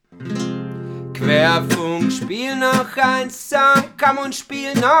Querfunk, spiel noch ein Song, komm und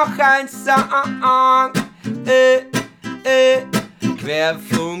spiel noch ein Song.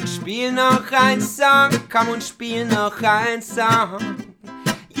 Querfunk, spiel noch ein Song, komm und spiel noch ein Song.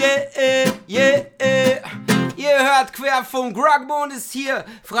 Ihr hört Querfunk, Rockmond ist hier,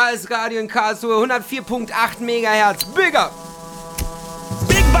 freies Radio in Karlsruhe, 104.8 MHz, big up!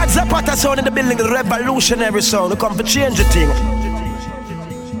 Big bad Zapata sound in the building, the revolutionary sound, we come to change the thing.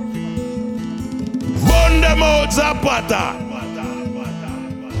 Burn them out, Zapata!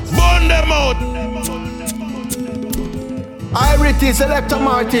 Burn them out! Irity, Selector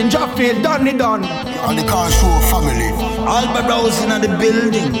Martin, Jaffield, Donny Don. On the Karlsruhe family. Albert Rosen in the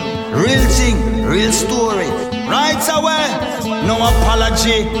building. Real thing, real story. Right away, no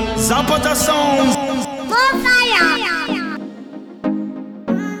apology. Zapata Soundz. More fire!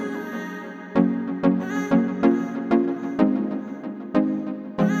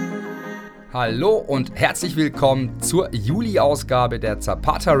 Hallo und herzlich willkommen zur Juli-Ausgabe der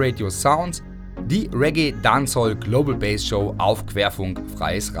Zapata Radio Soundz, die Reggae Dancehall Global Bass Show auf Querfunk,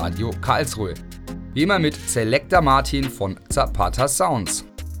 freies Radio Karlsruhe. Wie immer mit Selector Martin von Zapata Soundz.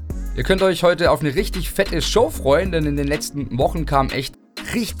 Ihr könnt euch heute auf eine richtig fette Show freuen, denn in den letzten Wochen kam echt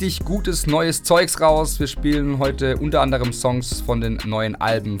richtig gutes neues Zeugs raus. Wir spielen heute unter anderem Songs von den neuen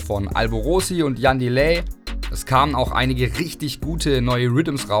Alben von Alborosi und Jan Delay. Es kamen auch einige richtig gute neue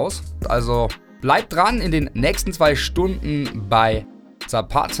Rhythms raus. Also bleibt dran in den nächsten 2 Stunden bei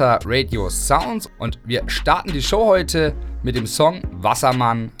Zapata Radio Soundz und wir starten die Show heute mit dem Song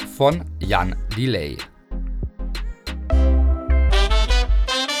Wassermann von Jan Delay.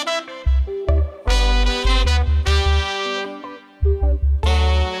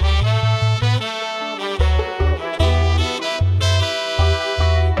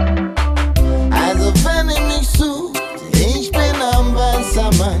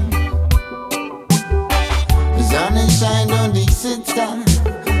 Sonne scheint und ich sitz da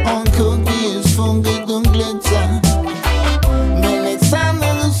und guck, wie es funkelt und glitzert. Will nichts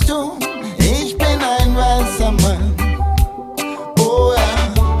anderes tun, ich bin ein Wassermann. Oh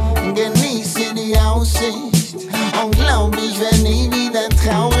ja, genieße die Aussicht und glaub, ich werd nie wieder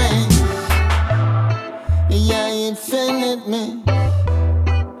traurig. Ja, ihr findet mich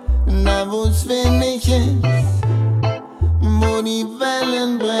da, wo's windig ist, wo die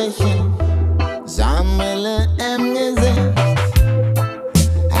Wellen brechen. Sammle im Gesicht,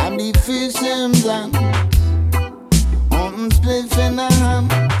 hab die Füße im Sand und ein Spliff in der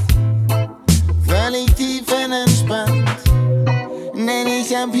Hand, völlig tiefenentspannt, denn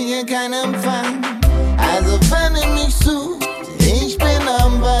ich hab hier keinen Empfang. Also wenn ihr mich sucht, ich bin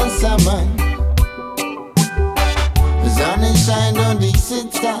am Wassermann. Sonne scheint und ich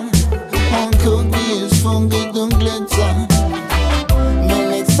sitz da und guck, wie es funkelt und glitzert. Will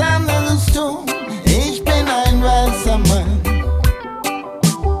nichts anderes tun, ich bin ein Wassermann.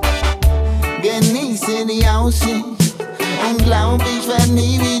 Genieße die Aussicht und glaub, ich werd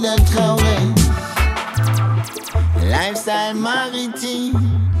nie wieder traurig. Lifestyle maritim,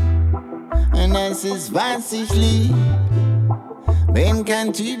 das ist, was ich lieb. Bin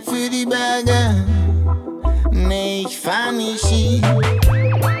kein Typ für die Berge, nee, ich fahr nicht Ski.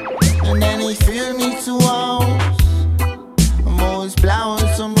 Denn ich fühl mich zu Haus, wo es blau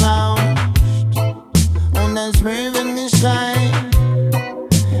ist und rauscht und das Möwengeschrei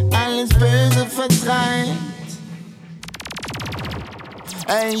alles Böse vertreibt.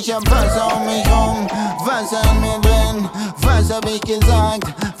 Ich hab Wasser um mich rum, Wasser in mir drin. Was hab ich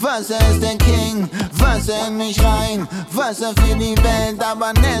gesagt? Wasser ist der King. Wasser in mich rein, Wasser für die Welt.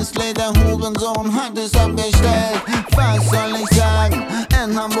 Aber Nestle, der Hurensohn, hat es abgestellt. Was soll ich sagen?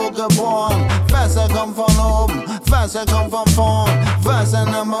 In Hamburg geboren. Wasser kommt von oben, Wasser kommt von vorn. Wasser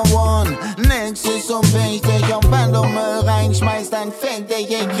Number One, nix ist so wichtig. Und wenn du Müll reinschmeißt, dann fick dich,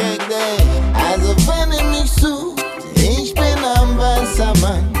 ich krieg dich. Also wenn ihr mich sucht, ich bin am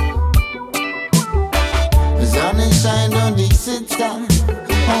Wassermann. Sonne scheint und ich sitz da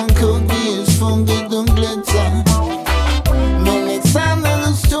und guck, wie es funkelt und glitzert. Will nichts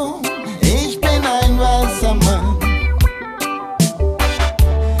anderes tun, ich bin ein Wassermann.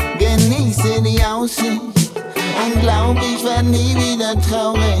 Genieße die Aussicht und glaub, ich werd nie wieder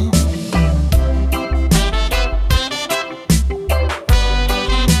traurig.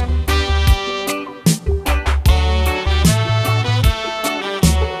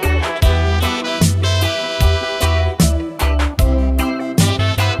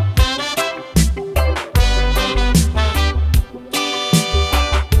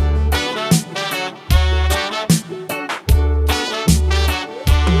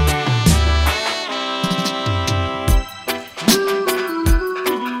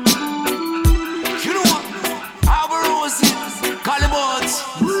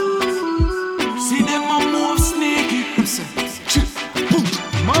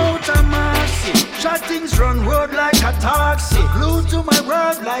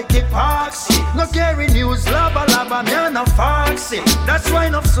 drug like epoxy. No carry news, lava, me no foxy. That's why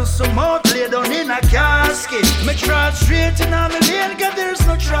enough so mouth lay down in a casket. Me drive straight in a lane, cause there's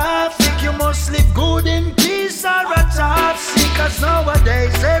no traffic. You must live good in peace or a topsy. Cause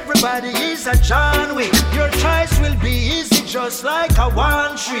nowadays everybody is a John Wick. Your choice will be easy just like a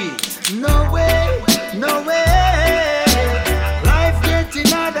one tree. No way, no way. Life getting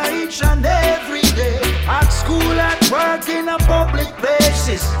harder each and every day. At school, at work, in a public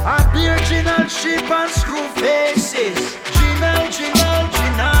places. At the original ship and screw faces. Gina, Gina,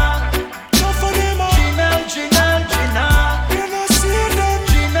 Gina. No for them all. Gina, Gina, Gina. You know see them.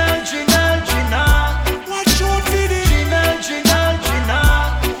 Gina, Gina, Gina. Watch out for them. Gina, Gina, Gina.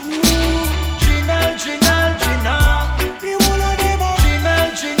 Gina, Gina, Gina. The whole of them all. Gina,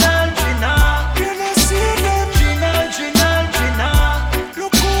 Gina, Gina. You know see them. Gina, Gina, Gina.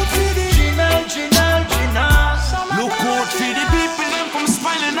 Look out for them. Gina, Gina, Gina. Look out for the people them come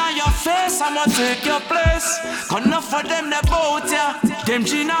smiling on your face. I'ma take your place. Cause enough for them they bout ya. Them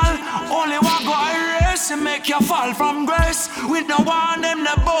Ginal only want go erase and make you fall from grace. We don't want them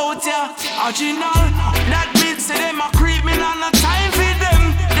they bout ya. A Ginal that means say them a criminal, no time for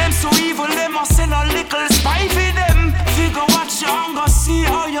them. Them so evil them a send a little spy for them. Figure watch your hunger, see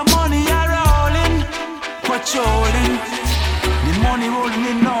how your money are rolling. What you holding? The money rolling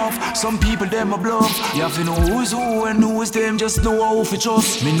enough. Some people them a bluff. You have to know who's who and who is them. Just know how to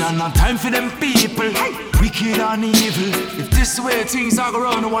trust. Me not have time for them people. Wicked and evil. If this way things are going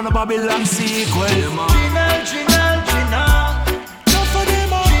around, I want a Babylon sequel. Gina, Gina, Gina. No for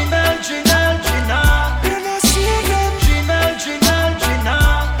them all. Gina, Gina, Gina. You know see them. Gina, Gina, Gina.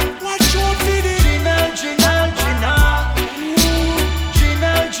 Watch out for them. Gina, Gina, Gina.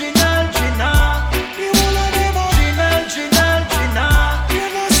 Gina, Gina, Gina. The whole of them all. Gina, Gina, Gina. You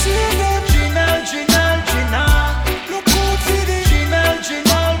know see them. Gina, Gina, Gina. Look out for them. Gina,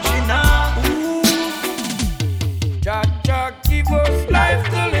 Gina, Gina. Jah, Jah, give us life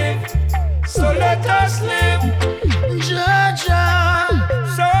to live, so let us live. Jah, Jah.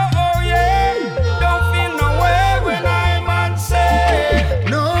 So, oh yeah, don't feel no way when I'm unsafe.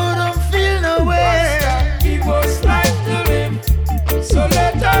 No, don't feel no way. Jah, give us life to live, so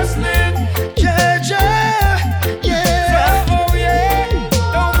let us live. Jah, Jah. Yeah. So, oh yeah,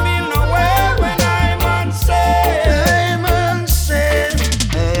 don't feel no way when I'm unsafe. I'm unsafe.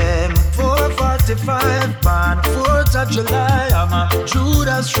 4:45 on 4th of July. I'm a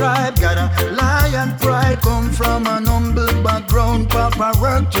Judas tribe. Got a lion pride. Come from an humble background. Papa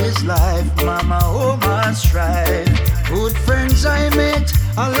worked his life. Mama home and strive. Good friends I met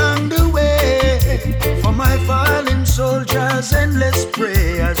along the way. For my fallen soldiers, endless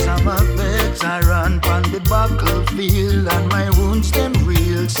prayers. I'm a veteran on the battlefield, and my wounds them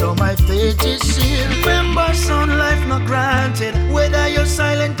real, so my fate is sealed. Remember, son, life not granted. Whether you're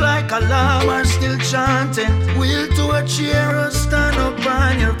silent like a lamb or still chanting, will to a cheer or stand up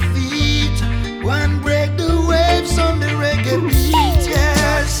on your feet. One break the waves on the reggae beat,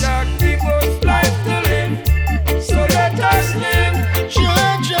 yes. Jah, give us life to live, so let us live.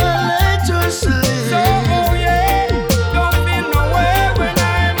 Jah, Jah, let us live. So, oh yeah, don't feel no way when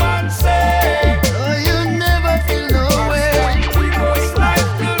I'm unsafe. Oh, you never feel no way. Give us life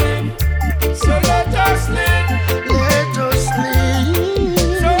to live, so let us live. Let us live.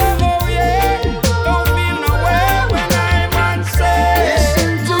 So, oh yeah, don't feel no way when I'm unsafe.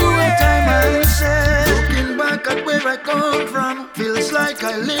 Listen to what I'm saying. Looking back at where I come from, feels like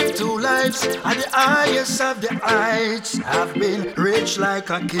I lived two lives at the highest of the heights. I've been rich like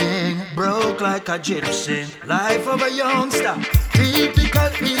a king, broke like a gypsy. Life of a youngster, typical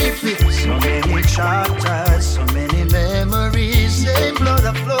hippie. So many chapters, so many memories. Same blood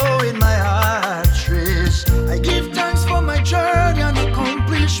that flow in my arteries. I give thanks for my journey and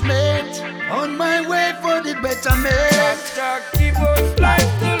accomplishment. On my way for the betterment. Jah, give us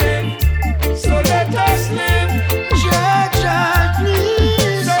life to live, so let us live. Jah, Jah,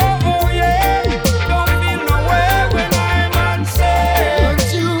 please. So, oh yeah, don't feel no way when I'm unsafe. Don't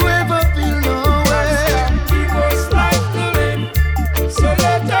you ever feel no way. Give us life to live, so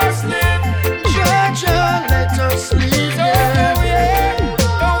let us live. Jah, Jah, let us live, So, yeah. oh yeah,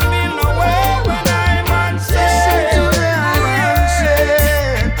 don't feel no way when I'm Listen unsafe. to the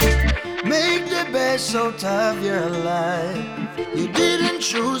answer. Make the best out of your life. You didn't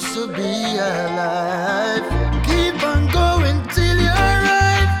choose to be alive. Keep on going till you're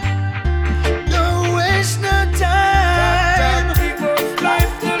right. Don't waste no time. Give us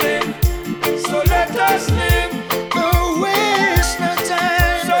life to live, so let us live. Don't waste no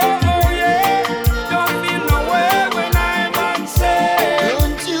time. So, oh yeah, don't feel no way when I'm unsafe.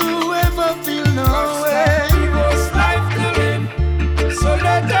 Don't you ever feel no way. Give us life to live, so let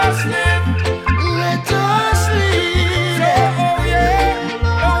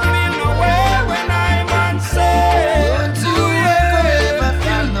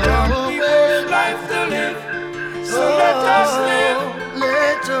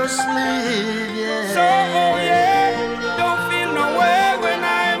live, yeah. So, oh yeah, don't feel no way when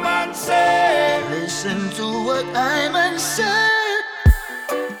I'm unsaid. Listen to what I'm unsaid.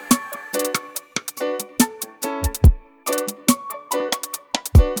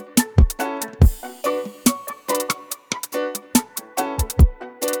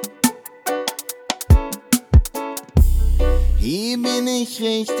 Hier bin ich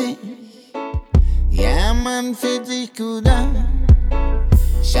richtig, ja man fühlt sich gut an.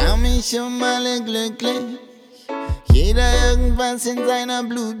 Schau mich alle glücklich, jeder irgendwas in seiner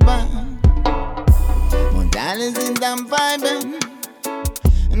Blutbahn. Und alle sind am Weiben,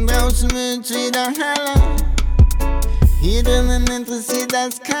 und draußen wird's wieder heller. Hier drinnen interessiert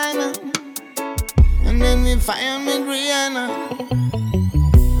das keiner, und wenn wir feiern mit Rihanna.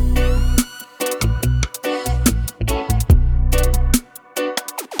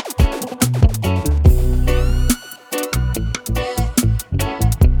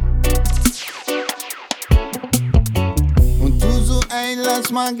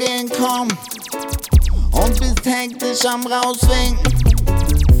 Lass mal gehen, komm, und bist hektisch am rauswinken.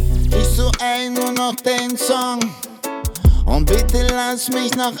 Ich so nur noch den Song, und bitte lass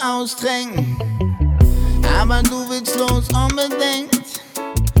mich noch austrinken. Aber du willst los unbedingt,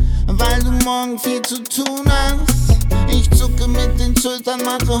 weil du morgen viel zu tun hast. Ich zucke mit den Schultern,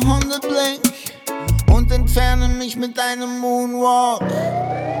 mache Hundeblick und entferne mich mit einem Moonwalk.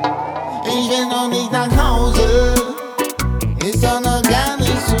 Ich will noch nicht nach Hause, ist doch noch gar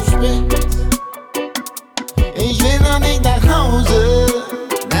nicht so spät. Ich will noch nicht nach Hause,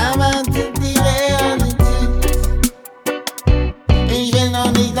 da wartet die Realität. Ich will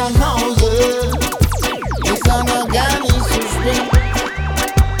noch nicht nach Hause, ist doch noch gar nicht so spät.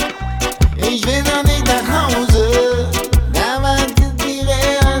 Ich will noch nicht nach Hause, da wartet die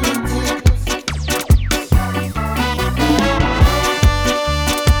Realität.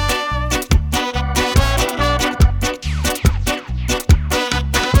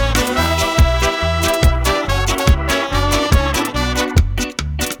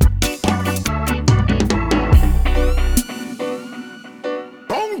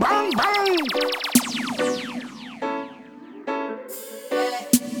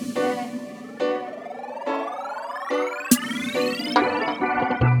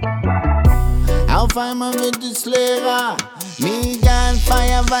 Auf einmal wird es leerer, mir egal,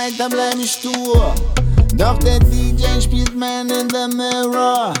 feier weiter, bleib stur. Doch der DJ spielt Man in the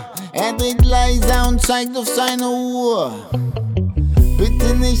Mirror. Er dreht leiser und zeigt auf seine Uhr.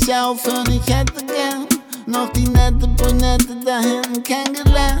 Bitte nicht aufhören, ich hätte gern noch die nette Brünette da hinten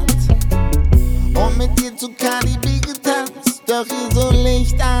kennengelernt und mit dir zu Cardi B getanzt. Doch ihr so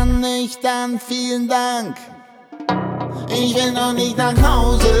Licht an, nüchtern, vielen Dank. Ich will noch nicht nach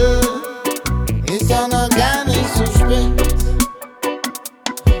Hause, ist doch noch gar nicht so spät.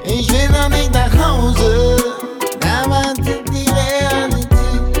 Ich will noch nicht nach Hause, da wartet die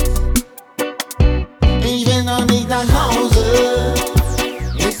Realität. Ich will noch nicht nach Hause,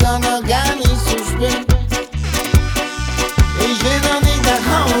 ist doch noch gar nicht so spät. Ich will noch nicht nach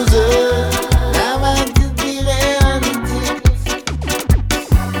Hause, da wartet die Realität.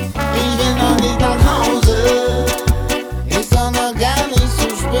 Ich will noch nicht nach Hause, ist doch noch gar nicht so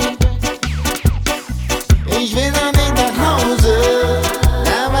spät. Ich will noch nicht nach Hause.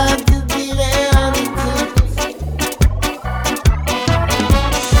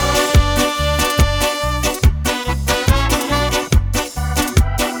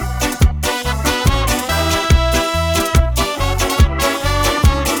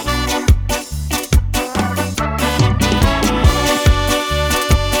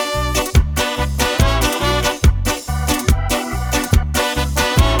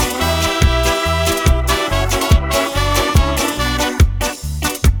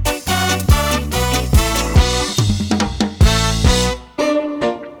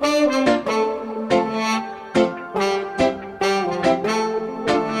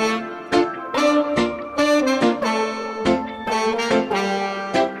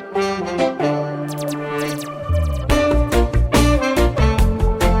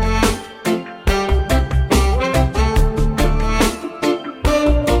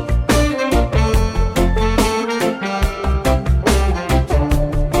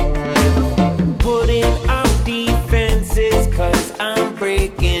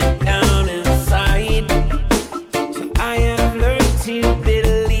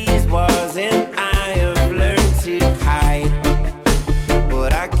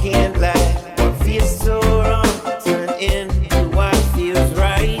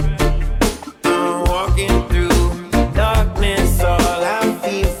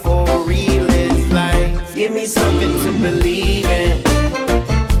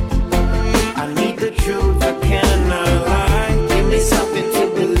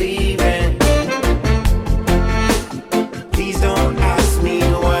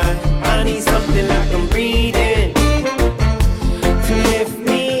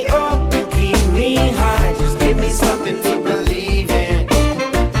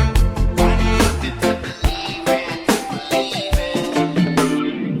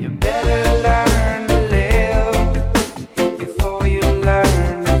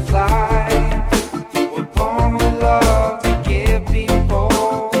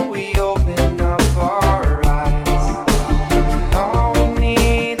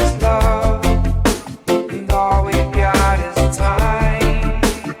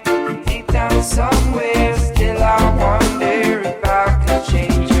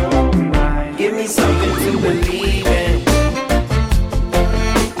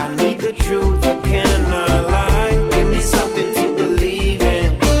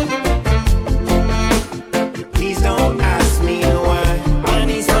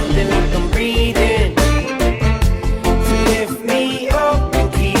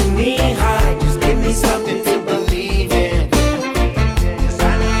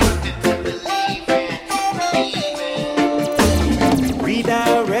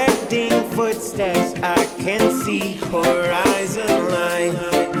 see horizon line.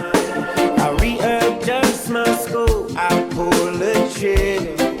 I readjust my scope, I pull the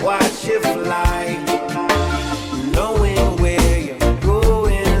trigger, watch it fly. Knowing where you're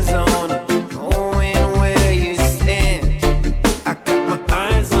going on, knowing where you stand. I got my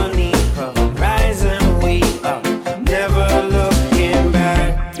eyes on the horizon, we are never looking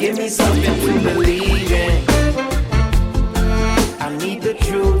back. Give me something to believe in. I need the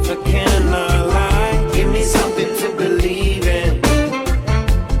truth, I cannot lie. Give me something to believe in.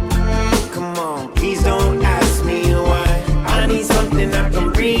 Come on, please don't ask me why. I need something I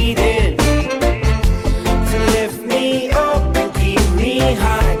can breathe in to lift me up and keep me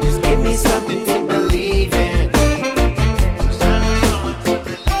high. Just give me something to believe in.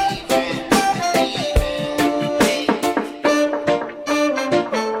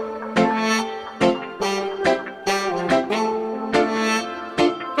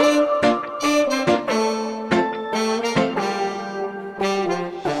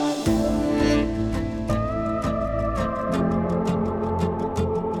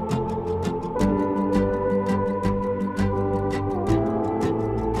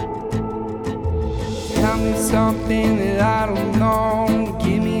 Tell me something that I don't know.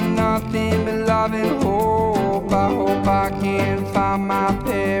 Give me nothing but love and hope. I hope I can find my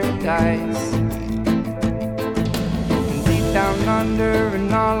paradise. And deep down under,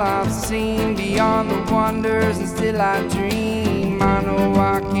 and all I've seen beyond the wonders, and still I dream. I know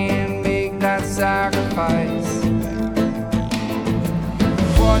I can make that sacrifice.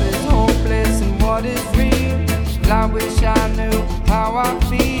 What is hopeless and what is real? I wish I knew how I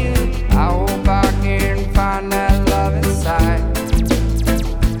feel. I hope I can find that love inside.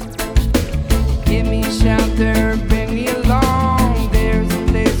 Give me shelter, bring me along. There's a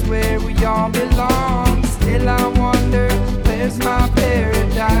place where we all belong. Still I wonder, where's my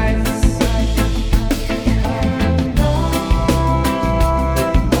paradise?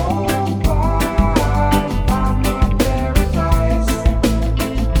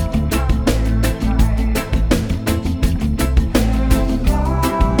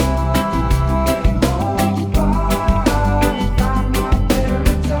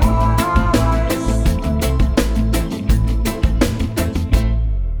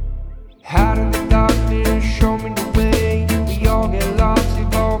 How did the darkness show me the way? We all get lost,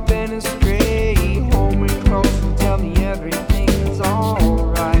 we've all been astray. Hold me close and tell me everything's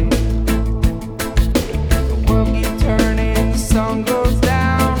alright. The world keeps turning, the sun goes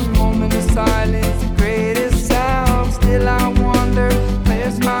down. Moment of silence, the greatest sound. Still I wonder,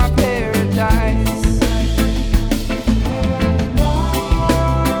 where's my paradise?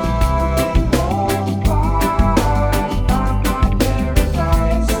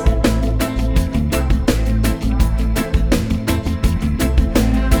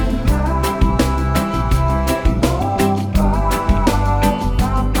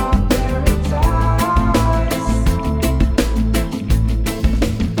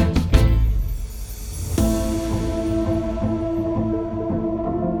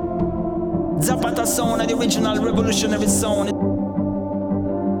 Zapata sound, the original revolutionary sound.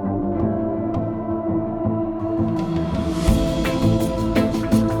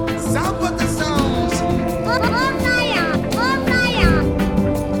 Zapata Soundz. On fire, on fire.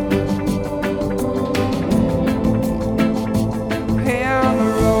 Hey, on the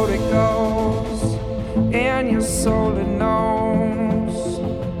road it goes, and your soul it knows.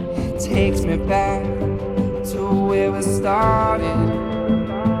 Takes me back to where we started.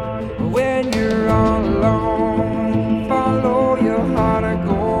 When you're all alone, follow your heart and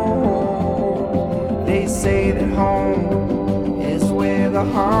go. They say that home is where the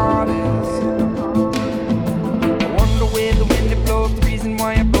heart is. I wonder where the wind it blows, the reason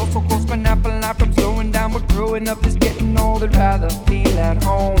why it blows so close. Pineapple life from slowing down, but growing up is getting old. I'd rather feel at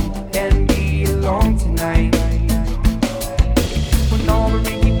home and be alone tonight. When all the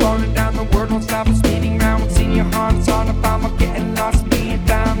rain keep falling down, the world won't stop us spinning round. What's in your heart, it's all about my getting lost, being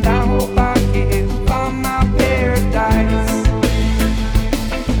found. I hope I can find my paradise.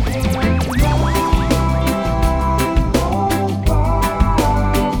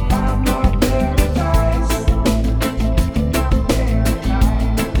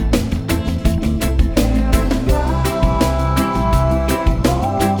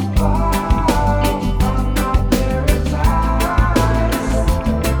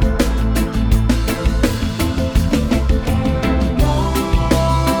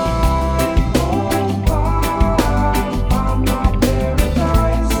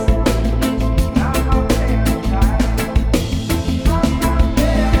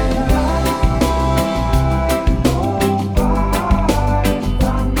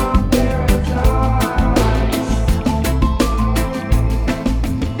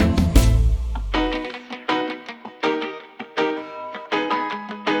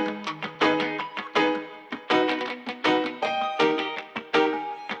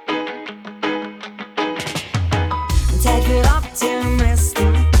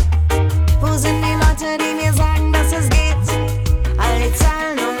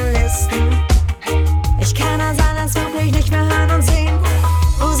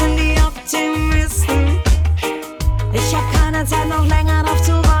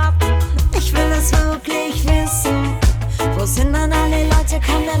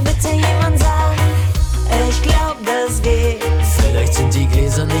 bitte jemand sagen, ich glaub, das geht. Vielleicht sind die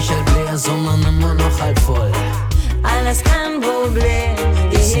Gläser nicht halb leer, sondern immer noch halb voll. Alles kein Problem.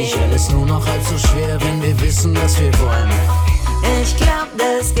 Ist nicht alles nur noch halb so schwer, wenn wir wissen, was wir wollen. Ich glaub,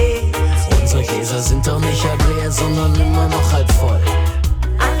 das geht. Unsere Gläser sind doch nicht halb leer, sondern immer noch halb voll.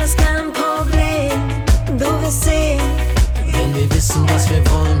 Alles kein Problem, du wirst sehen. Wenn wir wissen, was wir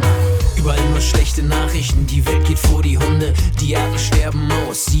wollen. Überall nur schlechte Nachrichten, die Welt geht vor die Hunde. Die Arten sterben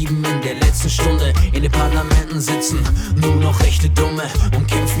aus, 7 in der letzten Stunde. In den Parlamenten sitzen nur noch rechte Dumme und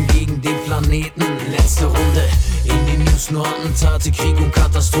kämpfen gegen den Planeten. Letzte Runde. In den News nur Attentate, Krieg und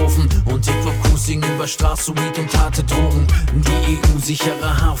Katastrophen. Und Hip-Hop-Cruising über Straßenweed und harte Drogen. Die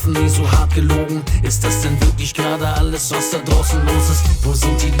EU-sichere Hafen, nie so hart gelogen. Ist das denn wirklich gerade alles, was da draußen los ist? Wo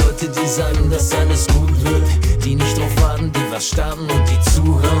sind die Leute, die sagen, dass alles gut wird? Die nicht drauf warten, die was starten und die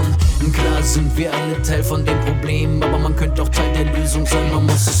zuhören. Klar sind wir alle Teil von dem Problem, aber man könnte auch Teil der Lösung sein, man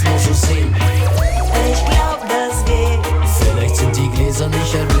muss es nur so sehen. Ich glaub, das geht. Vielleicht sind die Gläser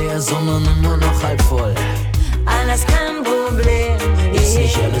nicht halb leer, sondern immer noch halb voll. Alles kein Problem. Ist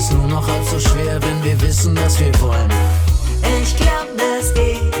nicht alles nur noch halb so schwer, wenn wir wissen, was wir wollen. Ich glaub, das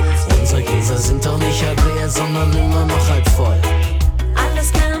geht. Unsere Gläser sind doch nicht halb leer, sondern immer noch halb voll. Alles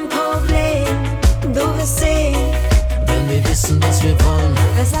kein Problem, du wirst sehen. Wenn wir wissen, was wir wollen.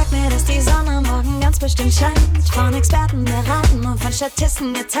 Wer sagt mir, dass die Sonne morgen ganz bestimmt scheint? Von Experten beraten und von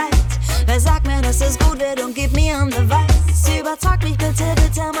Statisten geteilt. Wer sagt mir, dass es gut wird und gibt mir einen Beweis? Überzeug mich bitte,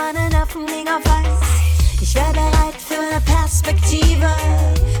 bitte, meine Nerven liegen auf Eis. Ich wär bereit für eine Perspektive,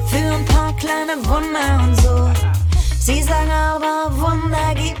 für ein paar kleine Wunder und so. Sie sagen aber,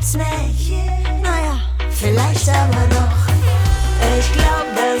 Wunder gibt's nicht. Naja, vielleicht aber doch. Ich glaub,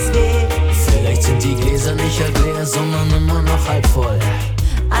 das geht. Vielleicht sind die Gläser nicht halb leer, sondern immer noch halb voll.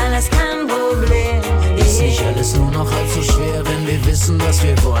 Alles kein Problem. Ist nicht alles nur noch halb so schwer, wenn wir wissen, was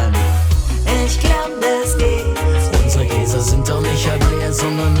wir wollen. Ich glaub, das geht. Unsere Gläser sind doch nicht halb leer,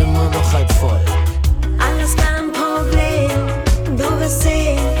 sondern immer noch halb voll. Alles kein Problem, du wirst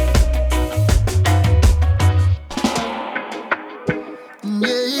sehen.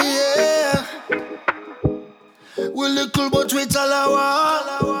 Yeah. We little but we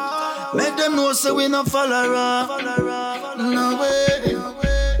talawa. Make them know so we no follower. No way.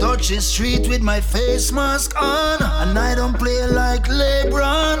 Touch the street with my face mask on, and I don't play like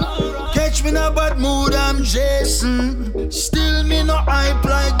LeBron. Catch me in a bad mood, I'm Jason. Still me no hype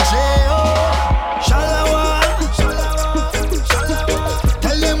like J.O. Shalawa.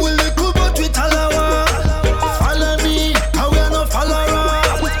 Tell them we little but we talawa. Follow me, cause we are no follower.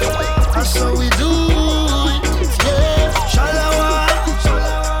 That's how we do it, yeah. Shalawa.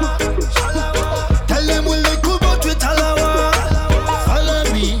 Tell them we little but we talawa. Follow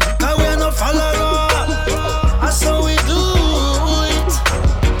me, cause we are no follower. That's how we do it.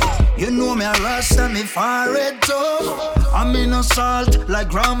 You know me a Rasta, me forehead tough. I'm in a salt like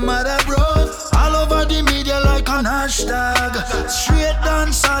grandmother brought. All over the media like an hashtag. Straight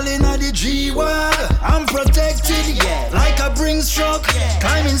dance all in the G-Wag. I'm protected, yeah, like a Brinks truck.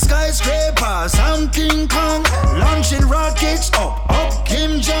 Climbing skyscrapers, I'm King Kong. Launching rockets up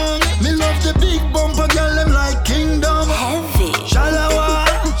Kim Jong. Me love the big bumper girl, them like Kingdom. Heavy. Shalawa.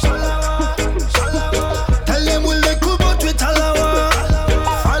 Tell them we little but we talawa.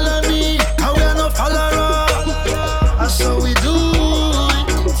 Follow me, cause we are no follower. That's how we do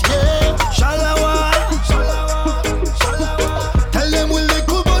it, yeah. Shalawa. Tell them we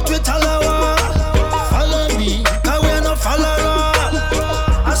little but we talawa. Follow me, cause we are no follower.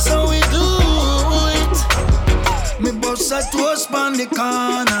 That's how we do it. Me bust a toast on the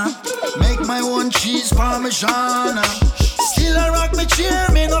corner. Make my own cheese parmesan. Still a rock me chair,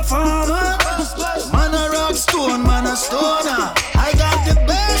 me no farmer. Man a rock stone, man a stoner. I got the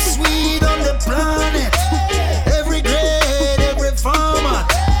best weed on the planet. Every grade, every format.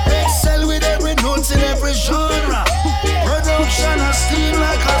 Excel with every note in every genre. Production a steam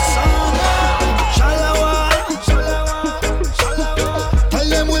like a sauna. Shalawa. Tell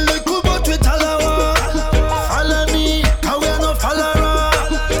them we little but we talawa. Follow me, cause we are no follower.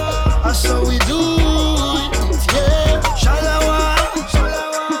 That's how we do it, yeah. Shalawa.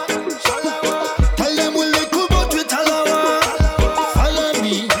 Tell them we little but we talawa. Follow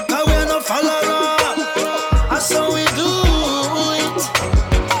me, cause we are no follower. That's how we do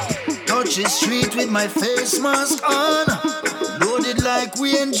it. Touch the street with my face mask on. Loaded like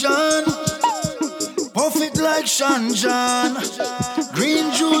Wayne John. Puff it like Sean John.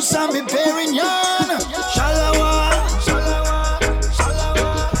 Green juice and me Perignon. Shalawa.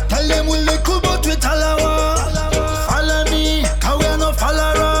 Tell them we little but we talawa. Follow me, cause we are no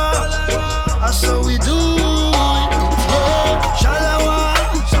follower. That's how we do it, yeah. Shalawa.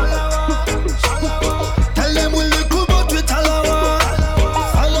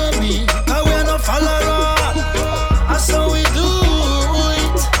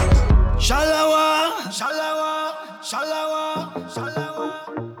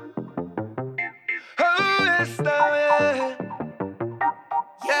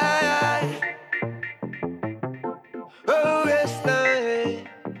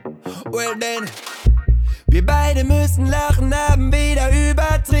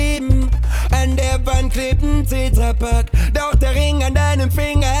 Tetrapack. Doch der Ring an deinem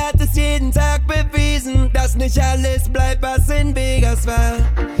Finger hat es jeden Tag bewiesen, dass nicht alles bleibt, was in Vegas war.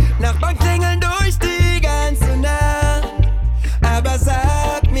 Nachbarn klingeln durch die ganze Nacht. Aber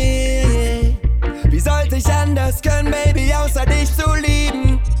sag mir, wie sollte ich anders können, Baby, außer dich zu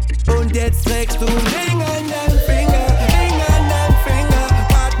lieben? Und jetzt trägst du einen Ring an deinem Finger, Ring an deinem Finger.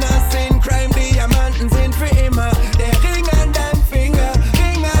 Partners in Crime, Diamanten sind für immer. Der Ring an deinem Finger,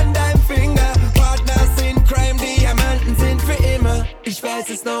 Ring an deinem Finger. Partners in Crime, Diamanten sind für immer. Ich weiß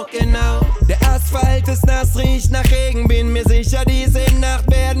es noch genau. Der Asphalt ist nass, riecht nach Regen. Bin mir sicher, diese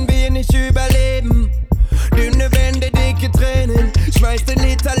Nacht werden wir nicht überleben. Dünne Wände, dicke Tränen. Schmeiß den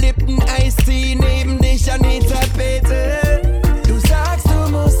Liter Lippen, Eistee neben dich an die Tapete. Du sagst, du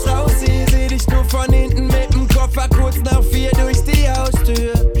musst raus, ich seh dich nur von hinten mit dem Koffer kurz nach 4 durch die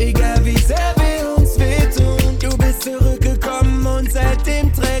Haustür. Egal wie sehr wir uns wehtun, du bist zurückgekommen und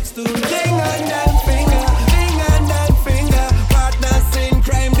seitdem trägst du einen Ring an deinem Finger, Ring an deinem Finger. Partners in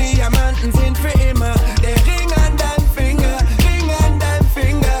Crime, Diamanten sind für immer. Der Ring an deinem Finger, Ring an deinem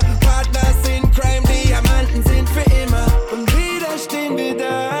Finger. Partners in Crime, Diamanten sind für immer. Und wieder stehen wir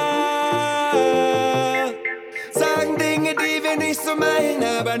da, sagen Dinge, die wir nicht so meinen,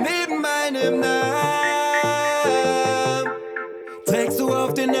 aber neben meinem Namen trägst du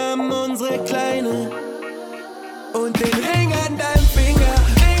auf den Namen unsere Kleine. Und den Ring an deinem Finger,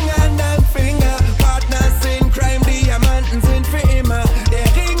 Ring an deinem Finger. Partners in Crime, Diamanten sind für immer. Der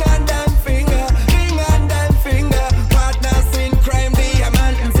Ring an deinem Finger, Ring an deinem Finger. Partners in Crime,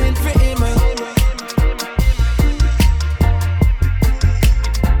 Diamanten sind für immer.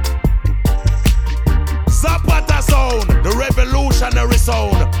 Zapata sound, the revolutionary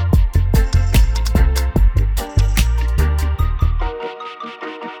sound.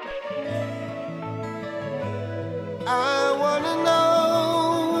 I wanna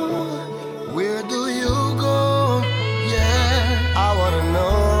know, where do you go? Yeah, I wanna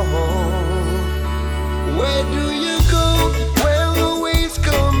know, where do you go? When the waves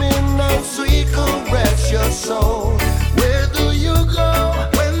come in and sweet caress your soul. Where do you go?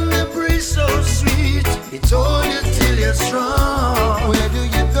 When the breeze so sweet, it's hold you till you're strong. Where do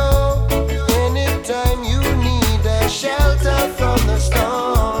you go? Anytime you need a shelter from the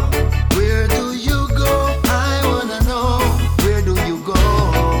storm. Where do you go? I wanna know, where do you go?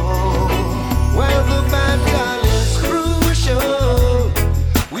 Well, the battle is crucial.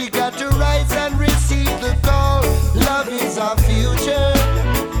 We got to rise and receive the call. Love is our future,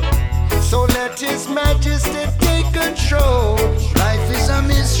 so let His Majesty take control. Life is a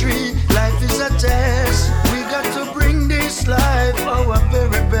mystery, life is a test. We got to bring this life our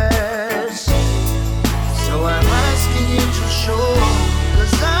very best. So I'm asking you to show,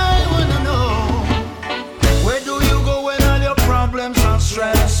 'cause I wanna know, where do you go when all your problems and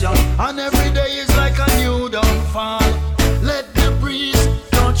stress you? And every day is like a new downfall. Let the breeze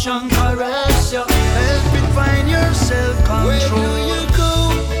touch and caress you. Help it find your self-control. Where do you go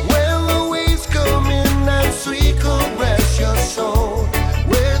when the waves come in and sweet caress your soul?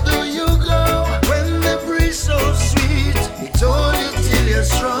 Where do you go when the breeze so sweet, it hold you till you're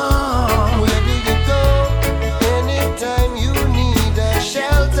strong? Where do you go anytime you need a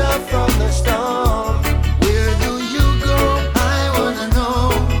shelter from the storm? Where do you go? I wanna know,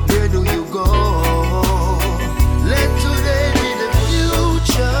 where do you go? Let today be the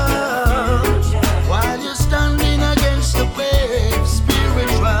future. While you're standing against the waves,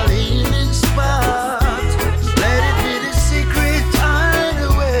 spiritual healing spot. Let it be the secret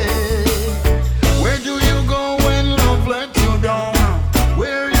hideaway. Where do you go when love let you down?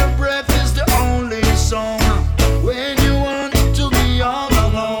 Where your breath is the only song. When you want to be all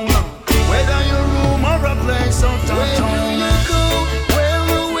alone, whether your room or a place out of town. Where do you go when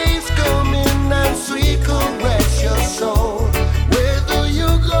the waves come in and sweet caress your soul? Where do you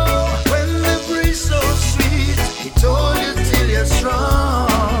go when the breeze so sweet, it hold you till you're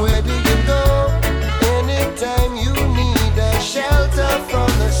strong? Where do you go anytime you need a shelter from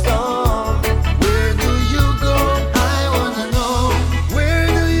the storm? Where do you go? I wanna know, where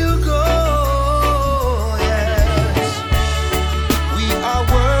do you go? Yes, we are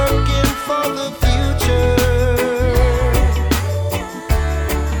working for the future,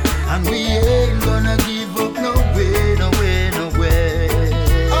 and we ain't gonna give up, no way, no way, no way.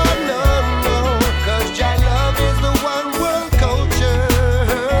 Oh no, no, 'cause your love is the one world culture,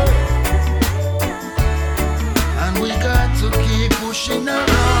 and we got to keep pushing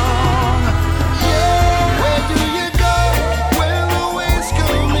along. Yeah, where do you go when the waves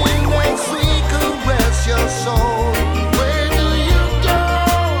come in and sweet caress your soul? Where do you go?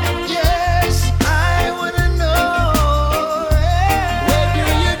 Yes, I wanna know. Where do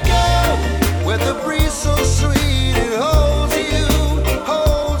you go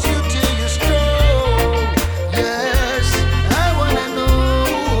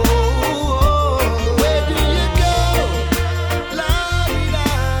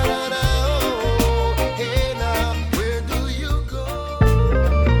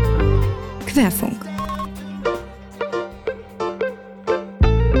Querfunk.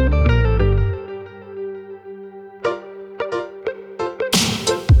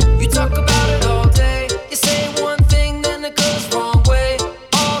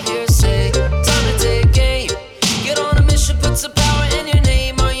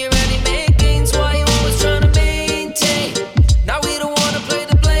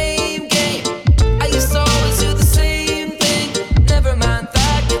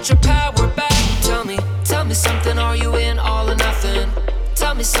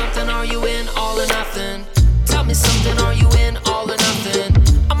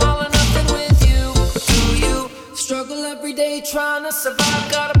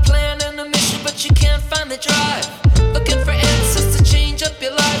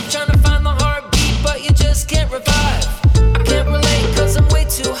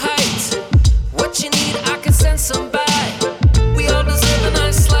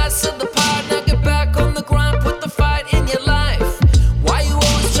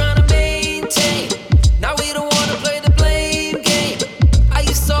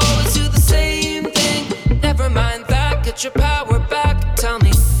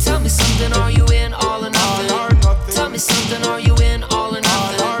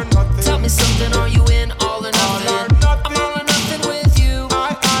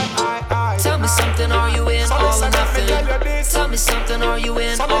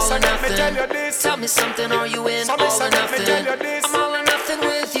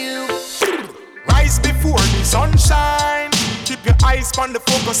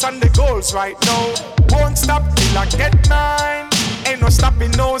 Right now, won't stop till I get mine. Ain't no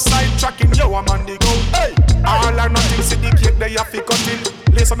stopping, no side tracking. Yo, I'm on the go. Hey, all or nothing. See the cake they have to cut in.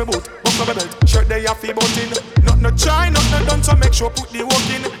 Lace on my boot, buckle my belt, shirt they have to button. Not no try, not no done. So make sure put the work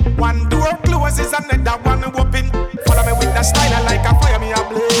in. One door closes and another one open. Follow me with that style, I like a fire, me a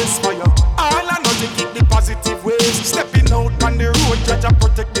blaze fire. All or nothing, keep the positive ways. Stepping out on the road, judge and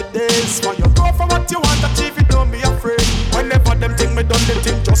protect the days for you. Go for what you want, achieve it, don't be afraid. Whenever them think me done, the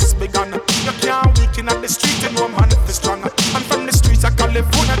thing just begun. You can't weaken at the street, and no man is stronger. And from the streets of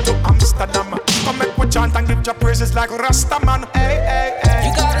California to Amsterdam, come make we chant and give your praises like Rastaman. Hey, hey, hey.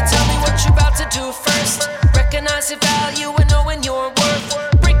 You gotta tell me what you're about to do first. Recognize your value and knowing your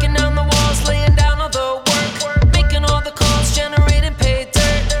worth. Breaking down the walls, laying down all the work. Making all the calls, generating paid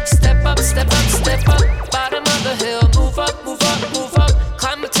dirt. Step up, step up, step up. Bottom of the hill, move up, move up, move up.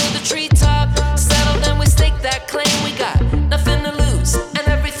 Climb up to the treetop. Settle, then we stake that claim. We got nothing to lose and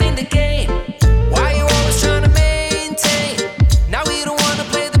everything to gain. Why you always trying to maintain? Now we don't wanna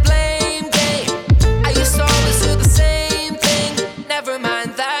play the blame game. I used to always do the same thing. Never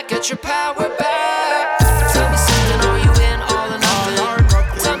mind that, get your power back. Tell me something, are you in all or nothing?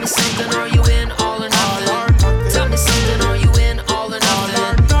 Tell me something, are you in all or nothing? Tell me something, are you in all or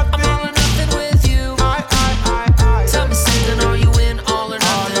nothing? I'm all or nothing with you. Tell me something, are you in all or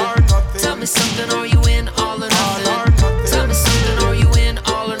nothing? Tell me something, are you in all or nothing? Tell me something, are you in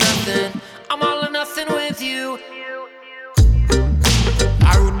all or nothing? I'm all or nothing with you.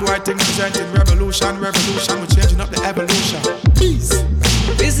 I rude boy thing presenting revolution, revolution. We're changing up the evolution. Peace.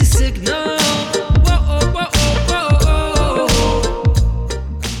 Busy signal. Whoa, oh, whoa, oh, whoa, oh.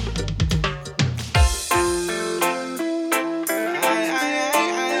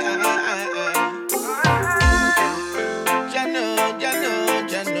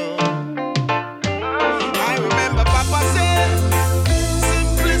 I remember Papa said,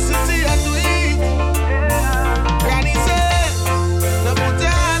 simplicity and do it. Granny said, no put your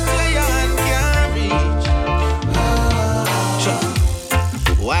hand where your hand can't reach.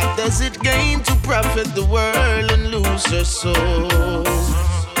 What does it gain to profit the world and lose her soul?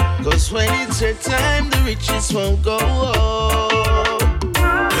 Cause when it's her time, the riches won't go.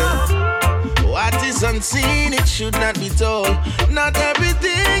 What is unseen, it should not be told. Not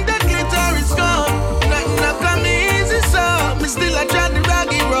everything that glitter is gold. Nothing not come easy, so me still I try the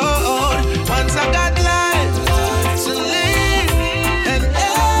rocky road. Once I got life to live and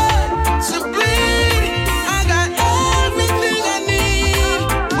air to breathe, I got everything I need.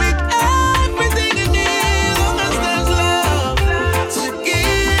 With everything I need, long as there's love to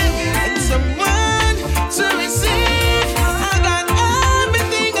give and someone to receive, I got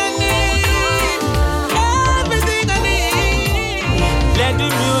everything I need. Everything I need. Let the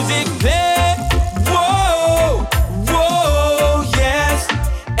music play. Whoa, whoa, yes.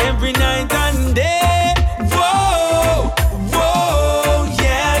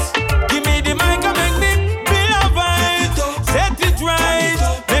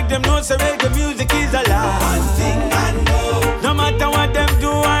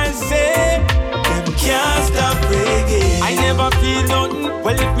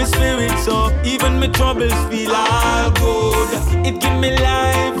 me spirit so even my troubles feel all good. It give me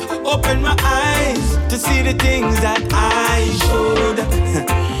life, open my eyes to see the things that I should.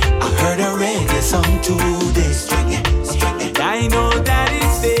 I heard a reggae song today, string it. I know that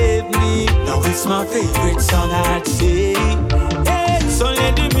it saved me. Now it's my favorite song I'd say. Hey, so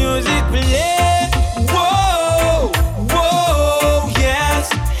let the music play. Whoa, whoa,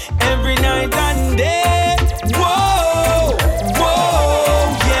 yes. Every night and day. Whoa,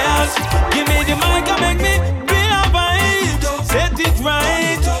 whoa, yes. Give me the mic and make me feel a vibe. Set it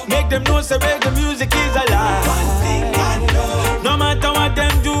right. Make them know so reggae music is alive. One thing I know. No matter what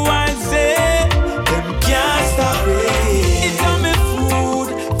them do and say, them can't stop it. It got me food,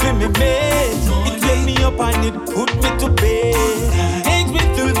 fill me bed. It wake me up and it put me to bed. Takes me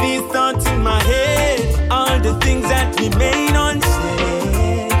through these thoughts in my head. All the things that remain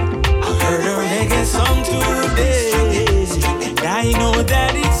unsaid. I heard a reggae song today. I know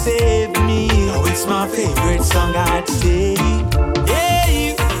that it saved me. Oh, it's my favorite song I'd say.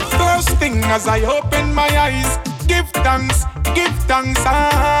 Yeah. First thing as I open my eyes, give thanks,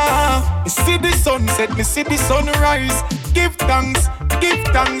 ah. Me see the sunset, me see the sunrise. Give thanks,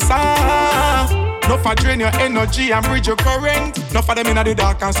 ah. No for drain your energy and bridge your current. No for them in the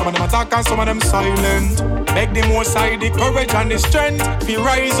dark and some of them attack and some of them silent. Beg the most side the courage and the strength. We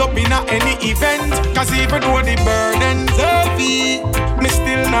rise up in any event. Cause even though the burden's heavy, me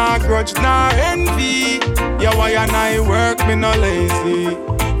still not grudge nor envy. Yeah, why and I work, me no lazy.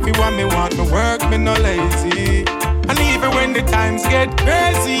 If you want me work, me no lazy. And even when the times get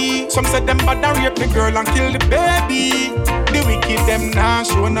crazy, some said them bad and rape the girl and kill the baby. The wicked them now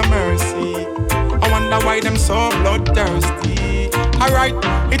show no mercy. I wonder why them so bloodthirsty. Alright,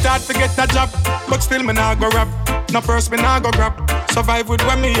 it's hard to get a job, but still me nah go rap. No first me nah go grab. Survive with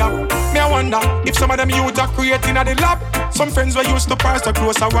when me up. Me I wonder if some of them youth are creating at the lab. Some friends were used to pass the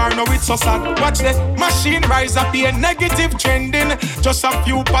close a war, now it's so sad. Watch the machine rise up, be a negative trending. Just a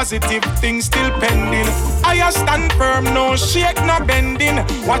few positive things still pending. I stand firm, no shake, no bending.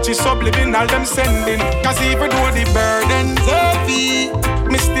 Watch it subliminal them sending. Cause even though the burden's heavy,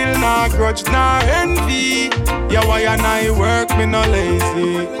 me still not grudge, not envy. Yeah, why and I work, me no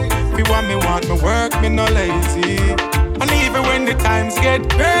lazy. If you want me work, me no lazy. And even when the times get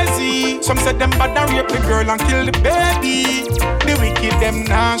crazy, some said them bad and rape the girl and kill the baby. The wicked them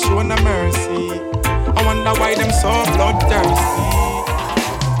now show no mercy. I wonder why them so bloodthirsty.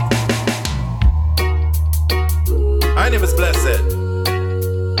 My name is Blessed.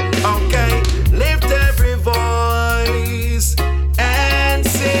 Okay, lift every voice and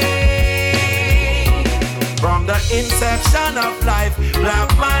sing. From the inception of life, black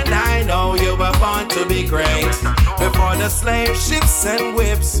man, I know you were born to be great. Before the slave ships and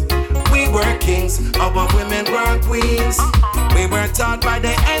whips, we were kings, our women were queens. We were taught by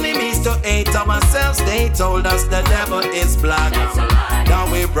the enemies to hate ourselves. They told us the devil is black. Now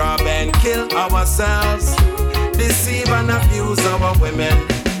we rob and kill ourselves, deceive and abuse our women.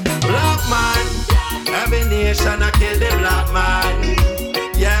 Black man, every nation I kill the black man.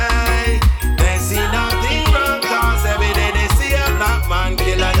 Yeah, they see nothing wrong, cause every day they see a black man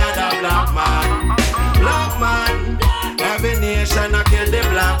kill another black man. Black man, every nation I kill the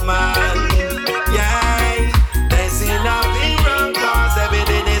black man. Yeah, they see nothing wrong, cause every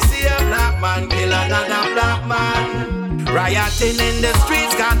day they see a black man kill another black man. Rioting in the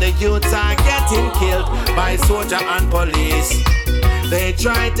streets, got the youths are getting killed by soldier and police. They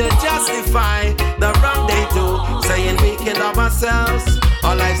try to justify the wrong they do, saying we kill ourselves.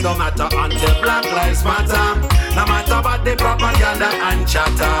 Our lives don't matter until Black Lives Matter. No matter what the propaganda and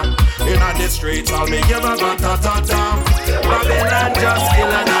chatter. In the streets, all me give a ta-ta-ta. Babylon just kill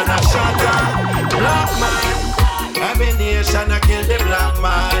another shatter. Black man, every nation I kill the black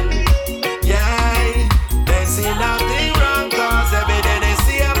man. Yeah, they see nothing wrong, cause every day they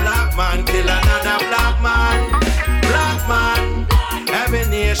see a black man kill another black man. Black man, every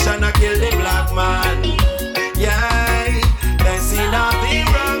nation I kill the black man. Yeah, they see nothing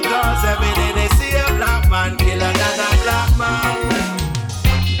wrong, cause every day they see a black man kill another black man.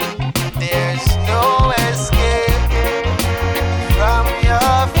 There's no escape from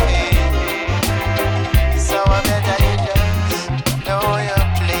your fate, so I better you just know your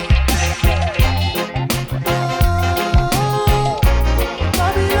place.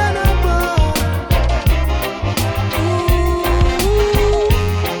 Babylon above,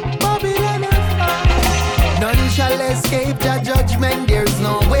 Babylon afar. None shall escape the judgment. There's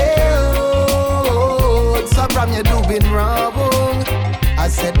no way out. So from you doing wrong, I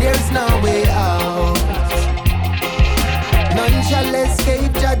said there's no way out. None shall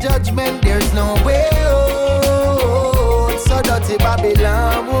escape the judgment. There's no way out. So dirty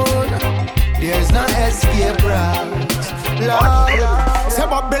Babylon.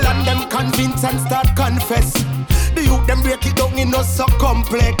 convince and start confess. The youth them break it down in no so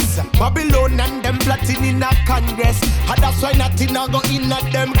complex. Babylon and them plotting in a Congress. And that's why nothing a go in at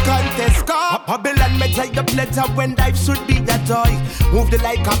them contest. Babylon measure the pleasure when life should be a joy. Move the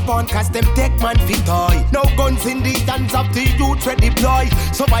like a pawn cause them take man fi toy. No guns in the hands of the youth we deploy.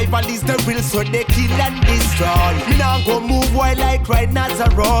 Survival is the real so they kill and destroy. Me nah go move while like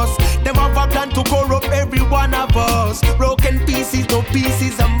rhinoceros. Them have a plan to corrupt every one of us. Broken pieces, no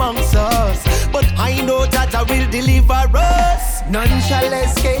pieces amongst us. But I know that I will deliver us. None shall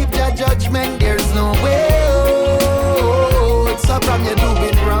escape the judgment, there's no way out. So from you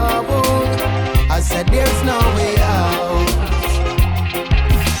doing wrong, I said there's no way out.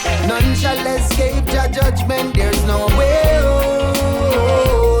 None shall escape the judgment, there's no way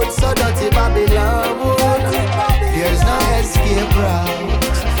out. So dirty Babylon, there's no escape route.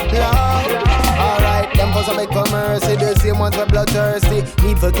 Lord, alright, them cause I make for mercy. The same ones were bloodthirsty.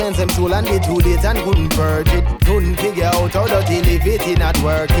 Need for cleanse them soul and they too late and couldn't purge it. Couldn't figure out how dirty live it not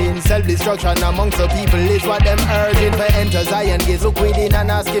working. Self-destruction amongst the people is what them urging. For enter Zion gates, look within and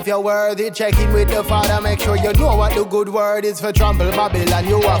ask if you're worthy. Check in with the Father, make sure you know what the good word is. For trample Babylon,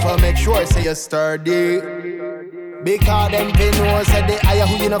 you have to make sure say you're sturdy. Because them pay no said they hire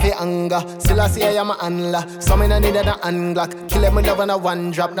who you know for anger. Still I say I am a handler. Some in a need an unglock. Kill them with love on a one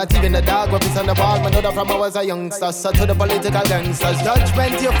drop. Not even the dog weapons on the ball. My daughter from I was a youngster. So to the political gangsters.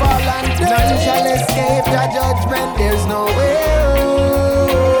 Judgment you fall and none shall escape the judgment. There's no way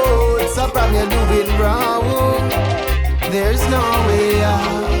out. So from you doing wrong, there's no way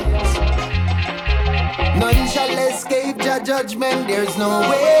out. None shall escape the judgment. There's no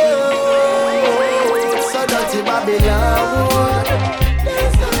way out. So dirty Babylon,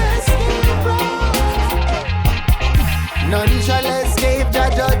 there's no escape route. None shall escape the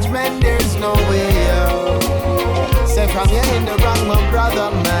judgment, there's no way out. Say from you in the wrong, my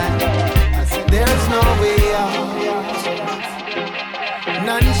brother, man. I said there's no way out.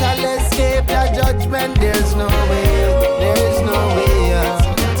 None shall escape the judgment, there's no way out. There's no way out.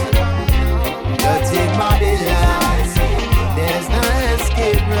 Dirty Babylon, there's no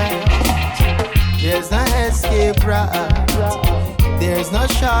escape route. There's no escape route. There's no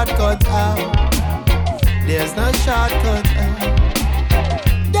shortcut out. There's no shortcut out.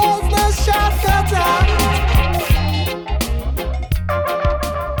 There's no shortcut out.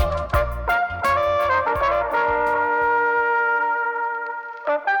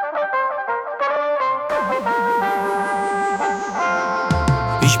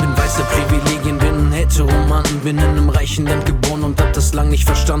 Ich bin weißer Privilegien, bin ein Heteroman. Bin in einem reichen Land geboren und hab das lang nicht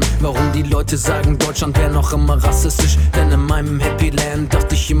verstanden. Warum die Leute sagen, Deutschland wäre noch immer rassistisch. Denn in meinem Happy Land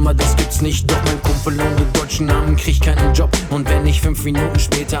dachte ich immer, das gibt's nicht. Doch mein Kumpel ohne deutschen Namen kriegt keinen Job. Und wenn ich 5 Minuten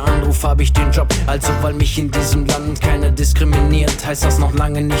später anrufe, hab ich den Job. Also weil mich in diesem Land keiner diskriminiert, heißt das noch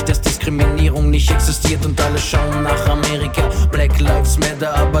lange nicht, dass Diskriminierung nicht existiert. Und alle schauen nach Amerika, Black Lives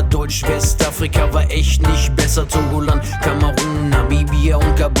Matter. Aber Deutsch-Westafrika war echt nicht besser. Togoland, Kamerun, Namibia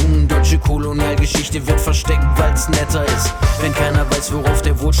und Gabun. Deutsche Kolonialgeschichte wird versteckt, weil's netter ist. Wenn keiner weiß, worauf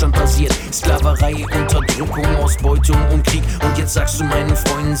der Wohlstand basiert. Sklaverei, Unterdrückung, Ausbeutung und Krieg. Und jetzt sagst du meinen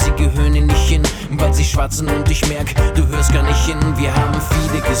Freunden, sie gehören hier nicht hin, weil sie schwarz sind und ich merk, du hörst gar nicht hin. Wir haben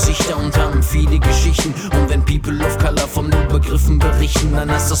viele Gesichter und haben viele Geschichten. Und wenn People of Color von Übergriffen berichten, dann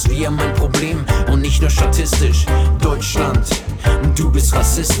ist das wie mein Problem und nicht nur statistisch. Deutschland, du bist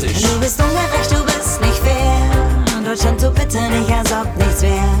rassistisch. Du bist ungerecht, du bist nicht fair. Deutschland, tu bitte nicht, als ob nichts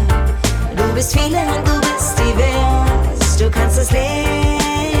wär. Du bist viele und du bist divers. Du kannst es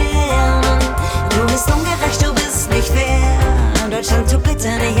lernen. Du bist ungerecht, du bist nicht fair. Deutschland, tu bitte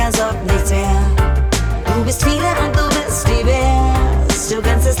nicht, als ob nichts wär. Du bist viele und du bist divers. Du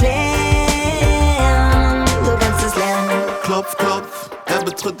kannst es lernen. Du kannst es lernen. Klopf, klopf, er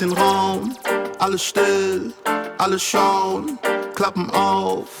betritt den Raum. Alle still, alle schauen, Klappen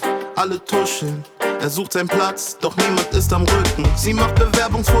auf, alle tuscheln. Er sucht seinen Platz, doch niemand ist am Rücken. Sie macht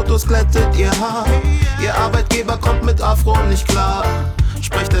Bewerbungsfotos, glättet ihr Haar. Ihr Arbeitgeber kommt mit Afro nicht klar.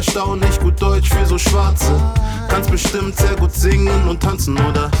 Spricht erstaunlich gut Deutsch für so Schwarze. Kannst bestimmt sehr gut singen und tanzen,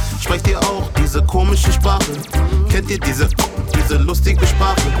 oder? Sprecht ihr auch diese komische Sprache? Kennt ihr diese lustige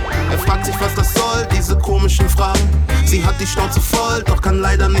Sprache? Er fragt sich, was das soll, diese komischen Fragen. Sie hat die Schnauze voll, doch kann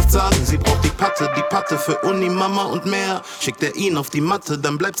leider nichts sagen. Sie braucht die Patte für Uni, Mama und mehr. Schickt er ihn auf die Matte,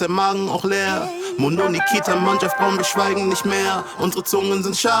 dann bleibt sein Magen auch leer. Mundo, Nikita, Mannschaft, Braun, wir schweigen nicht mehr. Unsere Zungen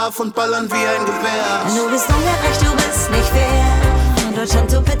sind scharf und ballern wie ein Gewehr. Du bist ungerecht, du bist nicht fair.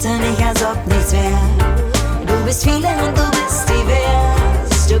 Deutschland, tu bitte nicht, als ob nichts wär. Du bist viele und du bist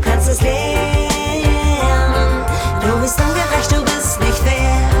divers. Du kannst es lernen. Du bist ungerecht, du bist nicht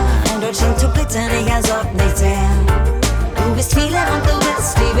fair. Deutschland, tu bitte nicht, als ob nichts wär. Du bist viele und du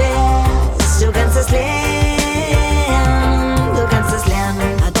bist divers.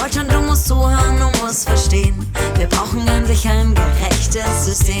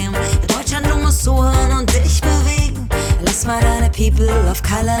 People of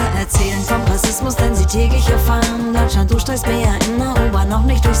Color erzählen vom Rassismus, denn sie täglich erfahren. Deutschland, du streust mir ja in der U-Bahn noch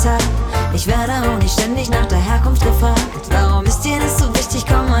nicht durchs Haar. Ich werde auch nicht ständig nach der Herkunft gefragt. Warum ist dir das so wichtig?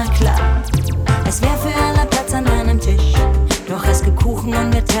 Komm mal klar. Es wär für alle Platz an einem Tisch, doch es gibt Kuchen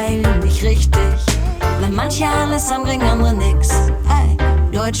und wir teilen nicht richtig. Wenn manche alles haben, bringen andere nix. Hey,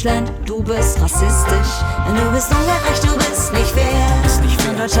 Deutschland, du bist rassistisch. Denn du bist ungerecht, du bist nicht fair.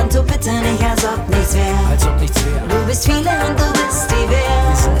 In Deutschland, tu bitte nicht, als ob nichts wär. Du bist viele und du bist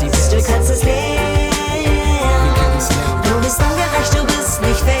divers. Du kannst es lernen. Du bist ungerecht, du bist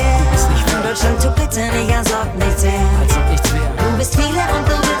nicht fair. In Deutschland, tu bitte nicht, als ob nichts wär. Du bist viele und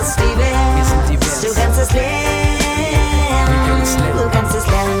du bist divers. Du kannst es lernen. Du kannst es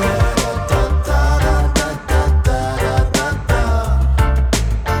lernen.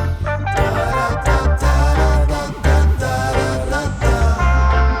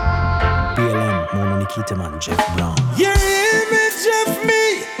 Jeff Brown. Your image of me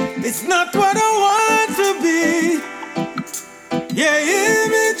is not what I want to be. Your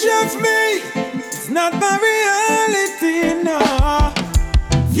image of me is not my reality, no.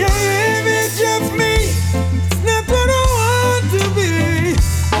 Your image of me is not what I want to be.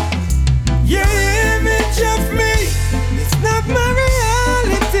 Your image of me is not my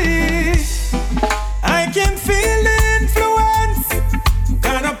reality. I can feel the influence.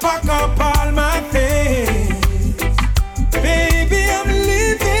 Gotta pack up all my things.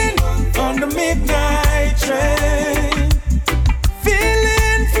 Midnight train, feel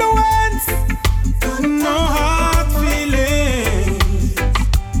influence, no hard feelings.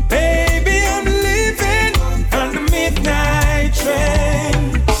 Baby, I'm living on the midnight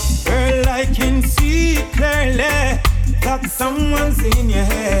train. Girl, I can see clearly that someone's in your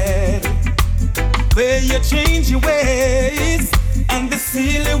head, where you change your ways and the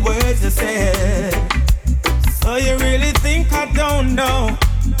silly words you said. So you really think I don't know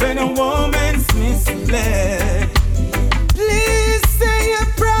when a woman's misled? Please say a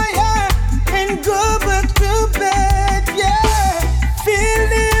prayer and go back to bed, yeah. Feel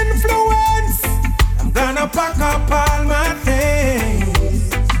the influence. I'm gonna pack up all my things.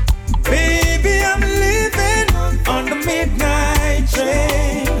 Baby, I'm living on the midnight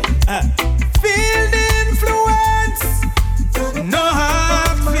train. Feel the influence. No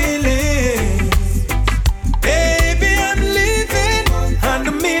hard feelings. Baby, I'm living on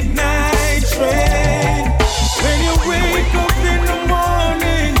the midnight train. When you wake up in the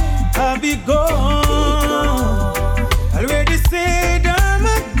morning, I'll be gone. Already said I'm a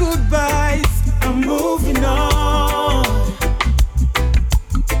goodbyes, I'm moving on.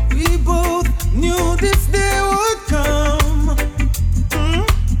 We both knew this day would come.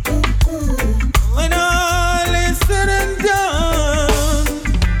 When all is said and done,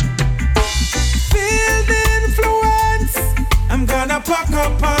 feel the influence. I'm gonna pack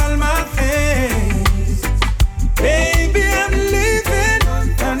up all my things. Baby, I'm living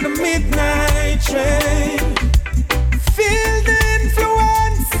on the midnight train. Feel the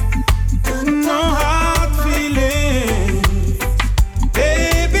influence. No hard feelings.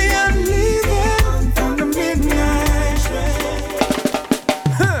 Baby, I'm living on the midnight train.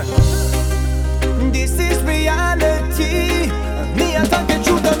 This is reality. Me, I talk the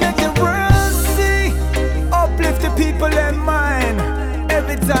truth to make the world see. Uplift the people in mind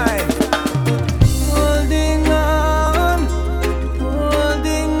every time. Holding on,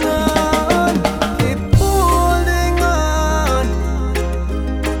 keep holding on.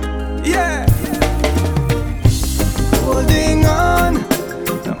 Yeah, holding on.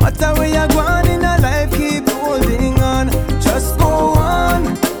 No matter where you're going in a life, keep holding on. Just go on.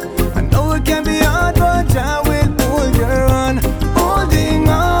 I know it can be hard, but I will hold your on. Holding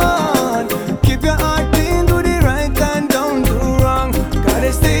on. Keep your heart clean, do the right and don't do wrong.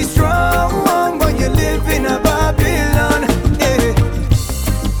 Gotta stay strong, but you live in a Babylon. Yeah.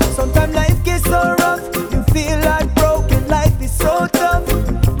 Sometimes life gets so rough, you feel like broken. Life is so tough,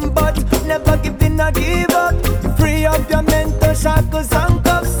 but never give in or give up. Free up your mental shackles and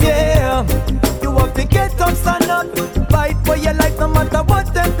cuffs, yeah. You have to get up, stand up, fight for your life no matter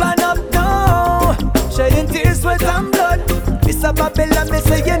what them plan up. No, shedding tears, sweat and blood. It's a Babylon, me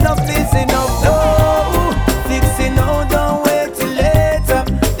say enough is enough. No, fixing now, don't wait till later.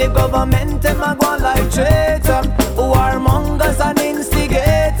 The government them a go like traitor, warmongers and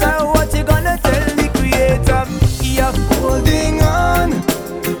instigator. What you gonna tell the creator? You're holding on.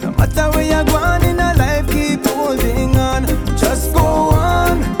 No matter where you're going in a life, keep holding on. Just go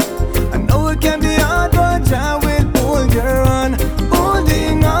on. I know it can be hard, but I will hold your on.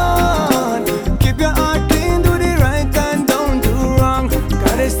 Holding on. Keep your heart clean, do the right and don't do wrong.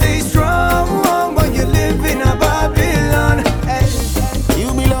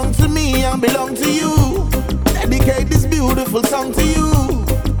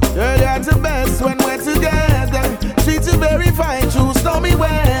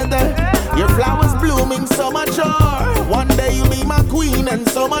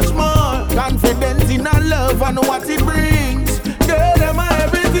 so much more. Confidence in our love and what it brings. Girl, am I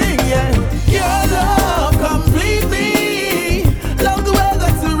everything, yeah. Your love complete me. Love the way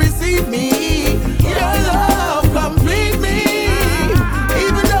that you receive me. Your love complete me.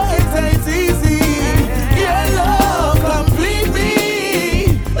 Even though it ain't easy. Your love complete me.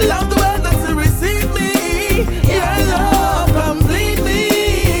 Love the way that you receive me. Your love complete me.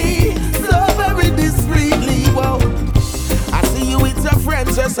 So very discreetly, whoa. I see you with your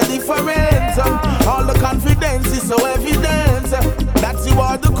friends, just a different. All the confidence is so evident. That you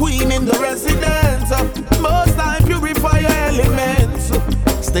are the queen in the residence. Most time purify your elements.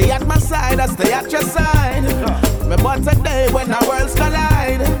 Stay at my side, I stay at your side. Remember today when our worlds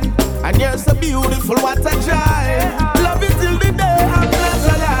collide. And you're so beautiful, what a joy. Love you till the day I'm not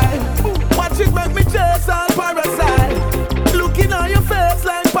alive. Watch it make me chase all parasite. Looking on your face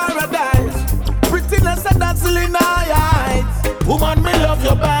like paradise. Prettiness and dancing in our eyes. Woman, me love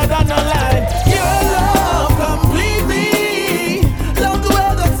you bad and alive. Your love complete me. Love the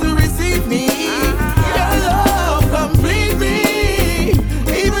way that you receive me. Your love complete me.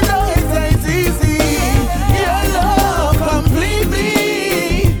 Even though it ain't easy. Your love complete me.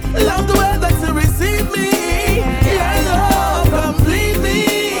 Love the way that you receive me. Your love complete me.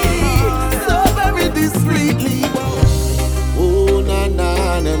 So very discreetly. Oh, na na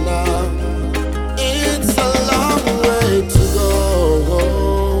na na. It's a long way to go.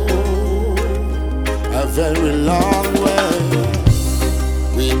 A very long way.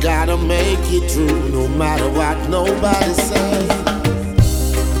 We gotta make it through no matter what nobody say.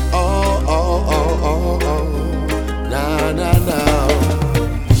 Oh, oh, oh, oh, oh. Nah, nah, nah.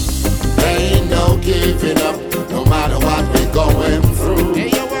 Ain't no giving up no matter what we're going through.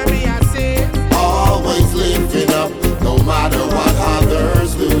 Always living up no matter what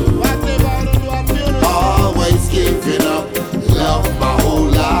others do. Always giving up, love my whole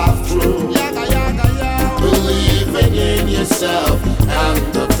life through. Believing in yourself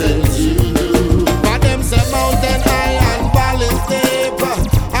and the things you do. But them say mountain high and valley steep.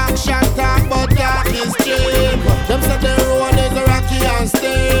 Action talk but dark is cheap. Them say the road is rocky and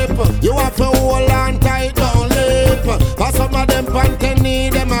steep. You have to hold on tight, don't leap. Cause some of them panting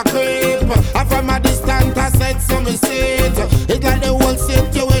need them a creep. And from a distance I said some seat. It's like the whole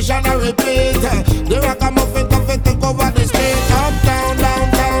situation I repeat. The ragamuffin coffee take over the street. Uptown,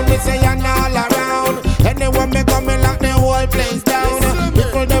 downtown, they say and all around. Anyone me coming like the whole place down.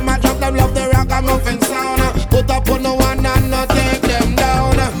 People them a drop them love the ragamuffin sound. Put up on the one and not take them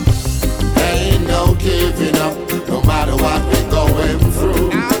down. Ain't no giving up, no matter what we're going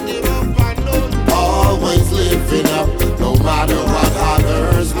through. Always living up, no matter what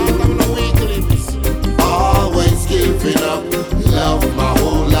others do. Always giving up, love my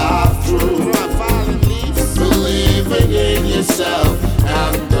whole life through. Believing in yourself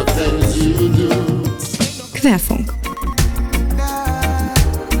and the things you do. Querfunk.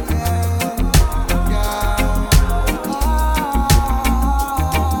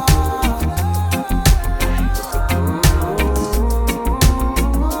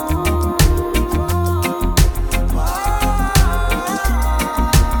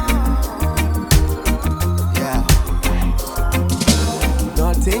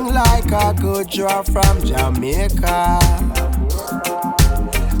 Nothing like a good draw from Jamaica.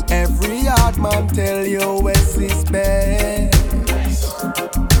 Every hard man tell you West is best.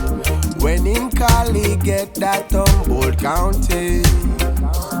 When in Cali get that Humboldt County.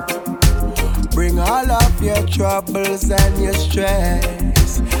 Bring all of your troubles and your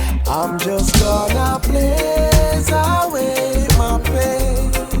stress. I'm just gonna blaze away my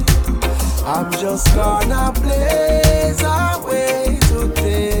pain. I'm just gonna blaze away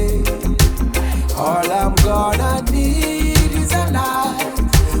today. All I'm gonna need is a light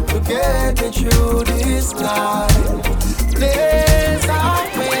to get me through this night. Blaze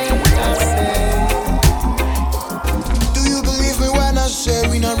away, I say. Do you believe me when I say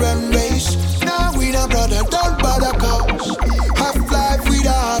we not run race? Nah, we not brother, don't bother cause half life with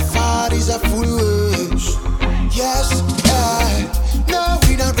a half heart is a full waste. Yes, no,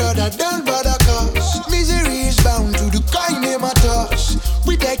 we not brother, don't bother cause misery is bound to the kind name at us.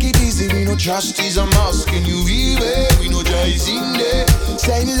 We take it easy, we no trust is a must. Can you even? We no joy is in there.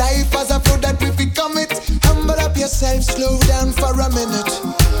 Saying life as a flow that we become it. Humble up yourself, slow down for a minute.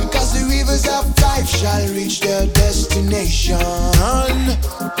 Cause the rivers of life shall reach their destination.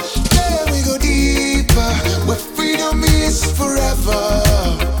 There we go deeper, where freedom is forever.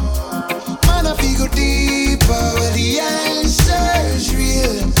 Man, if we go deeper, where the answer's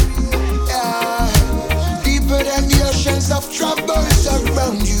real. Yeah. Deeper than the oceans of troubles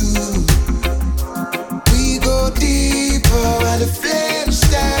around you. We go deeper, where the flames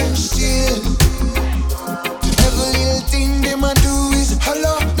stand.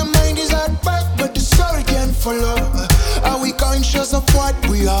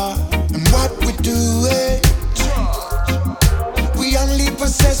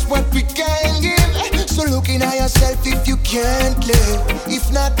 can't live.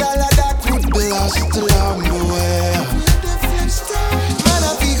 If not, all of that would be lost along the way. Man,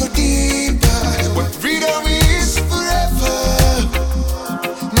 I feel go deeper, but freedom is forever.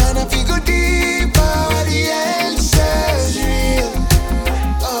 Man, I feel go deeper, the answer's real.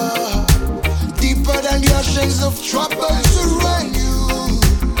 Deeper than the oceans of troubles around you.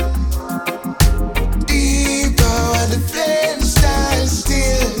 Deeper where the flames stand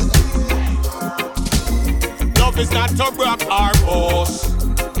still. Love is not to brag or boast.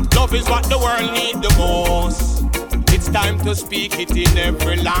 Love is what the world needs the most. It's time to speak it in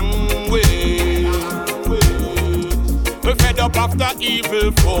every language. We're fed up of the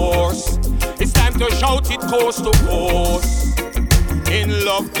evil force. It's time to shout it coast to coast. In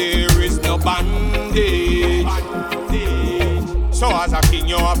love there is no bandage. So as a king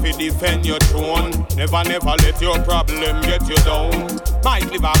you have to defend your throne. Never, never let your problem get you down. Might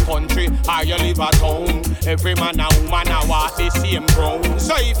live a country or you live a town. Every man and woman a walk the same ground.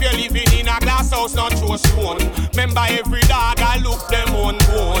 So if you're living in a glass house, not through a stone, remember every dog a look them own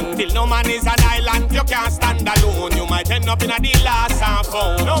bone. Till no man is an island, you can't stand alone. You might end up in a the last and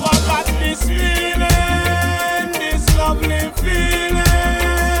found. Now I got this feeling, this lovely feeling.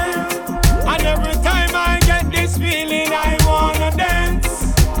 And every time I get this feeling, I wanna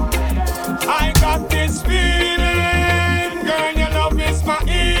dance. I got this feeling, girl, your love is my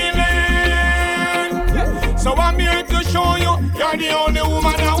healing. So I'm here to show you, you're the only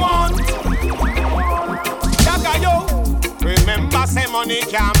woman I want. Jaga yo, remember say money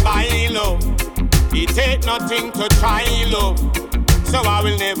can't buy love. It take nothing to try love. So I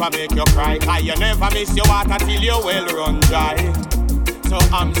will never make you cry, cause you never miss your water till your well run dry. So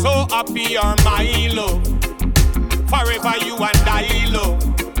I'm so happy you're my love. Forever you and I love.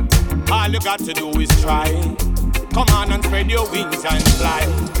 All you got to do is try. Come on and spread your wings and fly.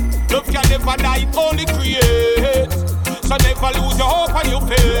 Love can never die, only create. So never lose your hope and your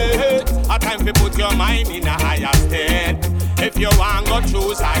faith. A time to put your mind in a higher state. If you want go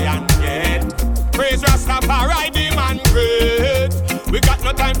choose I and get. Praise Rastafari, the man great. We got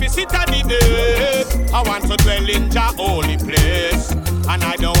no time to sit at the dead. I want to dwell in Jah holy place. And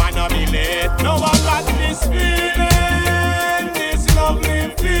I don't wanna be late. No one got this feeling, this lovely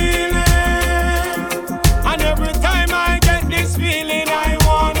feeling. And every time I get this feeling, I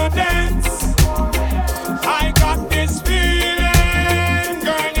wanna dance. I got this feeling,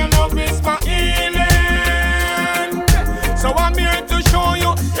 girl, your love is my healing. So I'm here to show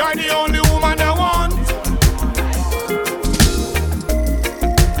you, you're the only woman I want.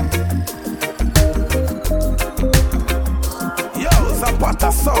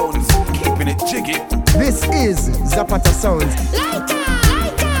 Zapata Soundz, keeping it jiggy. This is Zapata Soundz.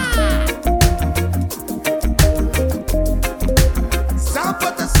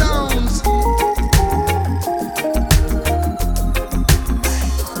 Zapata Soundz.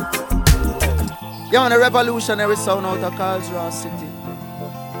 You're on a revolutionary sound out of Carlsbad City.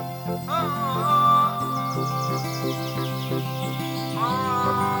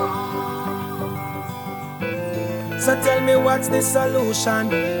 So tell me what's the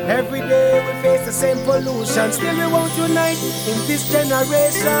solution? Every day we face the same pollution. Still we won't unite in this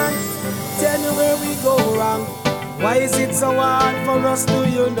generation. Tell me where we go wrong. Why is it so hard for us to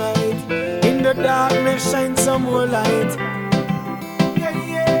unite? In the darkness shine some more light. Yeah,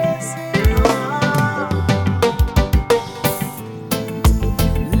 yes.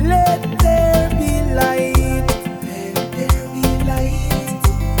 Let there be light. Let there be light.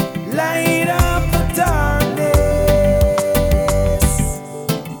 Light up the darkness.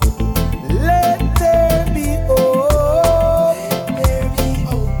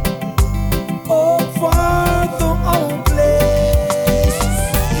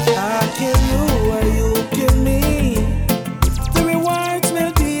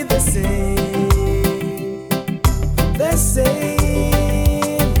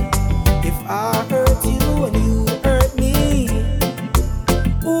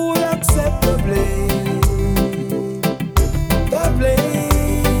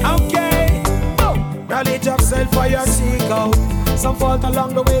 Fire seek out. Some fault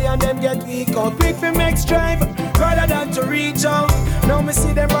along the way and them get weak out. Quick for make strive rather than to reach out. Now me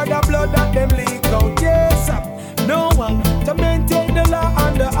see them brother blood that them leak out. Yes, no one to maintain the law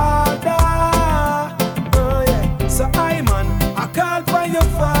and the order. Oh yeah, so I man, I call for your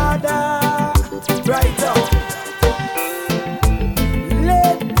father. Right out.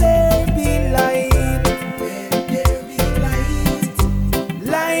 Let there be light. Let there be light.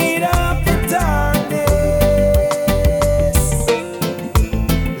 Light up the darkness.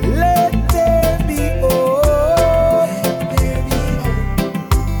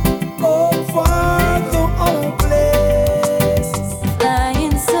 Hope for the hopeless.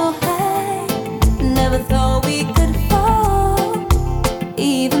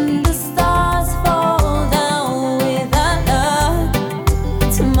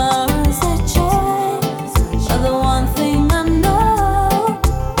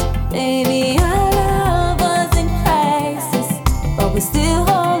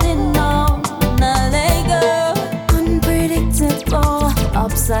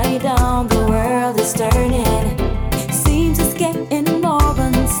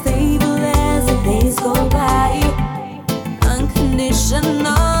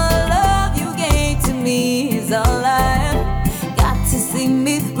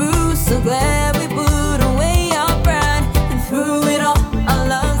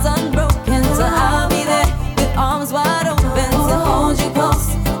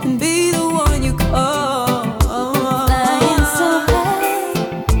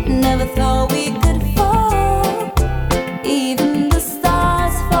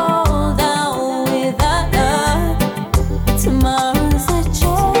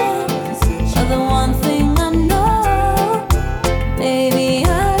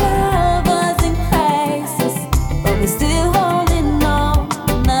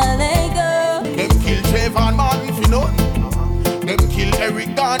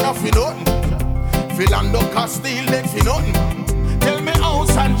 steal them for nothing. Tell me how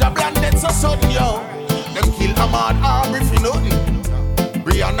Sandra Blanded so sudden, yo. Them kill Ahmad Arbery for nothing.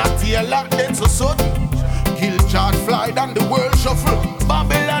 Brianna Taylor dead so sudden. Kill George Floyd and the world shuffle.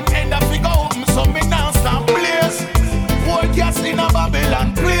 Babylon end up figure open, so me now stop blaze. Boy gas in a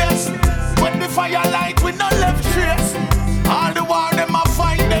Babylon place. When the fire light we no left trace. All the war them a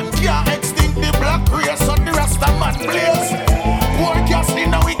fight, them can't extinct the black race. So the Rasta man blaze. Boy gas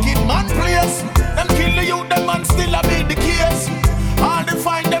in a wicked man place. Them kill the youth, them man still a be the case. All the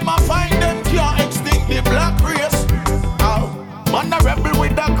fight them a fight, them can't extinct the black race. Man a rebel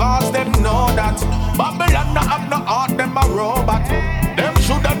with the cause, them know that. Babylon no have no heart, them a robot. Them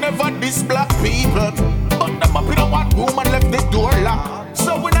shoulda never diss black people, but them up in a one room and left the door locked.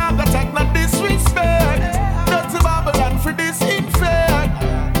 So we not gonna take no disrespect. Dirty Babylon for this infect.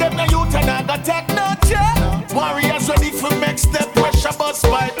 Them no youth and not gonna take no check. Warriors ready for make step, pressure bust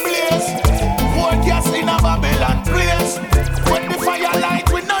pipe blaze. Boy gas in a Babylon place. When the fire light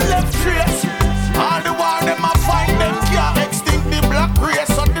we no left trace. All the war them a fight, them can't extinct the black race.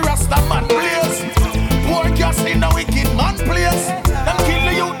 So the Rasta man blaze. Boy gas in a wicked man place. Them kill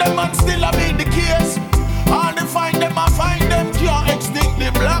the youth, them man still a be the case. All the fight them a fight, them can't extinct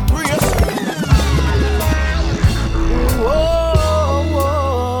the black race. Whoa,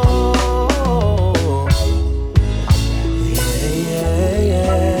 whoa. Yeah,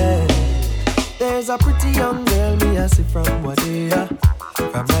 yeah. There's a pretty young girl me I see from Wadea,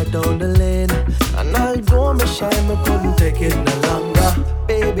 from right down the lane. And although me shy, me couldn't take it no longer.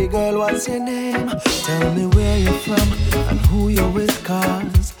 Baby girl, what's your name? Tell me where you're from and who you're with,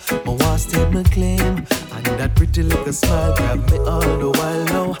 cause I want to state my claim. And that pretty little smile grab me all the while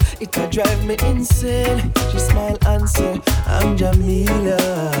now. It'll drive me insane. She smile and say, I'm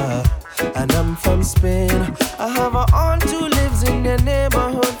Jamila, and I'm from Spain. I have an aunt who lives in the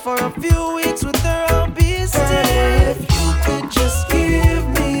neighborhood. For a few weeks with her I'll be staying. If you could just give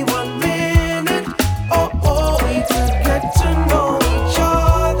me 1 minute, oh, we could get to know each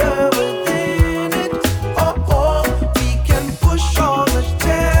other within it. Oh, we can push all the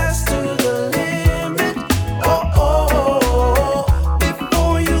tests to the limit. Oh,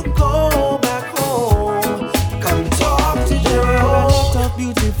 before you go back home, come talk to Jerome. Top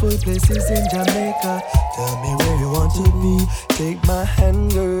beautiful places in Jamaica. Tell me where you want to be. Take my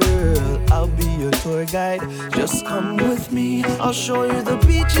hand, girl, I'll be your tour guide. Just come with me, I'll show you the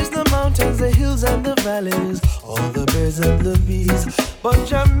beaches, the mountains, the hills and the valleys, all the birds and the bees. But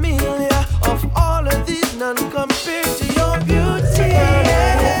Jamelia, of all of these, none compared to your beauty.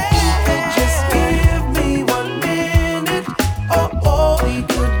 Just give me 1 minute, oh, we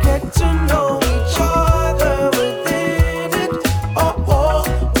could get to know each other within it. Oh,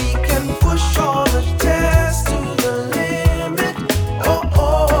 we can push all the tests to the limit.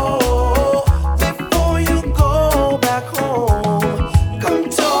 Oh, before you go back home, come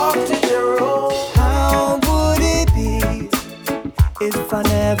talk to Jerome. How would it be if I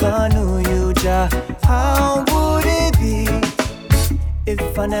never knew you, Jah? How would it be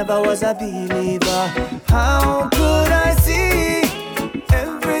if I never was a believer? How could I see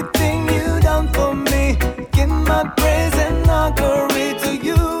everything you done for me? Give my praise and glory to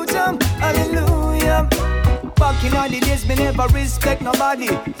you, Jah. Hallelujah. Back in all the days, me never respect nobody.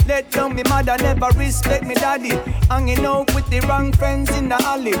 Let down me mother, never respect me daddy. Hanging out with the wrong friends in the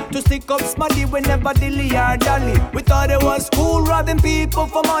alley. To stick up smarty whenever dilly or dally. We thought it was cool robbing people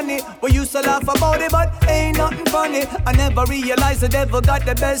for money. We used to laugh about it, but ain't nothing funny. I never realized the devil got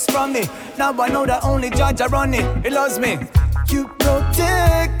the best from me. Now I know that only Judge I run it. He loves me. You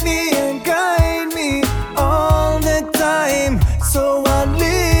protect me and guide me all the time. So I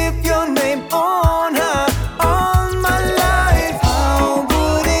lift your name on high.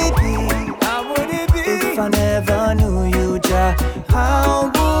 If I never knew you, Jah,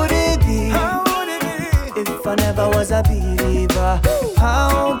 how would it be? If I never was a believer,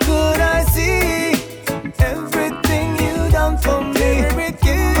 how could I see everything you done for me?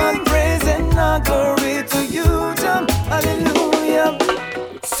 Give my praise and glory to you, Jah. Hallelujah.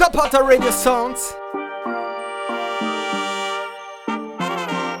 Zapata Radio Soundz.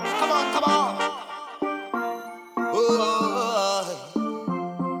 Come on. Oh,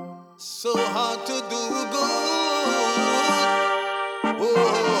 so hard to do good. Oh,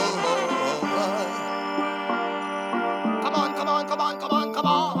 come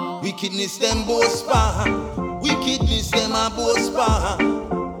on. Wickedness them boast pa. Wickedness them a boast pa.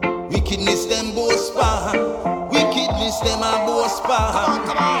 Wickedness them boast pa. Wickedness them a boast pa.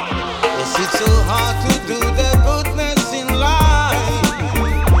 Come on. Yes, it's so hard to do the goodness in life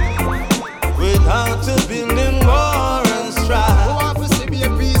without a building war and strife.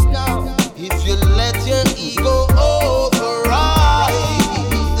 If you let your ego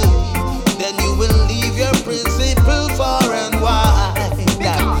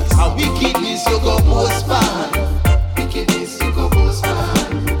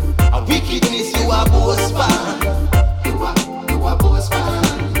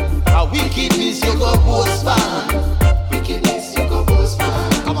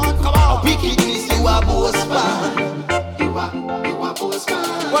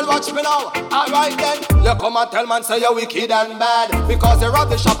watch me now. Alright then, you come and tell man say you're wicked and bad because you rob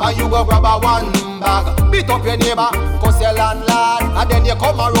the shop and you go grab a one bag. Beat up your neighbor, cause you're landlord, and then you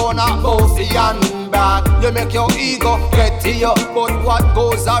come around and boast the handbag. You make your ego get to you, but what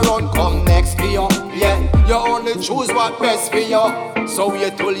goes around come next to you. Yeah, you only choose what best for you, so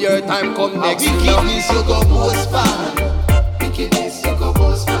wait till your time come next to you. Wickedness you go boast for. Wickedness you go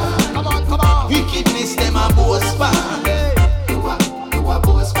boast for. Come on, come on. Wickedness them a boast for. You a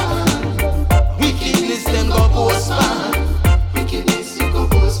boast for. Wickedness them go boast for. Wickedness you go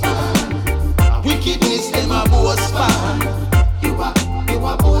boast for. Wickedness them a boast for. You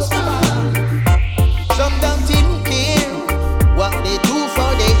a boast for. Some don't even care what they do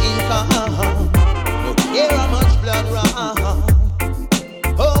for their income. No care how much blood run.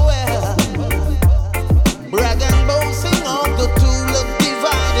 Oh well, brag and boasting of the tool of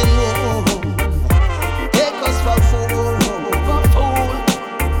dividing woe. Take us for fool.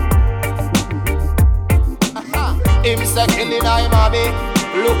 Him say killing I'm happy.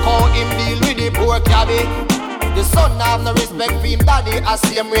 Look how him deal with the poor cabby. The son have no respect for him daddy. I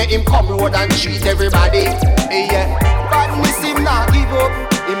see him where him come road and treat everybody. Yeah, badness him not give up.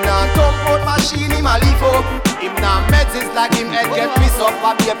 Him not talk about machine, him a live up. Him not meds, it's like him head get pissed up.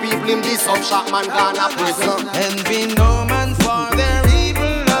 I be a people him this up, shot man gone a prison. Envy no man for their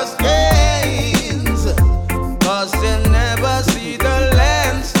evilest gains, cause they never see the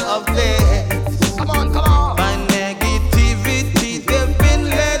lens of theirs. Come on, come on. By negativity they've been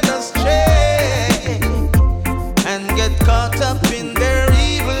led astray and get caught up in their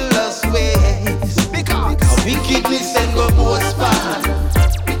evilest ways. Because wickedness and go boast for.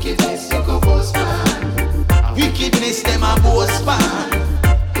 Wickedness you go boast for. Wickedness them a boast for.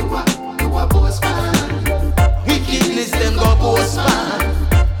 You a boast for. Wickedness them go boast for.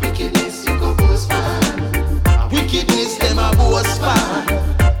 Wickedness you go boast for. Wickedness them a boast for.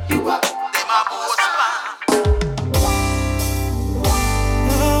 You a them a boast for.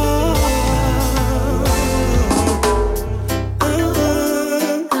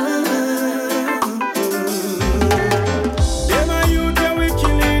 Them a youth that we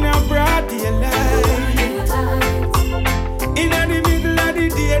killing a broad daylight. Inna the middle of the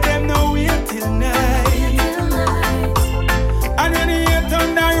day, them no wait till night. And when the heat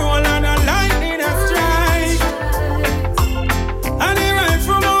thunder roll and a lightning a strike, and the right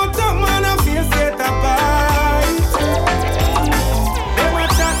from out top man a face get a bite. Them a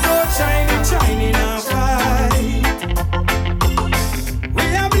chat about China and fight. We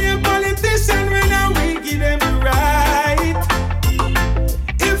a blame politician when a we give them the right.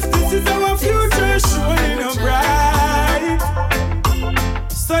 If this is our future, surely no bright.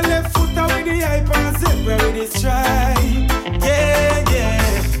 So left foot out with the hype and zebra with the stripe. Yeah, yeah.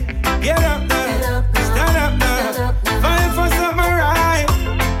 Get up now, stand up now, fight for something right.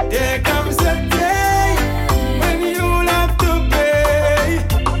 There comes a day when you'll have to pay.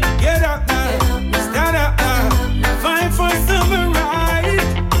 Get up now, stand up now, fight for something right.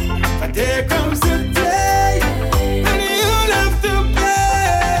 But there comes a day when you'll have to pay.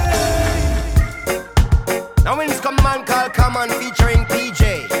 now when it's come man called Common featuring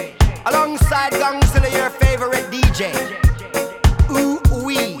PJ alongside Gangsta, your favorite DJ. Ooh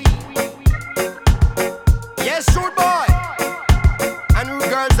wee. Yes, rude boy and rude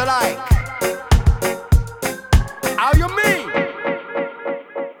girls alike. How you mean?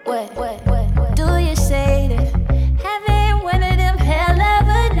 What do you say to having one of them hell of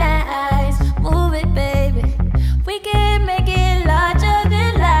a nights? Move it, baby. We can make it larger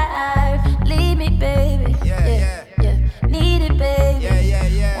than life. Leave me, baby. Yeah. Need it, baby.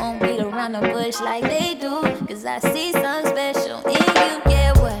 Won't beat around the bush like they do, cause I see something special in you.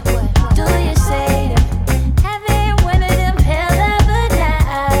 Yeah, what do you say to having one of them hell of a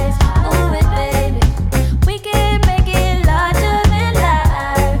nights? Move it, baby. We can make it larger than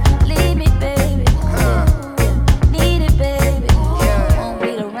life. Leave me, baby. Need it, baby. Won't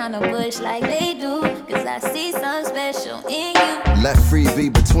beat around the bush like they do, cause I see something special in you. Let free be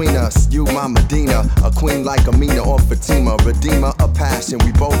between us, you my Medina, a queen like Amina or Fatima, redeemer of passion.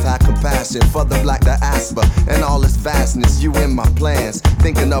 We both have compassion for the black diaspora and all its vastness. You in my plans,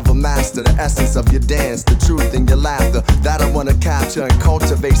 thinking of a master, the essence of your dance, the truth in your laughter that I wanna capture and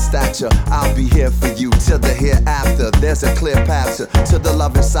cultivate stature. I'll be here for you till the hereafter. There's a clear path to the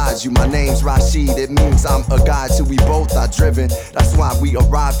love inside you. My name's Rashid, it means I'm a guide to we both are driven. That's why we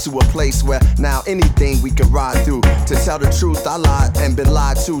arrived to a place where now anything we can ride through. To tell the truth, I lied and been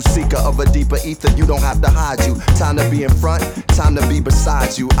lied to. Seeker of a deeper ether, you don't have to hide you. Time to be in front, time to be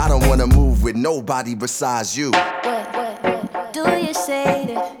beside you. I don't wanna move with nobody besides you. What do you say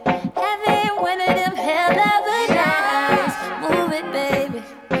to having one of them hell of a nights? Move it, baby.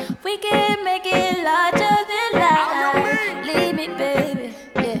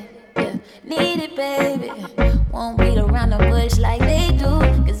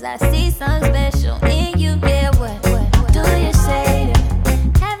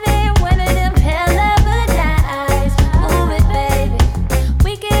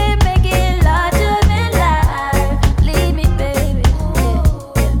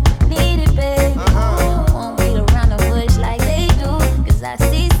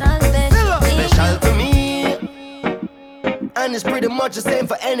 And it's pretty much the same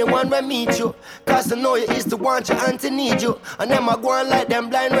for anyone when meet you. Cause to know you is to want you and to need you. And them a go on like them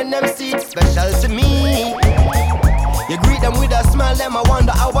blind when them see it. Special to me. You greet them with a smile, them I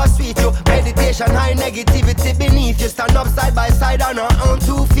wonder how I sweet you. Meditation, high negativity beneath you. Stand up side by side on her own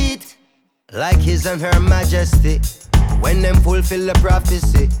 2 feet. Like his and her majesty. When them fulfill the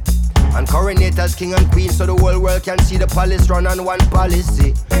prophecy. And coronate as king and queen so the whole world can see the palace run on one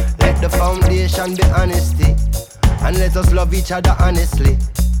policy. Let the foundation be honesty. And let us love each other honestly.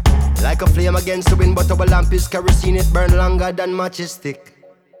 Like a flame against the wind, but our lamp is kerosene, it burn longer than matches stick.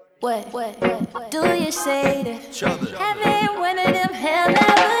 What do you say to having one of them hell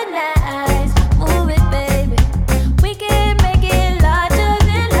never nights? Move it, baby. We can make it larger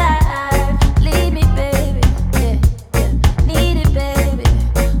than life. Leave me, baby. Yeah. Need it, baby.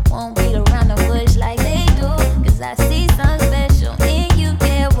 Won't beat around the bush like they do. Cause I see something special in you.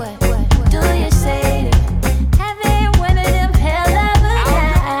 Yeah, what do you say to having one of them hell never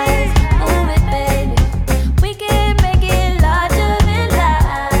nights? Move it, baby. We can make it larger than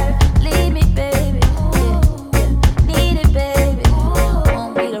life. Leave me, baby. Yeah. Need it, baby.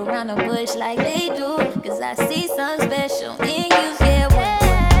 Won't beat around the bush like they do. Cause I see something special in you. Yeah, what?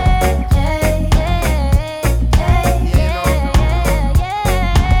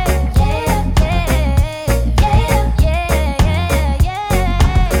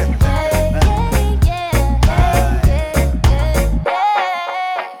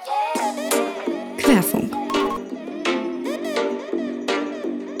 Querfunk.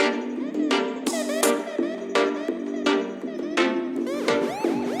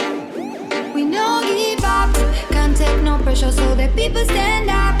 We no give up, can't take no pressure, so the people stand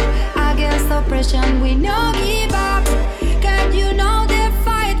up against oppression. We no give up, can't you know the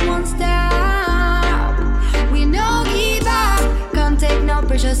fight won't stop? We no give up, can't take no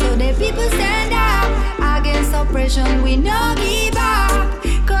pressure, so the people stand up against oppression. We no give up,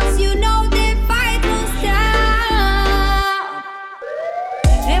 cause you know the fight won't stop.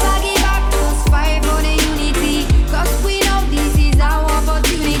 Never give up, cause fight for the unity, cause we know this is our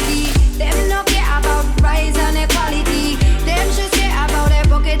opportunity. Them no care about rise and equality. Them just care about their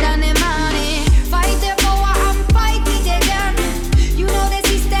pocket and their money. Fight the power and fight it again. You know the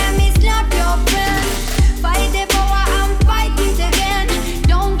system is not your friend. Fight the power and fight it again.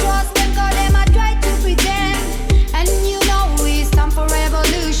 Don't trust them cause them a try to pretend. And you know we stand for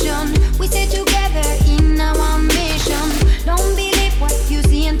revolution. We stay together in our mission. Don't believe what you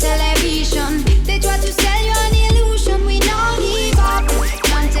see in television. They try to sell you an illusion. We don't give up.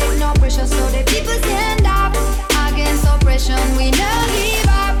 Can't take no pressure, so the people stand up against oppression. We don't give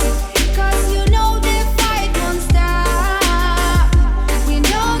up, cause you know the fight won't stop. We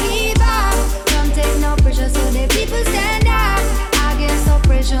don't give up, can't take no pressure, so the people stand up against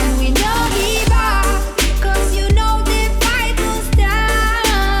oppression. We don't give up, cause you know the fight won't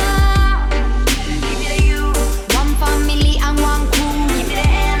stop. Give me the you, one family and one crew. Give me the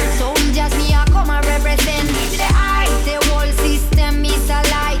end, soldiers me a come and represent. Give me the I, the whole system is a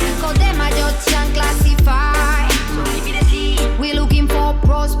lie. Cause them a judge and classify. So give me the T. We looking for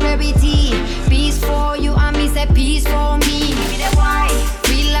prosperity, peace for you and me say peace for me. Give me the Y.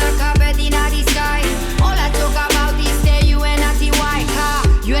 Feel like a bird in the sky. All I talk about is the unity.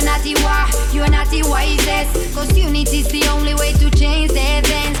 You are not the why, you are not the wisest. Cause unity is the only way to change the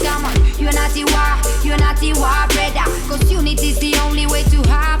things. Come on, you are not the why, you are not the why, brother. Cause unity is the only way to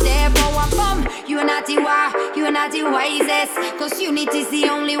have the power. Come, you are not the why, you are not the wisest. Cause unity is the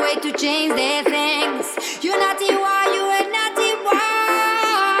only way to change the things. You are not the why, you are not the why.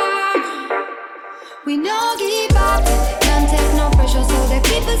 We no give up, can't take no pressure, so the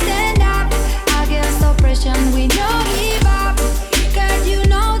people stand up against oppression. We no give up, cause you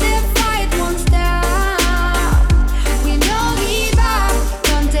know the fight won't stop. We no give up,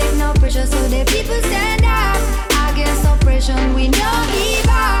 can't take no pressure, so the people stand up against oppression. We no give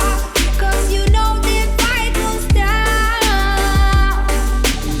up, cause you know the fight won't stop.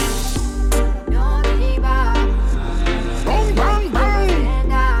 No give up. Bang, bang, bang.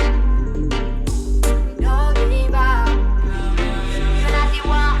 Stand up. No give up.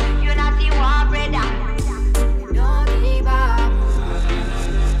 You're not the one, brother. No give up.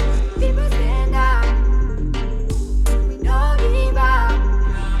 People stand up. We no give up.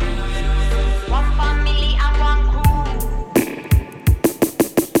 One family and one crew.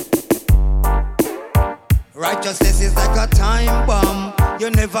 Righteousness is like a time bomb. You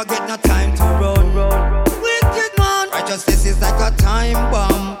never get no time to run. Wicked man. Righteousness is like a time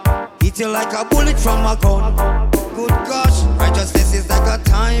bomb. Hit you like a bullet from a gun. Good gosh. Righteousness is like a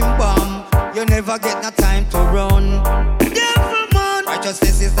time bomb. You never get no time to run. Devil man.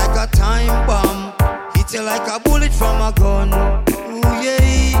 Righteousness is like a time bomb. Hit you like a bullet from a gun.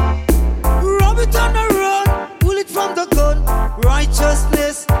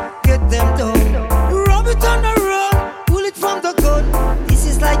 them down. Rub it on the run, pull it from the gun. This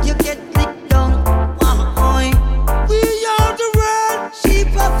is like you get licked down. We are the world,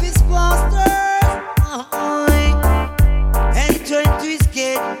 sheep of his masters. Enter into his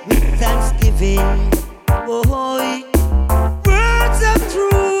gate with thanksgiving. Words of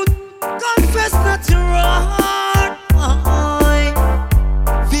truth, confess not your heart.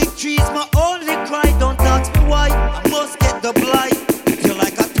 Victory is my only cry, don't ask me why. I must get the blight. You're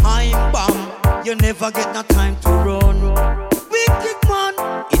like a time bomb, you never get no time to run. Wicked man,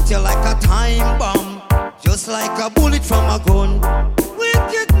 it's like a time bomb, just like a bullet from a gun.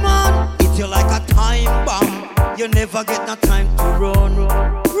 Wicked man, it's like a time bomb, you never get no time to run.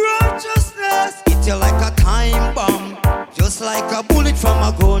 Righteousness, it's like a time bomb, just like a bullet from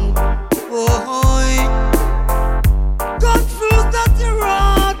a gun. Confused that you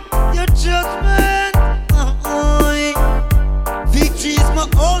wrought your judgment. Victory is my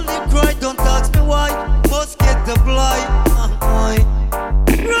only cry, don't ask me why. Must get the blight.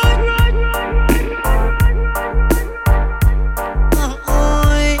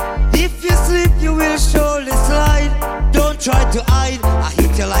 If you sleep, you will surely slide. Don't try to hide. I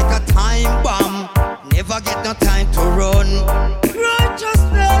hit you like a time bomb. Never get no time to run.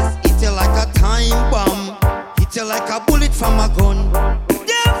 Righteousness, hit you like a time bomb. Hit you like a bullet from a gun.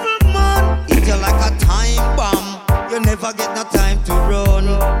 Devil man, hit you like a time bomb. You never get no time to run.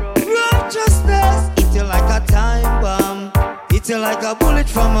 Righteousness, hit you like a time bomb. Hit you like a bullet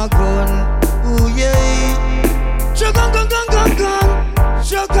from a gun. Ooh yeah. Shagang gang gang gang gang.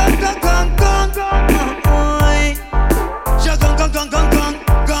 Shagang gang gang gang gang. Shagang gang gang gang gang.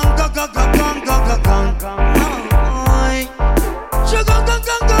 Gang gang gang gang gang gang gang. Shagang gang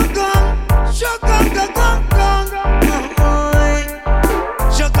gang gang gang. Shagang gang gang gang.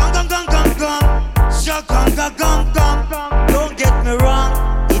 Shagang gang gang gang gang. Shagang gang gang gang. Don't get me wrong,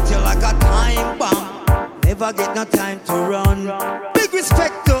 hit you like a time bomb. Never get no time to run. Big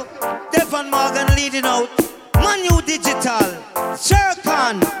respect to Devon Morgan leading out. Manu Digital,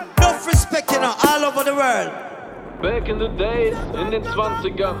 Sherkan, enough respect, you know, all over the world. Back in the days, in den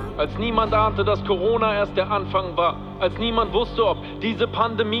 20ern, als niemand ahnte, dass Corona erst der Anfang war. Als niemand wusste, ob diese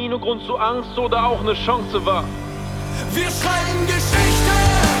Pandemie nur Grund zu Angst oder auch eine Chance war. Wir schreiben Geschichte,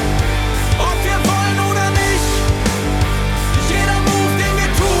 ob wir wollen oder nicht. Jeder Move, den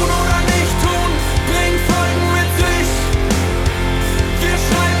wir tun oder nicht tun, bringt Folgen mit sich. Wir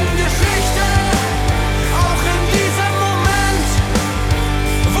schreiben Geschichte, auch in diesem Moment.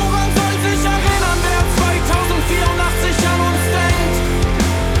 Woran soll sich erinnern, wer 2084 an uns denkt?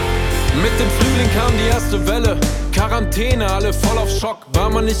 Mit dem Frühling kam die erste Welle. Quarantäne, alle voll auf Schock. War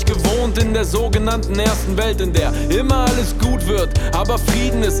man nicht gewohnt in der sogenannten ersten Welt, in der immer alles gut wird. Aber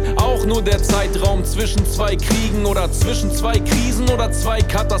Frieden ist auch nur der Zeitraum zwischen zwei Kriegen oder zwischen zwei Krisen oder zwei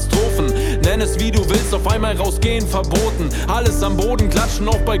Katastrophen. Nenn es wie du willst, auf einmal rausgehen verboten. Alles am Boden klatschen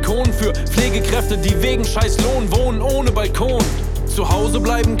auf Balkonen für Pflegekräfte, die wegen scheiß Lohn wohnen ohne Balkon. Zu Hause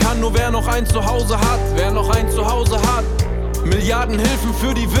bleiben kann nur wer noch ein Zuhause hat, wer noch ein Zuhause hat. Milliardenhilfen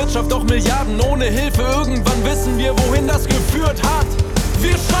für die Wirtschaft, doch Milliarden ohne Hilfe. Irgendwann wissen wir, wohin das geführt hat.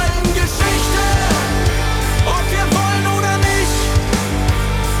 Wir schreiben Geschichte, ob wir wollen oder nicht.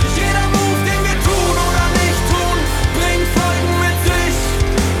 Jeder Move, den wir tun oder nicht tun, bringt Folgen mit sich.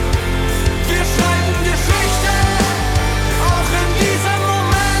 Wir schreiben Geschichte, auch in diesem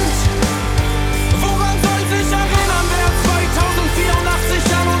Moment. Woran soll sich erinnern, wer 2084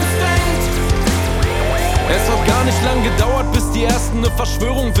 an uns denkt? Es hat gar nicht lang gedauert, bis die ersten eine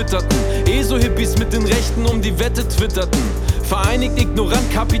Verschwörung witterten. ESO-Hippies mit den Rechten um die Wette twitterten. Vereinigt,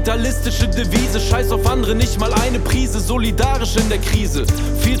 ignorant, kapitalistische Devise. Scheiß auf andere, nicht mal eine Prise. Solidarisch in der Krise.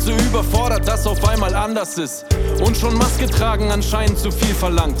 Viel zu überfordert, dass auf einmal anders ist. Und schon Maske tragen anscheinend zu viel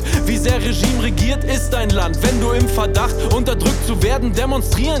verlangt. Wie sehr Regime regiert ist ein Land, wenn du im Verdacht, unterdrückt zu werden,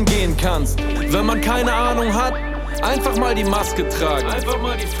 demonstrieren gehen kannst. Wenn man keine Ahnung hat, einfach mal die Maske tragen. Einfach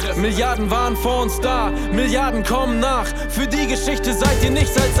mal die Fresse. Milliarden waren vor uns da, Milliarden kommen nach. Für die Geschichte seid ihr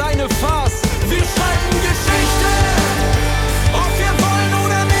nichts als eine Farce. Wir schreiben Geschichte, ob wir wollen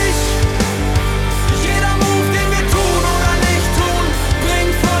oder nicht. Jeder Move, den wir tun oder nicht tun,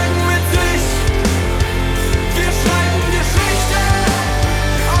 bringt Folgen mit sich. Wir schreiben Geschichte,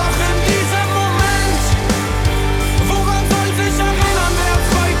 auch in diesem Moment. Woran soll sich erinnern, wer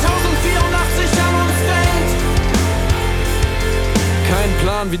 2084 an uns denkt? Kein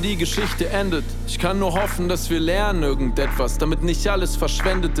Plan, wie die Geschichte endet. Ich kann nur hoffen, dass wir lernen irgendetwas, damit nicht alles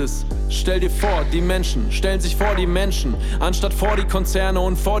verschwendet ist. Stell dir vor, die Menschen stellen sich vor die Menschen, anstatt vor die Konzerne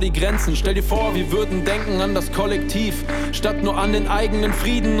und vor die Grenzen. Stell dir vor, wir würden denken an das Kollektiv, statt nur an den eigenen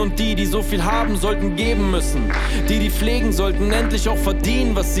Frieden. Und die so viel haben, sollten geben müssen. Die pflegen, sollten endlich auch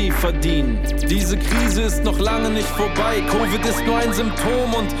verdienen, was sie verdienen. Diese Krise ist noch lange nicht vorbei. Covid ist nur ein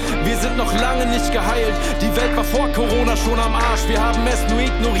Symptom und wir sind noch lange nicht geheilt. Die Welt war vor Corona schon am Arsch. Wir haben es nur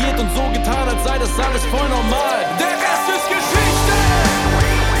ignoriert und so getan, als sei das alles voll normal. Der Rest ist Geschichte,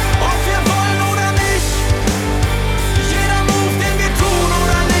 ob wir wollen oder nicht. Jeder Move, den wir tun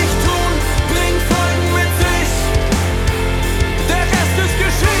oder nicht tun, bringt Folgen mit sich. Der Rest ist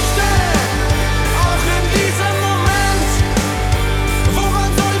Geschichte, auch in diesem Moment.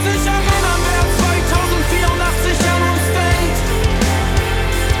 Woran soll sich erinnern, wer 2084 an uns denkt?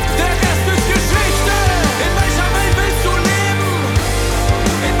 Der Rest ist Geschichte. In welcher Welt willst du leben?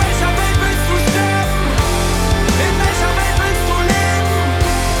 In welcher Welt willst du sterben? In welcher Welt willst du leben?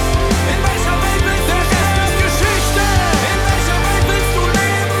 In welcher Welt willst du sterben? Der Rest ist Geschichte. In welcher Welt willst du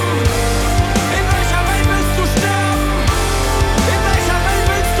leben? In welcher Welt willst du sterben? In welcher Welt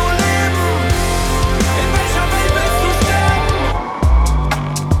willst du leben? In welcher Welt willst du sterben?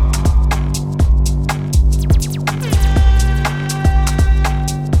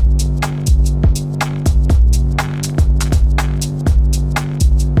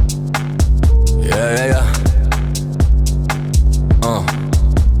 Ja.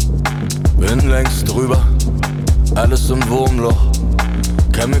 Bin längst drüber, alles im Wurmloch.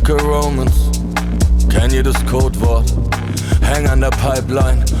 Chemical Romance, kenn jedes Codewort. Häng an der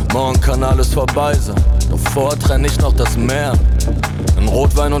Pipeline, morgen kann alles vorbei sein. Doch vorher trenn ich noch das Meer in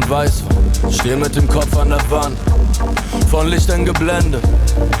Rotwein und Weißwein. Steh mit dem Kopf an der Wand, von Lichtern geblendet.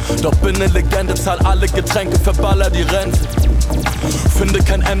 Doch bin ne Legende, zahl alle Getränke, verballer die Rente. Finde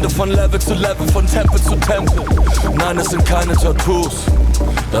kein Ende von Level zu Level, von Tempel zu Tempel. Nein, es sind keine Tattoos,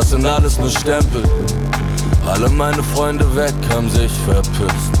 das sind alles nur Stempel. Alle meine Freunde weg, haben sich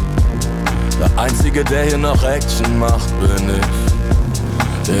verpisst. Der Einzige, der hier noch Action macht, bin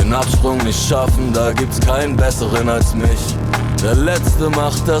ich. Den Absprung nicht schaffen, da gibt's keinen besseren als mich. Der Letzte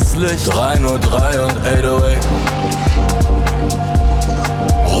macht das Licht. 303 und 808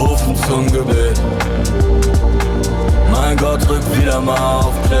 rufen zum Gebet. Mein Gott, drück wieder mal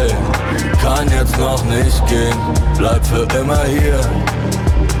auf Play. Kann jetzt noch nicht gehen, bleib für immer hier.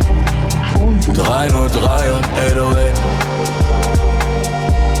 303 und 808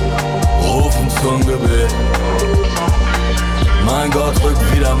 rufen zum Gebet. Mein Gott, drück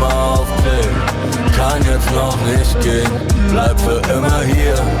wieder mal auf Play. Kann jetzt noch nicht gehen, bleib für immer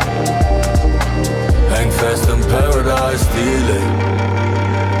hier. Häng fest im Paradise Dealing.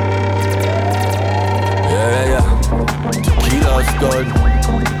 Ja. Tequila ist golden,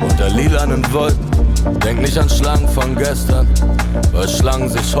 unter lilanen Wolken. Denk nicht an Schlangen von gestern, weil Schlangen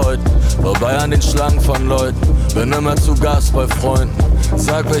sich häuten. Vorbei an den Schlangen von Leuten, bin immer zu Gast bei Freunden.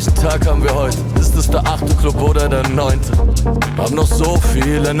 Sag, welchen Tag haben wir heute? Ist es der 8. Club oder der 9.? Hab noch so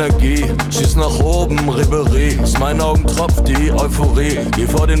viel Energie, schieß nach oben, Ribery. Aus meinen Augen tropft die Euphorie, geh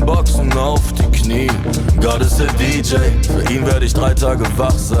vor den Boxen auf die Knie. Gott ist der DJ, für ihn werde ich 3 Tage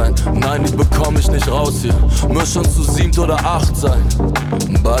wach sein. Nein, die bekomm ich nicht raus hier, muss schon zu 7 oder 8 sein.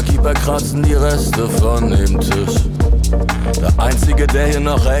 Barkeeper kratzen die Reste von dem Tisch. Der Einzige, der hier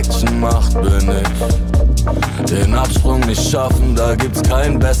noch Action macht, bin ich. Den Absprung nicht schaffen, da gibt's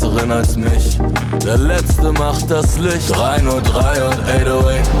keinen besseren als mich. Der Letzte macht das Licht. 303 und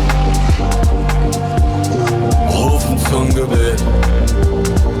 808 rufen zum Gebet.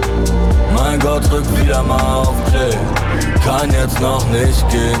 Mein Gott, drück wieder mal auf Play. Kann jetzt noch nicht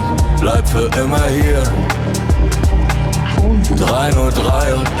gehen, bleib für immer hier.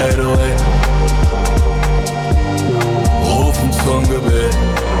 303 und 808 rufen zum Gebet.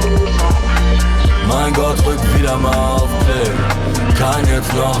 Mein Gott, drück wieder mal auf Play. Kann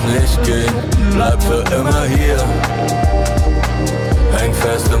jetzt noch nicht gehen, bleib für immer hier. Häng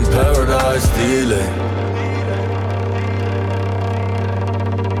fest im Paradise Dealing.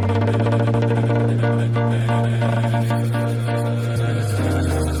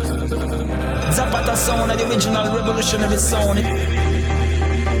 Zapata sound, the original revolutionary sound.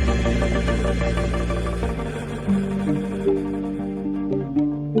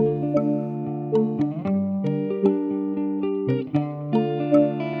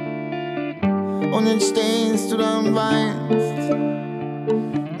 Und jetzt stehst du da und weinst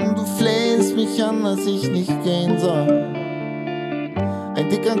und du flehst mich an, dass ich nicht gehen soll. Ein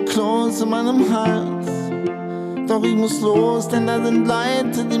dicker Kloß in meinem Hals, doch ich muss los, denn da sind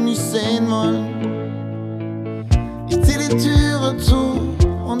Leute, die mich sehen wollen. Ich zieh die Türe zu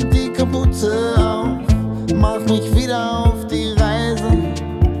und die Kapuze auf. Mach mich wieder auf die Reise.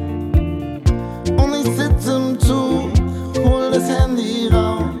 Und ich sitze im Zug, hol das Handy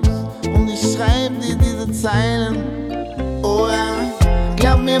raus und ich schreib dir diese Zeilen. Oh ja,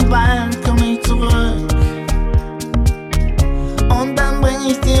 glaub mir, bald komm ich zurück und dann bring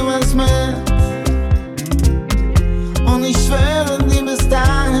ich dir was mit. Und ich schwöre dir, bis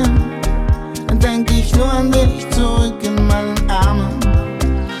dahin denk ich nur an dich zurück in meinen Armen.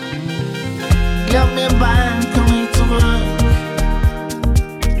 Glaub mir, bald komm ich zurück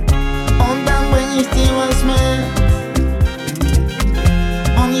und dann bring ich dir was mit.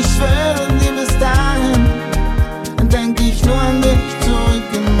 Und ich schwöre dir, bis dahin denk ich nur an dich zurück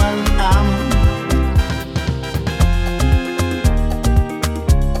in meinen Armen.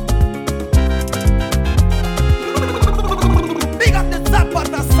 Big up the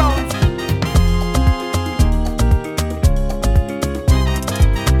Zapata Soundz.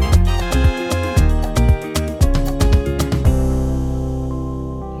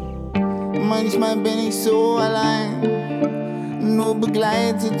 Manchmal bin ich so allein, nur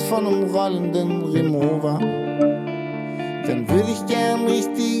begleitet von einem rollenden Remover. Dann würde ich gern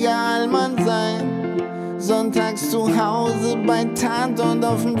richtiger Allmann sein, sonntags zu Hause bei Tatort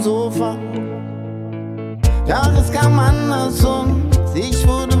auf dem Sofa. Doch es kam anders und ich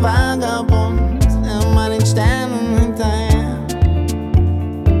wurde vagabund, immer den Sternen hinterher.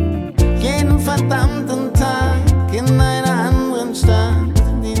 Jeden verdammten Tag in einer anderen Stadt,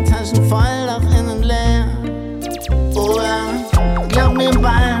 die Taschen voll, doch innen leer. Oh ja, glaub mir,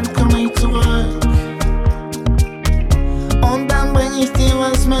 bald komm ich zurück und dann bring ich dir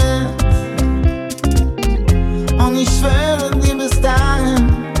was mit. Und ich schwöre dir, bis dahin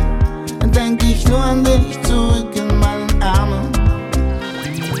denk ich nur an dich zurück in meinen Armen.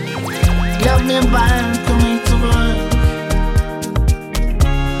 Glaub mir, bald komm ich zurück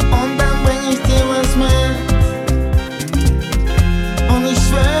und dann bring ich dir was mit. Und ich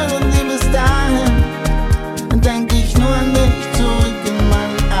schwöre dir, bis dahin denk ich nur an dich zurück in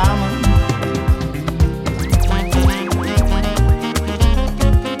meinen Armen.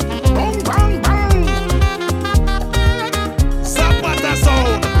 Bang, bang, bang. Zapata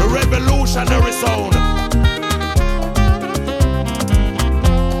sound, the revolutionary sound.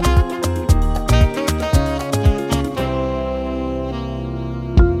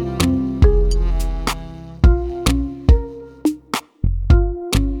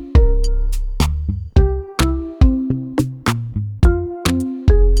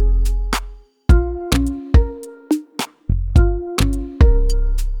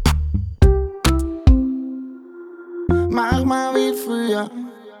 Mach mal wie früher,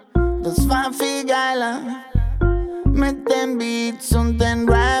 das war viel geiler. Mit den Beats und den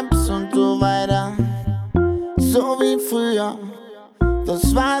Raps und so weiter. So wie früher,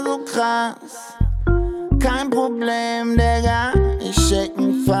 das war so krass. Kein Problem, Digga, ich schick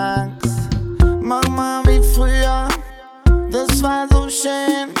nen Fax. Mach mal wie früher, das war so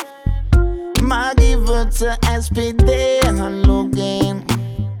schön. Magie, Würze, SPD, Halogen.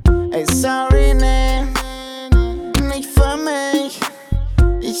 Ey, sorry, nee, nicht für mich.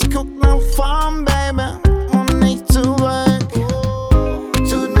 Ich guck nach vorn, Baby, und nicht zurück.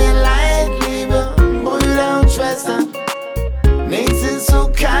 Tut mir leid, liebe Brüder und Schwestern. Nichts ist so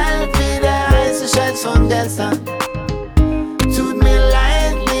kalt wie der heiße Scheiß von gestern. Tut mir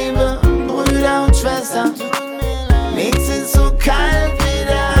leid, liebe Brüder und Schwestern. Nichts ist so kalt wie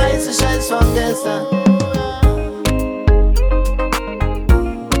der heiße Scheiß von gestern.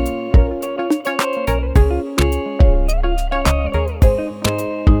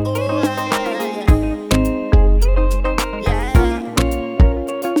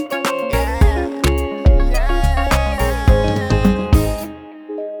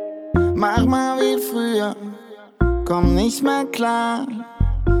 Mach mal wie früher, komm nicht mehr klar.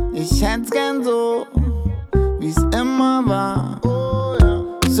 Ich hätt's gern so, wie's immer war.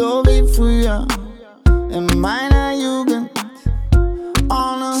 So wie früher, in meiner Jugend.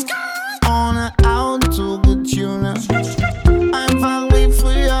 Ohne Autogetune. Einfach wie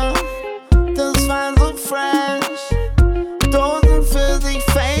früher, das war so fresh. Dosen für sich,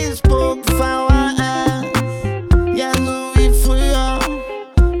 Facebook, VHS. Ja, so wie früher,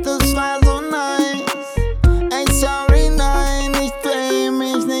 das war so nice. Ey, sorry, nein, ich dreh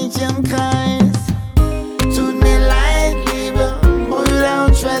mich nicht im Kreis. Tut mir leid, liebe Brüder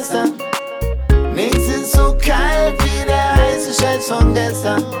und Schwestern. Nichts ist so kalt wie der heiße Scheiß von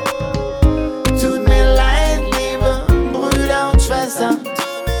gestern. Tut mir leid, liebe Brüder und Schwestern.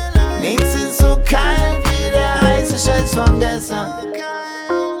 Nichts ist so kalt wie der heiße Scheiß von gestern.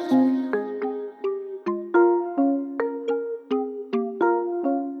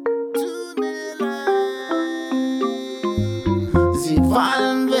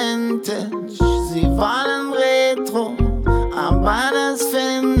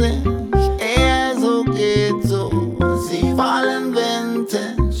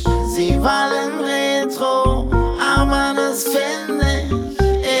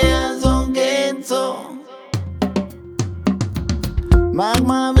 Mach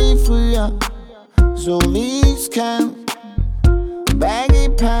mal wie früher, so wie ich's kenn. Baggy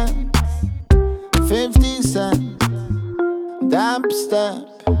Pants, 50 Cent, Dubstep.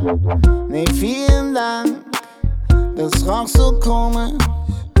 Nee, vielen Dank, das roch so komisch,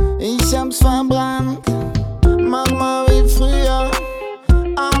 ich hab's verbrannt. Mach mal wie früher,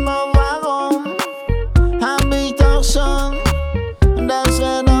 aber warum hab ich doch schon? Das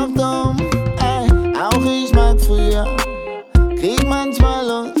wär doch dumm, ey. Auch ich mag früher, krieg manchmal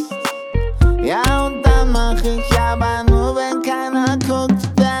Lust. Ja, und dann mach ich aber nur, wenn keiner guckt.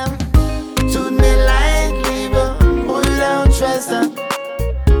 Denn tut mir leid, liebe Brüder und Schwestern,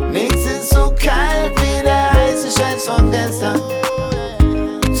 nichts ist so kalt wie der heiße Scheiß von gestern.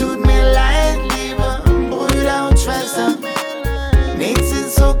 Tut mir leid, liebe Brüder und Schwestern, nichts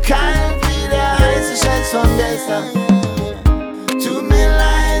ist so kalt wie der heiße Scheiß von gestern. Tut mir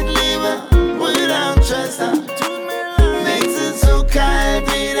leid, liebe Brüder und Schwestern, nichts ist so kalt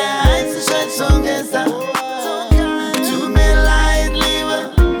wie der heiße Scheiß von gestern. Tut mir leid, liebe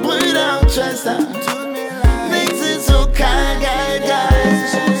Brüder und Schwestern, nichts ist so kalt, geil, geil.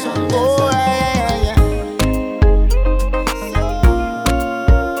 Oh, yeah, yeah.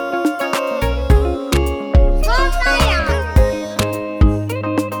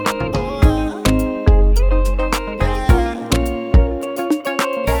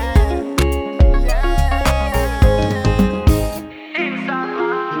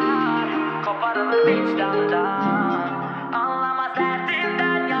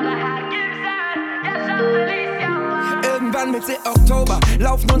 Irgendwann Mitte Oktober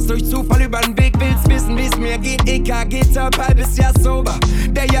laufen uns durch Zufall über den Weg. Willst wissen, wie's mir geht? EKG ab, halbes Jahr sober.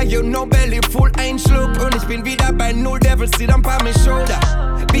 Der ja, you know, belly full, ein Schluck. Und ich bin wieder bei Null, Devil sit on my shoulder.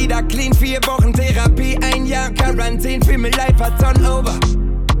 Wieder clean, 4 Wochen Therapie, 1 Jahr Quarantäne. Feel me life a turn over.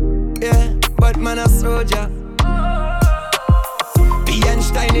 Yeah, but man a soldier. Wie ein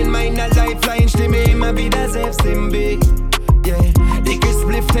Stein in meiner Lifeline, steh mir immer wieder selbst im Weg. Yeah, dickes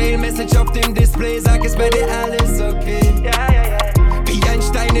Spliff-Tail-Message auf dem Display, sag es bei dir alles okay. Yeah, yeah, yeah. Wie ein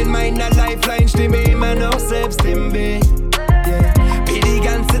Stein in meiner Lifeline, steh mir immer noch selbst im Weg. Yeah, will die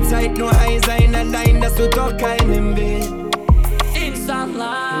ganze Zeit nur high sein, allein, das tut doch keinem weh.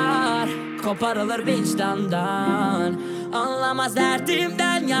 İnsanlar koparılır vicdandan, anlamaz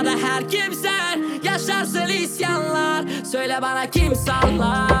derdimden ya da her kimsen. Yaşarsın isyanlar, söyle bana kim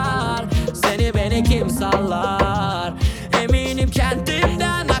sallar, seni beni kim sallar. Eminim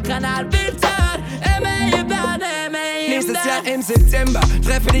kendimden akan her bir ter, emeği ben emeğimden. Nächstes Jahr im September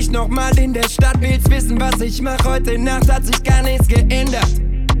treffe dich nochmal in der Stadt. Willst wissen, was ich mach? Heute Nacht hat sich gar nichts geändert.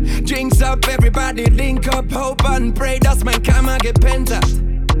 Drinks up, everybody link up, hope and pray, dass mein Karma gepennt hat.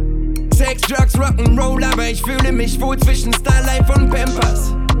 Sex, Drugs, Rock'n'Roll, aber ich fühle mich wohl zwischen Starlife und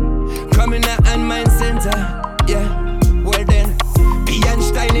Pampers. Komme nah an mein Center, yeah, well then. Wie ein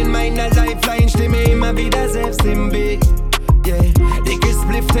Stein in meiner Lifeline, steh mir immer wieder selbst im Weg. Yeah, dickes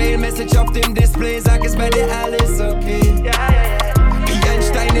Spliff-Tail-Message auf dem Display, sag es bei dir alles okay. Yeah, yeah, yeah. Wie ein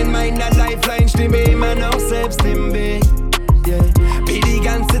Stein in meiner Lifeline, steh mir immer noch selbst im Weg. Yeah, will die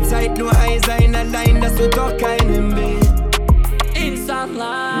ganze Zeit nur high sein, allein, das tut doch keinem weh.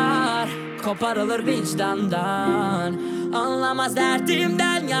 İnsanlar koparılır vicdandan, anlamaz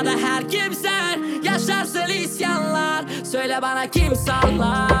derdimden ya da her kimsen. Yaşarsın isyanlar, söyle bana kim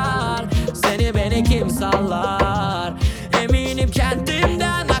sallar, seni beni kim sallar. Eminim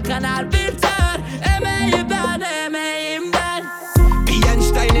kendimden akan her bir ter, emeği ben emeğimden. Wie ein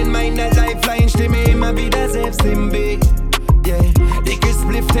Stein in meiner Lifeline, steh mir immer wieder selbst im Weg. Yeah, dickes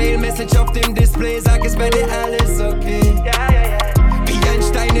Spliff-Tail-Message auf dem Display, sag es bei dir alles okay. Yeah, yeah, yeah. Wie ein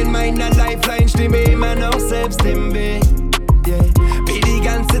Stein in meiner Lifeline, steh mir immer noch selbst im Weg. Yeah, will die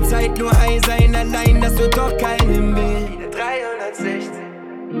ganze Zeit nur high sein, allein, das tut doch keinem weh. 316.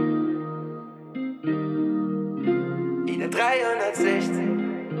 316.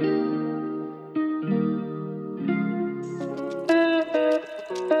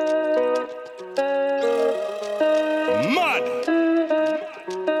 Mud.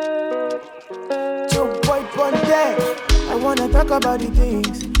 Boy, on deck. I wanna talk about the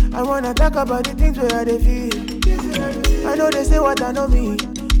things. I wanna talk about the things where they feel. I know they say what I know me.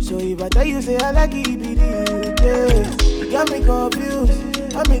 So if I tell you, say I like it, be this. You got me confused.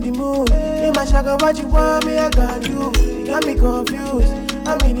 I'm in the mood. In my shaka, what you want me, I got you. You got me confused.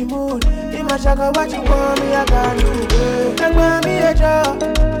 I'm in the mood. In my shaka, what you want me, I got you. Like want me a job.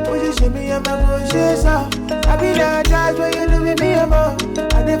 Position me, I'm not gonna share so. I be that judge when you do with me, I'm on.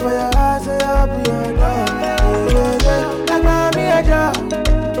 I did for your heart, so I'll be your dog. Like want me a job.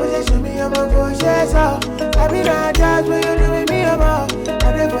 Position me, I'm not gonna share so. I be that judge when you do with me, I'm on.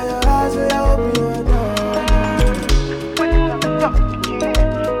 I did for your heart, so I'll be your dog.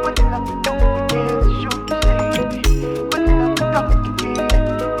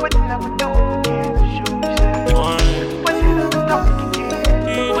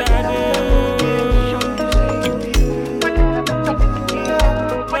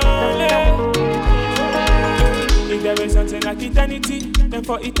 eternity. Then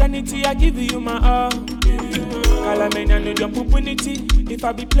for eternity, I give you my all. Call me and no jump opportunity. If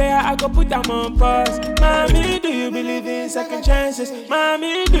I be player, I go put them on pause. Mommy, do you believe in second chances?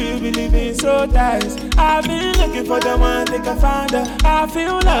 Mommy, do you believe in soul ties? I've been looking for the one, think I found her. I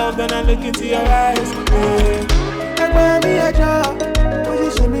feel love when I look into your eyes. Like mommy, I draw.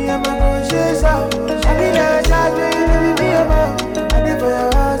 Position me on my conscience out. I be that child when you leave me alone. I did for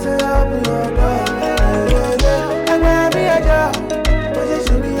your house and I'll be your door. Like mommy, I draw.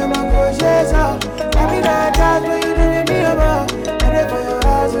 Position me on my conscience out. I be that child when you leave me alone. I did for your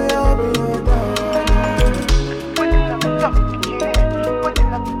house and I'll be your door.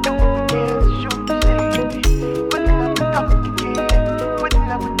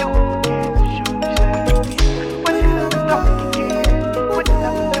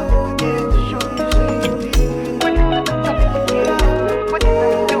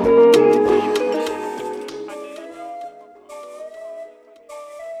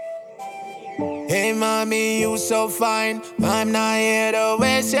 Hey mommy, you so fine. I'm not here to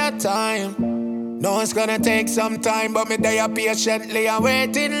waste your time. No, it's gonna take some time, but me there patiently and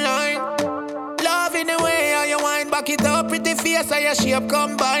wait in line. Love in the way how you wind, back it up, pretty face how your shape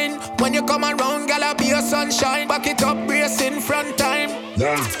combine. When you come around, girl, I be your sunshine. Back it up, brace in front time. Shake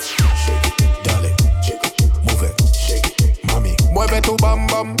it, darling, shake it, move it, shake it, mommy. Mueve tu bam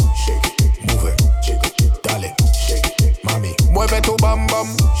bam, shake it, move it, shake it, darling, shake it, mommy. Mueve tu bam bam,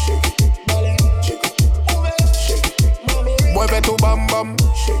 shake it. Mueve tu bam bam,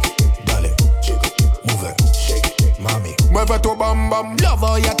 shake it, darling, shake it, move it, shake it, mommy. Mueve tu bam bam. Love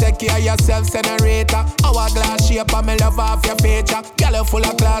how you take care of yourself, generator. Hourglass shape and me love off your feature. Girl, you full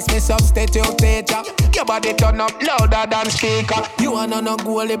of class, me substitute teacher. Your body turn up louder than speaker. You are no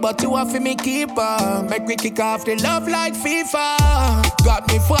goalie, but you are for me keeper. Make me kick off the love like FIFA. Got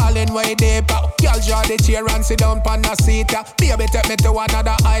me falling way deeper. Girl, draw the chair and sit down on the seat. Baby, take me to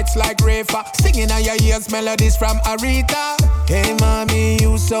another heights like Rafa. Singing on your ears melodies from Aretha. Hey mommy,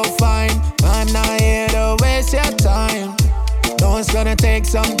 you so fine. I'm not here to waste your time. No, it's gonna take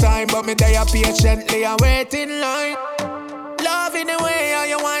some time, but me there patiently and wait in line. Love in the way how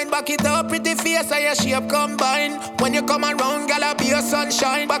you wind, back it up, pretty face how your shape combine. When you come around, girl, I be your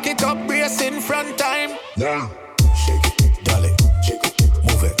sunshine. Back it up, brace in front time. Yeah. Shake it, darling, shake it,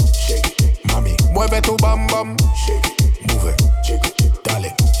 move it, shake it, mommy. Mueve tu bam bam, shake it, move it, shake it,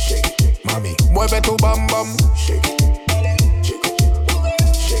 darling, shake it, mommy. Mueve tu bam bam, shake it, darling, shake it,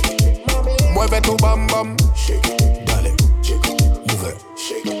 shake it, mommy. Mueve tu bam bam, shake it, darling, shake it, move it,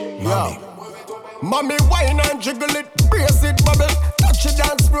 shake it, mommy. Mommy wine and jiggle it, brace it, bubble. Touch it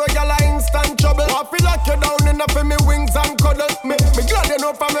dance floor, y'all instant trouble. I feel like you down enough in me wings and cuddle. Me glad you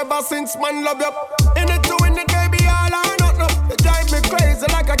know from ever since man love you. In it to win it, baby, all or nothing. You drive me crazy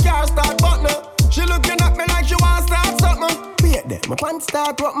like a car start button. She looking at me like she want to start something. Wait there, my pants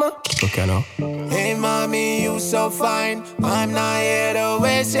start what me? Okay now. Hey mommy, you so fine. I'm not here to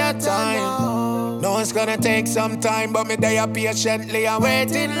waste your time. No, it's gonna take some time, but me there patiently and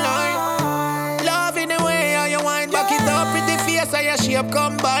wait in line. Love in the way how you wind, back it up, pretty face how your shape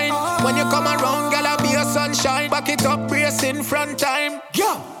combine. When you come around, girl, I be your sunshine. Back it up, brace in front time.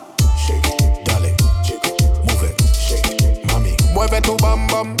 Yeah. Shake it, darling, shake it, move it, shake it, mommy. Mueve tu bam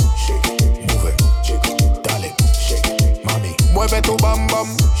bam, shake it, move it, shake it, darling, shake it, mommy. Mueve tu bam bam,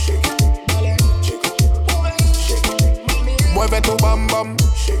 shake it, darling, shake it, move it, shake it, mommy. Mueve tu bam bam,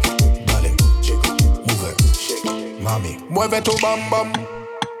 shake it, darling, shake it, move it, shake it, mommy. Mueve tu bam bam.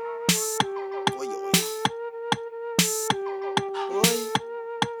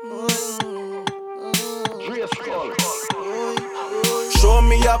 Show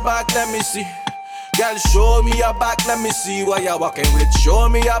me your back, let me see. Girl, show me your back, let me see what you're walking with. Show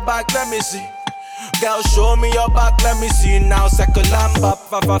me your back, let me see. Girl, show me your back, let me see now. Second lamb up,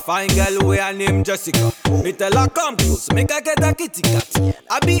 fine girl, we her name Jessica. Me tell her come close, make her get a kitty cat.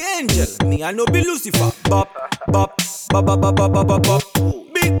 I be angel, me I no be Lucifer. Bop, bop, bop, bop, bop, bop, bop, bop.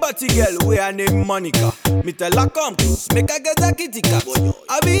 Big body girl, we her name Monica. Me tell her come close, make her get a kitty cat.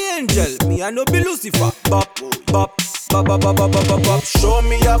 I be angel, me I no be Lucifer. Bop, bop, bop, bop, bop, bop, bop, bop. Show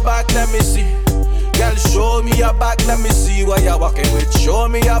me your back, let me see. Girl, show me your back, let me see what you're walking with. Show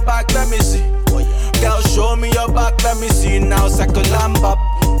me your back, let me see. Girl, show me your back, let me see now. Second lamb bop,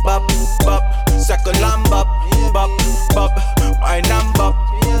 bop, bop. Second lamb bop, bop, bop. Wine and bop,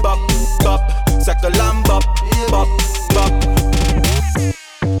 bop, bop. Second lamb bop, bop, bop.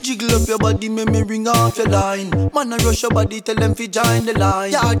 Jiggle up your body, make me ring on. off your line. Man, I rush your body, tell them fi join the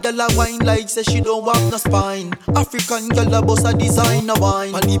line. Yeah, girl a wine like say she don't have no spine. African girl a bust a designer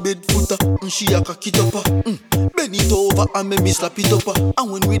wine. On the bed footer, she a cock it up. Bend it over and make me slap it up.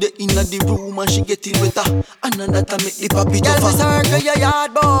 And when we the inna the room and she getting wetter, and then that I make the pop it up. Girl, me circle your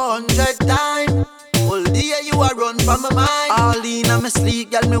yard 100 times. All day you a run from my mind. All in on me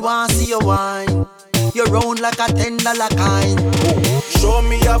sleep, girl, me want see you wine. You round like a $10 kind. Show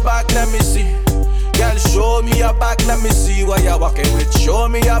me your back, let me see. Girl, show me your back, let me see what you're walking with. Show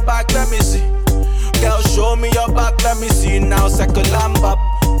me your back, let me see. Girl, show me your back, let me see. Now circle and bop,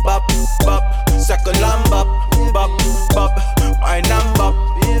 bop, bop. Circle and bop, bop, bop. Wine and bop,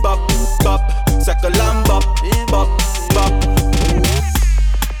 bop, bop. Circle and bop, bop, bop.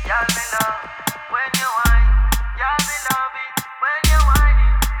 Y'all me love when you whine. Y'all me love it when you whine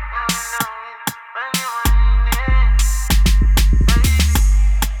it. Y'all me love it when you whine it. Baby,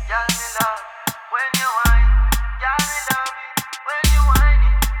 y'all me love when you whine. Y'all me love it when you whine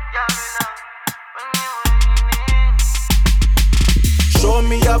it. Y'all me love when you whine it. Show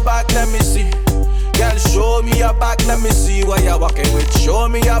me your back, let me see. Girl, show me your back, let me see what you're walking with. Show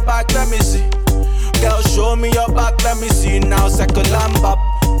me your back, let me see. Girl, show me your back, let me see. Now circle and bop,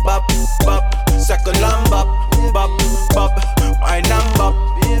 bop, bop. Circle and bop, bop, bop. Wine and bop,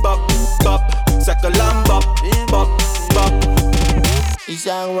 bop, bop. Circle and bop, bop, bop. Ich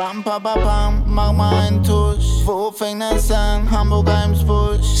sag ram, pa, pa, pam, mach mal einen Tusch. Wo fängt das an? Hamburg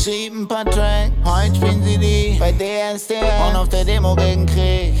Eimsbusch. Schieb ein paar Track, heute spielen sie die bei DSDR und auf der Demo gegen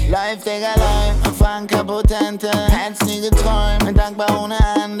Krieg. Live, Digga, live, Anfang Kapotente. Hätt's nie geträumt, bin dankbar ohne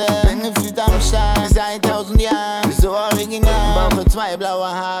Ende. Bin gefühlt am Start, seit 1000 Jahren. So original, Bauch für 2 blaue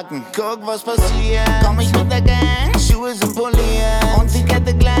Haken. Guck, was passiert, komm ich mit der Gang. Schuhe sind poliert und die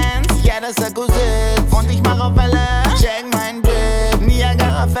Kette glänzt. Ja, das Akku sitzt und ich mach auf Welle. Check mein Drip,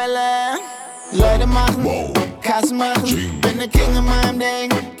 Niagara-Fälle. Leute machen, Kassen machen. Bin der King in meinem Ding,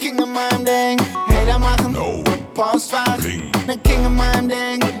 King in meinem Ding. Hater machen, Postfach. Ne King in meinem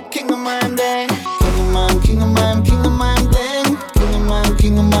Ding, King in meinem Ding. King in meinem, King in meinem, King in meinem Ding. King in meinem,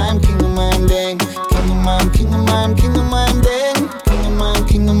 King in meinem, King in meinem Ding. King in meinem, King in meinem, King in meinem Ding. King in meinem,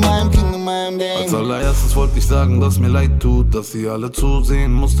 King in meinem, King in meinem Ding. Als allererstes wollte ich sagen, dass mir leid tut, dass ihr alle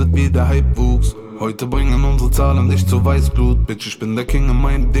zusehen musstet, wie der Hype wuchs. Heute bringen unsere Zahlen dich zu Weißblut. Bitch, ich bin der King in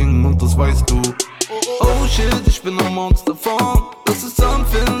meinem Ding und das weißt du. Oh shit, ich bin ein Monsterform. Das ist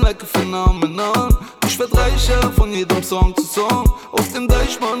something like a phenomenon. Ich werd reicher von jedem Song zu Song. Aus dem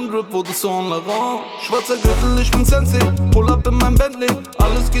Deichmann-Grip wurde Saint Laurent. Schwarzer Gürtel, ich bin Sensei. Pull up in mein Bentley.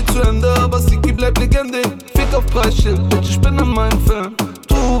 Alles geht zu Ende, aber Siki bleibt Legende. Fick auf Preisschild, Bitch, ich bin in meinem Film.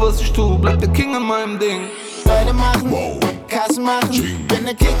 Tu, was ich tu, bleib der King in meinem Ding. Leute machen, Kassen machen. Bin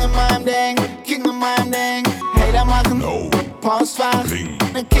der King in meinem Ding, King in meinem Ding. Hater machen, Postfach.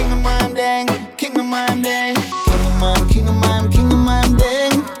 Ne King in meinem Ding, King in meinem Ding. King in meinem, King in meinem, King in meinem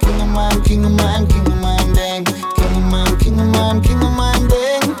Ding. King in meinem, King in meinem, King in meinem Ding. King in meinem, King in meinem, King in meinem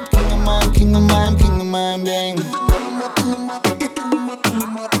Ding. King in meinem, King in meinem, King in meinem Ding.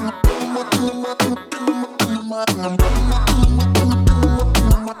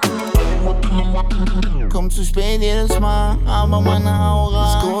 Komm zu spät jedes Mal, aber meine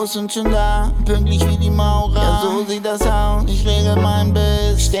Aura ist groß und schon da, pünktlich wie die Maurer. Ja, so sieht das aus, ich regel mein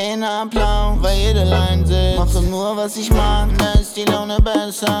Biss, steh in Applaus, weil jede Line sitzt. Mache nur, was ich mag, da ist die Laune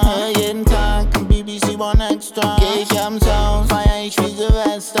besser. Hör jeden Tag BBC One Extra. Geh ich abends aus, feier ich wie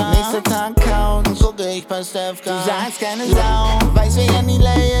Silvester. Nächster Tag Couch, gucke ich bei Stefka. Du sagst keine Sau, weiß wer ja nie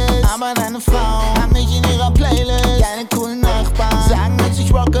lay ist, aber deine Frau hat mich in ihrer Playlist. Deine coolen Nachbarn sagen, dass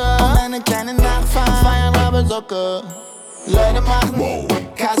ich rocke, und deine kleinen Nachfahren feiern aber Socke. Leute machen,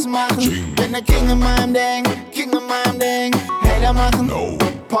 Kassen machen. Bin der King in meinem Ding, King in meinem Ding. Hater machen,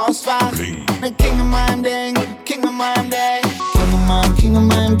 Postfach. Ne King in meinem Ding, King in meinem Ding. King in meinem, King in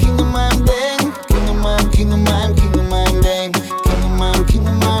meinem, King in meinem Ding. King in meinem, King in meinem, King in meinem Ding. King in meinem, King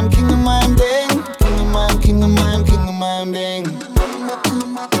in meinem, King in meinem Ding. King in meinem, King in meinem, King in meinem Ding.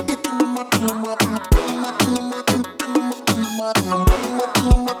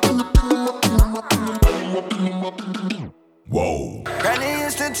 Whoa. Granny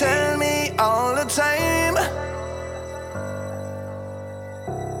used to tell me all the time,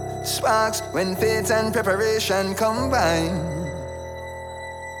 sparks when faith and preparation combine.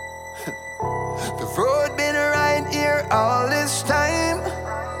 The road been right here all this time,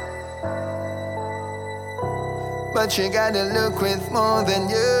 but you gotta look with more than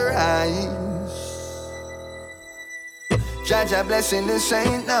your eyes. Jaja blessing, this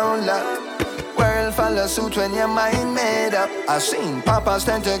ain't no luck. World World follow suit when your mind made up. I've seen papas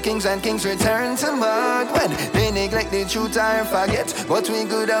turn to kings and kings return to mud. When they neglect the truth or forget, but we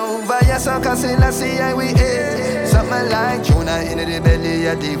good over. Yes, I can see, let's see how we ate. Something like Jonah in the belly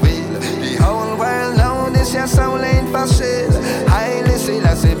of the wheel. The whole world know this, your soul ain't for sale. Highly see,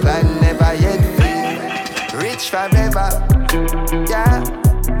 let's see, plan never yet fail. Rich forever, yeah,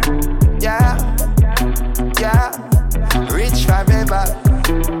 yeah, yeah. Rich forever.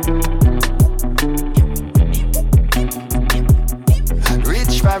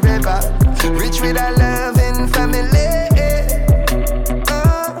 Rich forever. Rich with a loving family.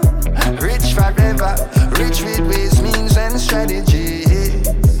 Oh. Rich forever. Rich with ways, means and strategies.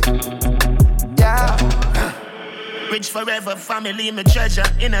 Yeah. Rich forever, family, my treasure.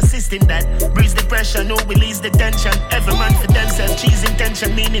 In a system that breeds the pressure, no release the tension. Every man for themselves, cheese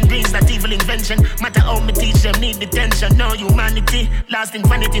intention, meaning brings that evil invention. Matter how me teach them, need detention. No humanity, lost in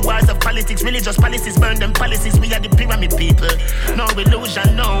vanity, wars of politics, religious policies, burn them policies. We are the pyramid people. No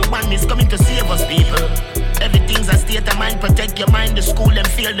illusion, no one is coming to save us, people. Everything's a state of mind, protect your mind. The school them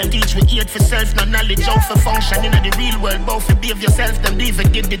fail them, teach we hate for self, no knowledge how for function in the real world. Both for behave yourself, them leave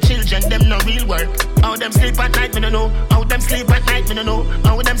it, give the children, them no real work. How them sleep at night, me no know. How them sleep at night, me no know.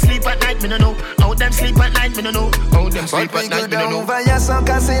 How them sleep at night, me no know. How them sleep at night, me no know. How them sleep at night, me no know. Over your son,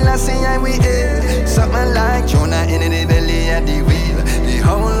 cause I see how we ate. Something like Jonah in the belly of the wheel. The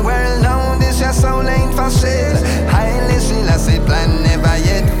whole world know this, your soul ain't for sale. Highly see, I say plan never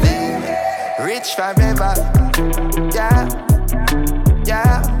yet fail. Rich forever, yeah,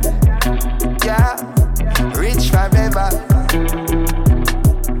 yeah, yeah. Rich forever.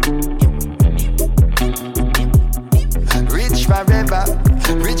 Rich forever,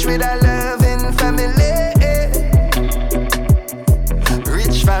 rich with a loving family.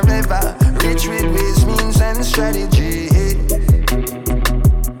 Rich forever, rich with ways, means and strategy.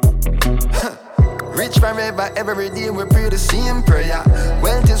 Rich forever, every day we pray the same prayer.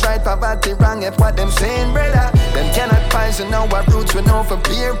 Wealth is right, poverty wrong, if what them saying, brother. Them cannot poison our roots, we know for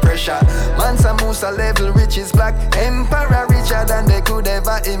peer pressure. Mansa Musa level, rich is black emperor, richer than they could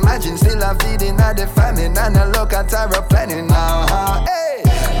ever imagine. Still a feeding at the famine, and a look at our planning. Hey,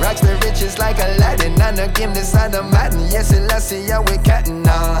 rocks the riches like Aladdin, and a game this side of Madden. Yes, I see how we catting.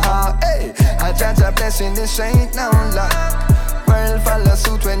 Hey, I judge a blessing, this ain't no luck. World follow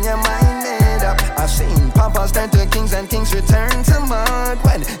suit when your mind made up. I've seen papas turn to kings and kings return to mud.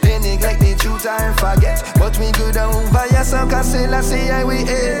 When they neglect the truth or forget, but we good over. Yes, I can say, let's see how we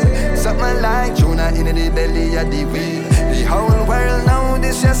ate. Something like Jonah in the belly of the wheel. The whole world know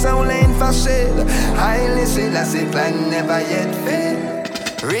this, your soul ain't for sale. Highly see, let's see, plan never yet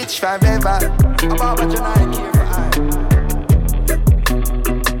fail. Rich forever.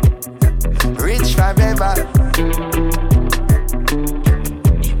 Rich forever.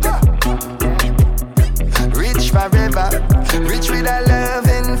 Rich forever, rich with a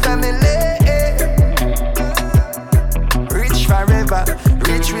loving family. Rich forever,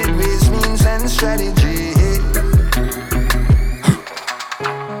 rich with ways, means and strategy.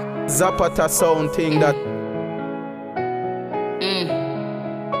 Zapata sound thing that.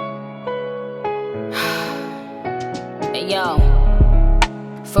 Hey yo.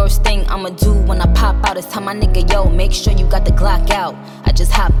 First thing I'ma do when I pop out is tell my nigga, yo, make sure you got the Glock out. I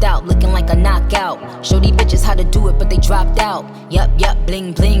just hopped out, looking like a knockout. Show these bitches how to do it, but they dropped out. Yup,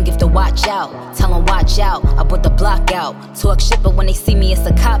 bling bling, if to watch out. Tell them watch out, I put the block out. Talk shit, but when they see me, it's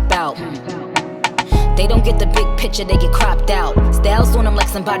a cop out. They don't get the big picture, they get cropped out. Styles on them like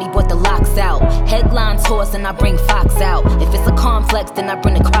somebody brought the locks out. Headline tours and I bring Fox out. If it's a complex, then I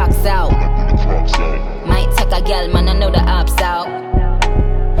bring the Crocs out. Might take a gal, man, I know the ops out.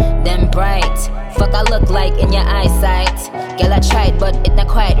 Them bright, fuck I look like in your eyesight. Girl I tried but it not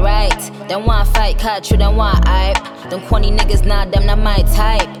quite right. Them want fight, catch you, them want hype. Them corny niggas, nah, them not my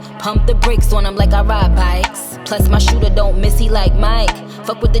type. Pump the brakes on them like I ride bikes. Plus my shooter don't miss, he like Mike.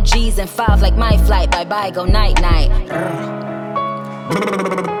 Fuck with the G's and 5 like my flight. Bye bye, go night night.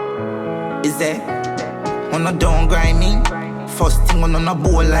 Is there? Wanna don't grind me? First thing on a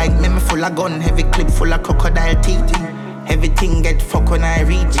bowl like me full of gun, heavy clip full of crocodile teeth. Everything get fuck when I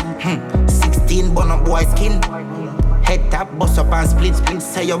reach 16 bun up boy skin. Head tap, bust up and split.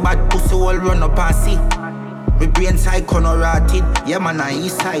 Say your bad pussy all run up and see. My brain side corner rotted. Yeah man, I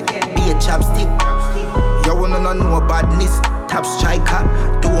east side, be a chapstick. You wanna know badness. Top striker,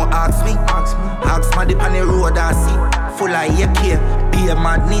 don't ask me. Ask my dip on the road and see. Full of AK, be a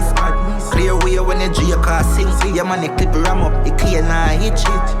madness. Clear way when the J car sing. See your man, the clip ram up, it clear now hit shit.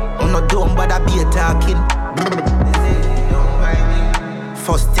 I'm not dumb, but I be a talking.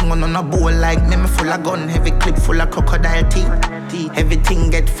 First thing on a bowl like me full of gun, heavy clip full of crocodile teeth. Everything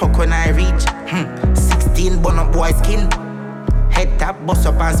get fuck when I reach. 16 bun up boy skin. Head tap, bust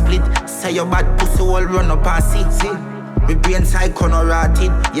up and split. Say your bad pussy all run up and see. Me brain side corner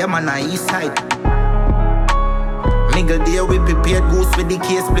rotted. Yeah man, I east side. Nigga there we prepared goose with the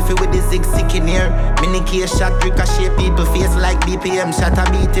case. Bliffy with the zig in here. Mini case shot, ricochet people face. Like BPM shot a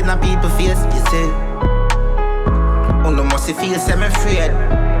beat in a people face. You see? Oh no must feel semi-afraid.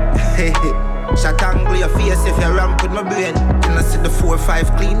 Shot angle your face if you ramp with my brain. Then I see the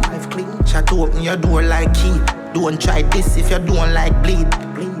 4-5 clean. Shot to open your door like key. Don't try this if you don't like bleed.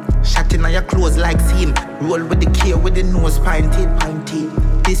 Shot in your clothes like seam. Roll with the K with the nose pinted.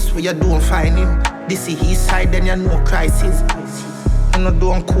 This way you don't find him. This is his side then you know crisis. You know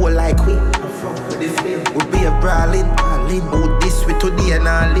don't cool like we. We be a brawling. Oh this way today and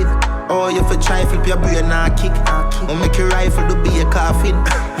I live. Oh you for try flip your brain and kick. Oh make your rifle to be a coffin.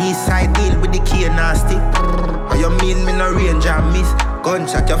 East side deal with the K and stick. Oh you mean me no range and miss.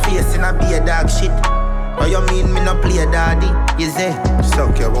 Gunshot your face in a be a dog shit. Oh you mean me no play daddy. You say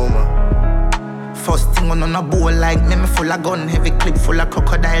suck your woman. First thing on a bowl like me full of gun, heavy clip full of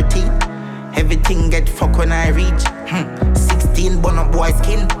crocodile teeth. Everything get fuck when I reach. 16 bun up boy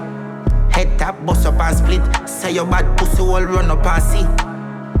skin. Head tap, bust up and split. Say your bad pussy all run up and see.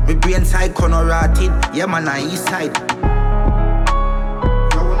 Me brain side corner rotted. Yeah man, I east side. You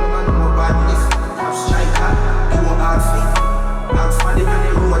wanna man more badness. Top striker, you a hard sleep. Ask for the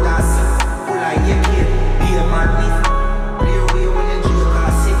money road and see. Pull like your kid, be a man leaf. Play away when you joke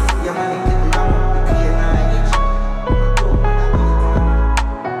and sit. Yeah man, you get wrong. Clear and itch.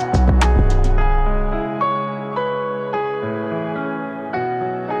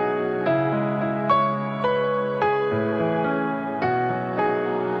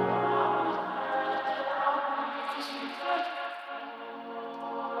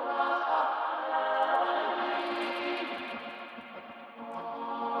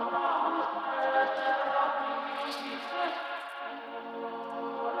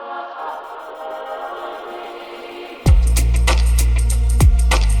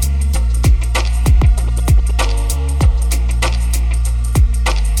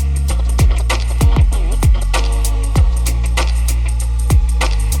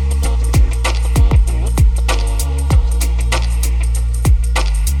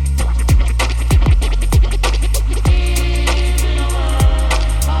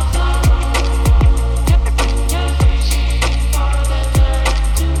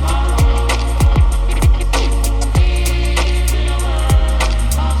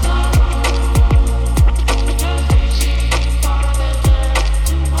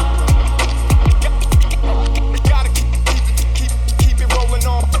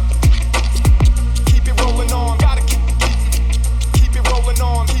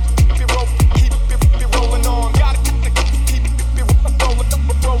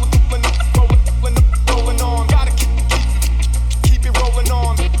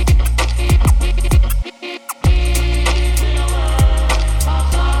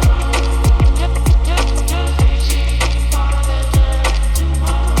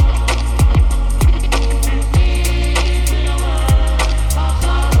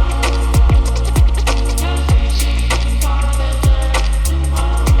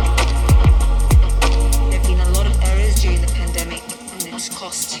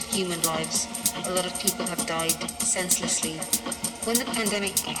 senselessly. When the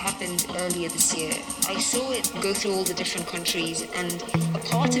pandemic happened earlier this year, I saw it go through all the different countries, and a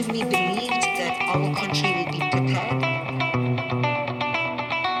part of me believed that our country would be prepared.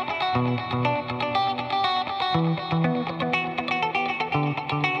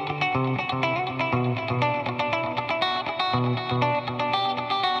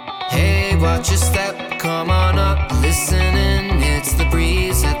 Hey, watch your step, come on up, listening. It's the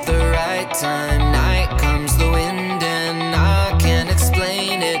breeze at the right time. Night comes the wind and I can't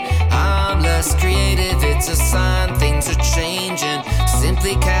explain it. I'm less creative, it's a sign things are changing.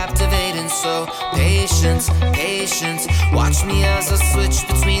 Simply captivating, so patience, patience. Watch me as I switch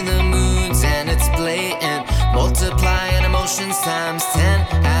between the moods and it's blatant. Multiplying emotions times 10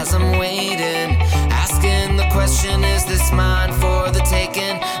 as I'm waiting. Asking the question, is this mine for the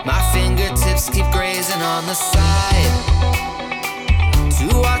taking? My fingertips keep grazing on the side to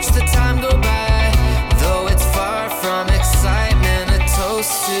watch the time go by. Though it's far from excitement, a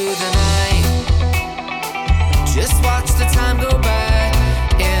toast to the night. Just watch the time go by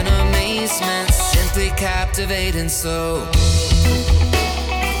in amazement, simply captivating, so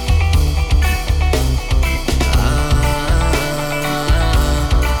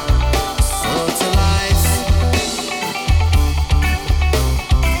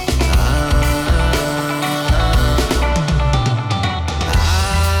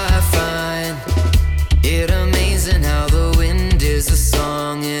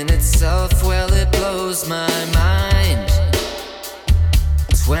yourself, well it blows my mind.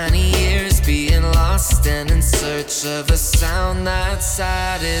 20 years being lost and in search of a sound that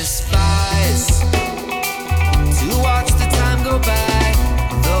satisfies. To watch the time go by,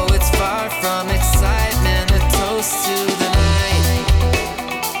 though it's far from excitement, a toast to the night.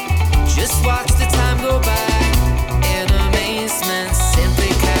 Just watch the time go by in amazement, simply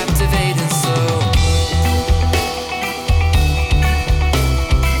captivating so.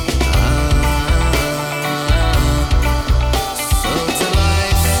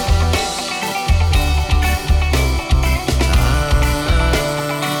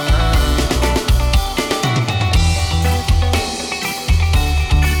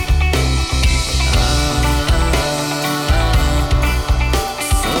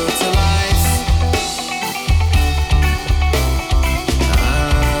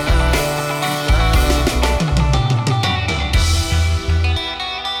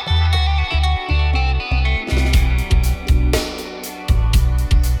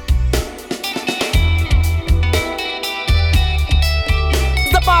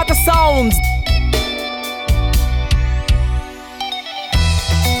 Zapata Soundz.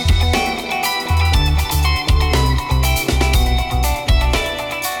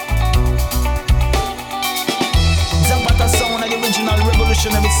 Zapata Sound, the original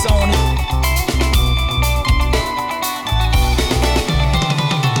revolutionary sound.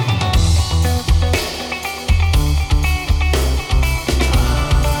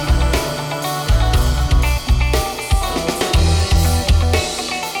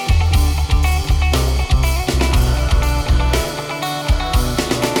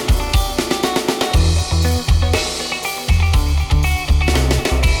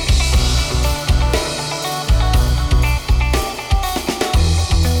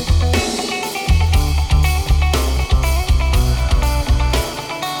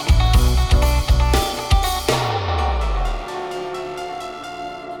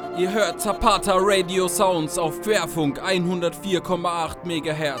 Ihr hört Zapata Radio Soundz auf Querfunk 104,8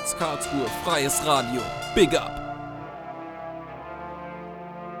 MHz Karlsruhe, freies Radio. Big up!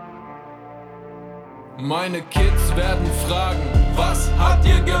 Meine Kids werden fragen, was habt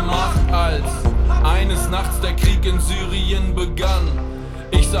ihr gemacht, als eines Nachts der Krieg in Syrien begann?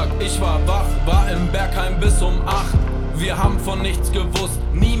 Ich sag, ich war wach, war im Bergheim bis um 8. Wir haben von nichts gewusst,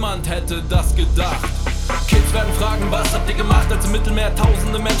 niemand hätte das gedacht. Kids werden fragen, was habt ihr gemacht, als im Mittelmeer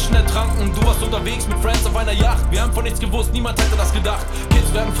tausende Menschen ertranken? Du warst unterwegs mit Friends auf einer Yacht, wir haben von nichts gewusst, niemand hätte das gedacht.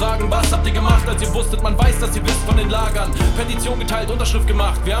 Kids werden fragen, was habt ihr gemacht, als ihr wusstet, man weiß, dass ihr wisst von den Lagern. Petition geteilt, Unterschrift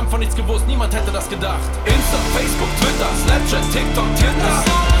gemacht, wir haben von nichts gewusst, niemand hätte das gedacht. Insta, Facebook, Twitter, Snapchat, TikTok, Tinder.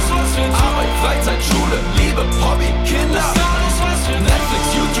 Arbeit, Freizeit, Schule, Liebe, Hobby, Kinder. Netflix,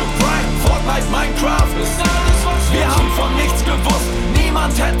 YouTube, Prime, Fortnite, Minecraft. Wir haben von nichts gewusst,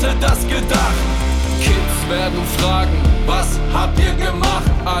 niemand hätte das gedacht. Kids werden fragen, was habt ihr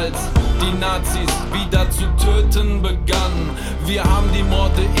gemacht, als die Nazis wieder zu töten begannen? Wir haben die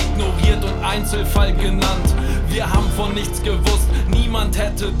Morde ignoriert und Einzelfall genannt. Wir haben von nichts gewusst, niemand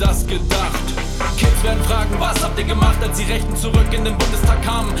hätte das gedacht. Kids werden fragen, was habt ihr gemacht, als die Rechten zurück in den Bundestag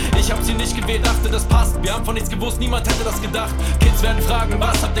kamen? Ich hab sie nicht gewählt, dachte das passt. Wir haben von nichts gewusst, niemand hätte das gedacht. Kids werden fragen,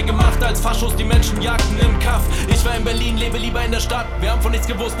 was habt ihr gemacht, als Faschos die Menschen jagten im Kaff? Ich war in Berlin, lebe lieber in der Stadt. Wir haben von nichts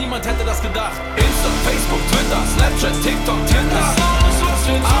gewusst, niemand hätte das gedacht. Insta, Facebook, Twitter, Snapchat, TikTok, Tinder.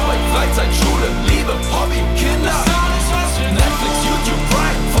 Arbeit, Freizeit, Schule, Liebe, Hobby, Kinder. Netflix, YouTube,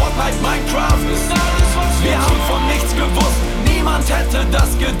 Prime, Fortnite, Minecraft. Wir haben von nichts gewusst, niemand hätte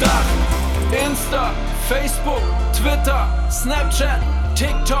das gedacht. Insta, Facebook, Twitter, Snapchat,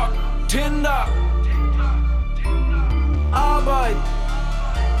 TikTok, Tinder. Arbeit,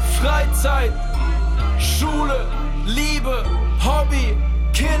 Freizeit, Schule, Liebe, Hobby,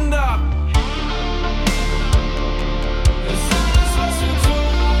 Kinder.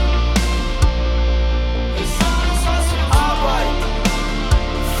 Arbeit,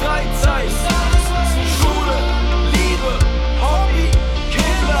 Freizeit, Schule, Liebe, Hobby,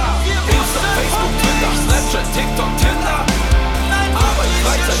 Kinder. Insta, Facebook, Twitter, Snapchat, TikTok, Tinder. Arbeit,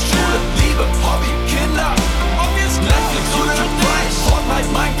 Freizeit, Schule, Liebe, Hobby, Kinder. Netflix, YouTube, Prime, Fortnite,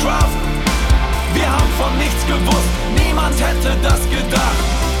 Minecraft. Wir haben von nichts gewusst, niemand hätte das gedacht.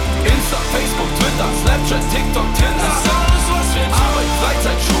 Insta, Facebook, Twitter, Snapchat, TikTok, Tinder. Arbeit,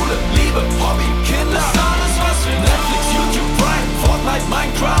 Freizeit, Schule, Liebe, Hobby, Kinder. Netflix, YouTube, Prime, Fortnite,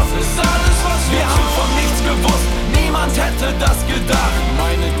 Minecraft. Wir haben von nichts gewusst, niemand hätte das gedacht.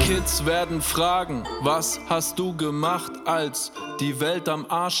 Meine Kids werden fragen, was hast du gemacht, als die Welt am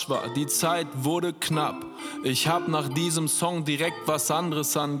Arsch war, die Zeit wurde knapp. Ich hab nach diesem Song direkt was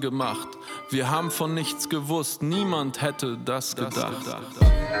anderes angemacht. Wir haben von nichts gewusst, niemand hätte das gedacht.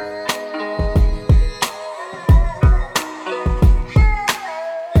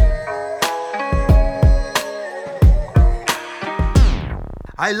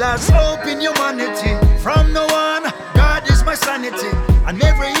 I lost hope in humanity. From no one, God is my sanity. And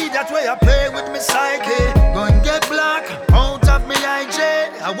every idiot way I play with me psyche. Go and get black out of me IJ.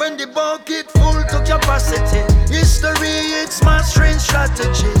 And when the bucket full to capacity. History, it's mastering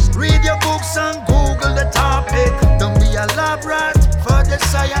strategies. Read your books and Google the topic. Don't be a lab rat for the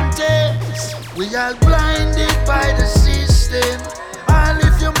scientists. We are blinded by the system. All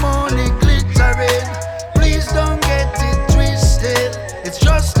if your money glittering. Please don't get it twisted. It's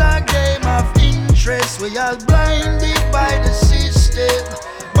just a game of interest. We are blinded by the system.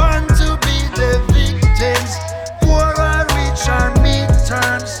 Born to be the victims. Poor or rich or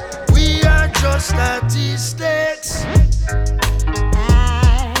midterms. We are just statistics.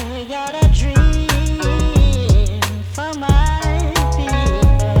 I got a dream for my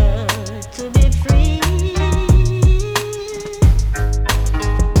people to be free.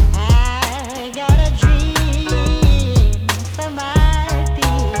 I got a dream for my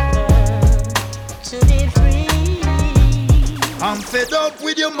people to be free. I'm fed up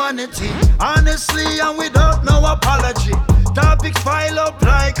with humanity, honestly and without no apology. Topics pile up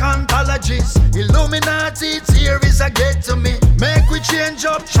like anthologies. Illuminati theories are get to me. Make we change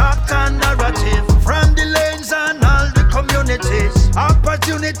up chapter and narrative. From the lanes and all the communities.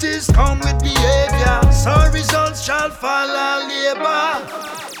 Opportunities come with behavior. So results shall follow labor.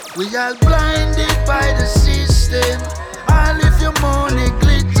 We are blinded by the system. All if your money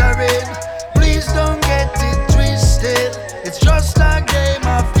glittering. Please don't get it twisted. It's just a game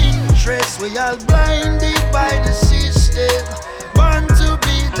of interest. We are blinded by the system. Born to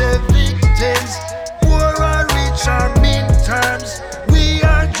be the victims. Poor or rich or midterms. We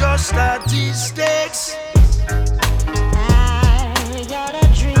are just statistics. I got a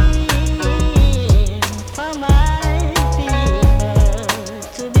dream for my people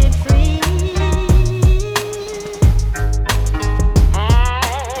to be free. I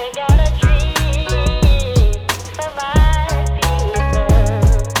got a dream for my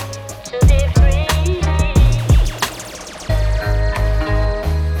people to be free.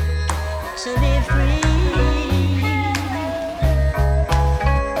 To be free.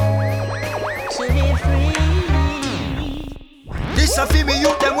 To be free. This a fi me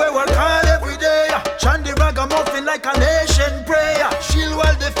youth them we work hard every day. Chant the ragamuffin like a nation prayer. Shield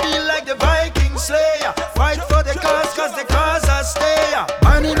while they feel like the Viking slayer. Fight for the cause the cause a stay.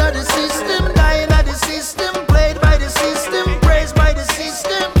 Man inna the system, die inna the system. Played by the system, praised by the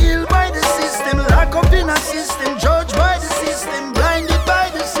system. Killed by the system, locked up in a system. Judged by the system, blinded by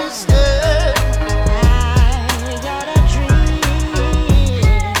the system. I got a dream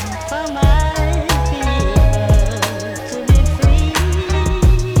for my people to be free.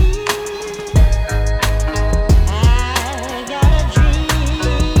 I got a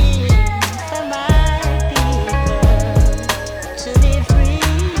dream for my people to be free. I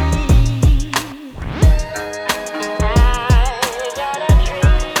got a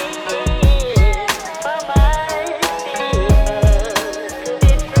dream for my people to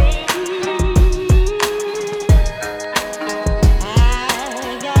be free. I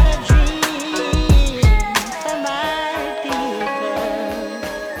got a dream for my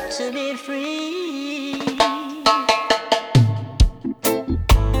people to be free.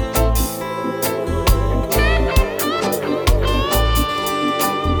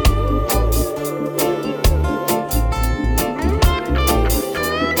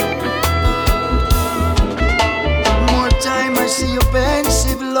 More time I see your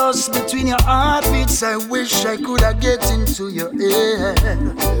pensive lost between your heartbeats. I wish I could have get into your head.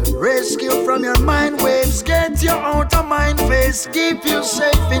 Rescue from your mind waves, get you out of mind face. Keep you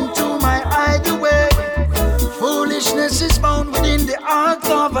safe into my hideaway. Foolishness is bound within the heart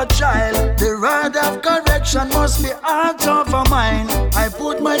of a child. The rod of correction must be out of a mind. I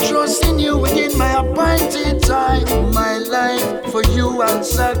put my trust in you within my appointed time. My life for you I'll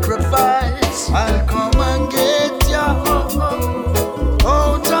sacrifice. I'll come and get you out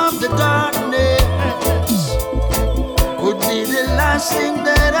of the darkness. Could be the last thing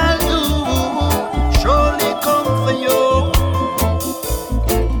that I'll do. Surely come for you.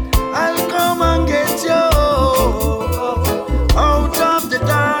 I'll come and get you out of the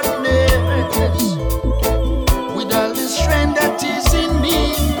darkness. With all the strength that is in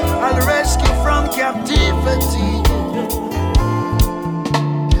me, I'll rescue from captivity.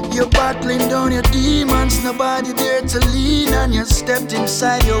 You're battling down your demons, nobody there to lean on. You stepped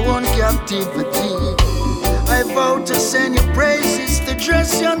inside your own captivity. I vow to send you praises, to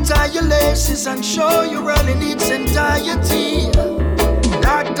dress you, untie your laces, and show you all in its entirety.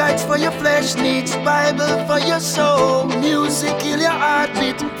 Dark tights for your flesh, Flesh needs Bible for your soul. Music kill your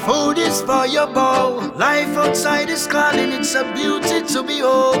heartbeat. Food is for your bowl. Life outside is calling. It's a beauty to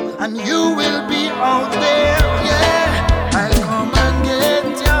behold. And you will be out there. Yeah, I'll come and get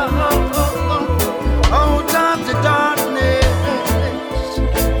you out of the darkness.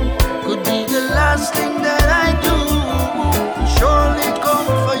 Could be the last thing that I do. Surely come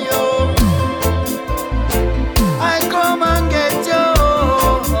for you. I come and get you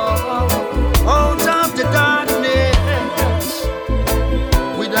out of the darkness.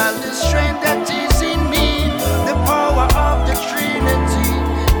 With all the strength that is in me, the power of the Trinity.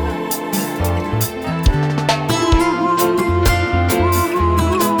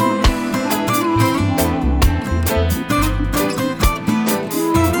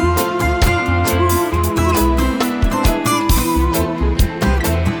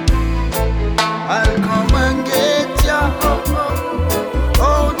 I'll come and get you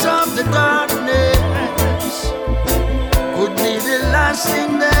out of the darkness. Could be the last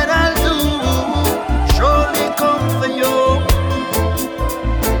thing that I'll do. Surely come for you.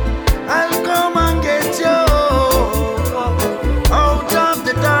 I'll come and get you out of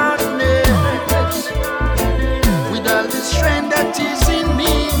the darkness. With all the strength that is in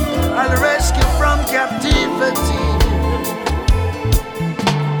me, I'll rescue from captivity.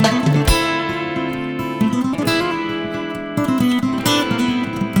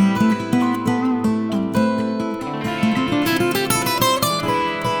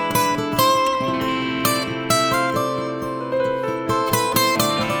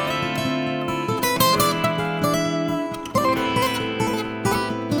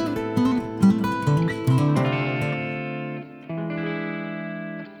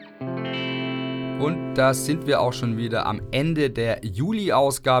 Und da sind wir auch schon wieder am Ende der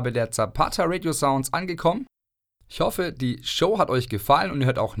Juli-Ausgabe der Zapata Radio Sounds angekommen. Ich hoffe, die Show hat euch gefallen und ihr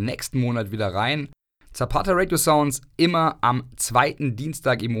hört auch nächsten Monat wieder rein. Zapata Radio Sounds immer am zweiten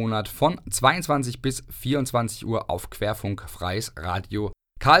Dienstag im Monat von 22 bis 24 Uhr auf Querfunk Freies Radio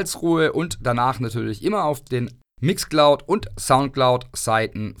Karlsruhe und danach natürlich immer auf den Mixcloud und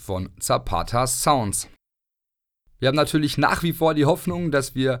Soundcloud-Seiten von Zapata Soundz. Wir haben natürlich nach wie vor die Hoffnung,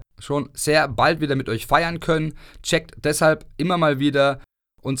 dass wir schon sehr bald wieder mit euch feiern können. Checkt deshalb immer mal wieder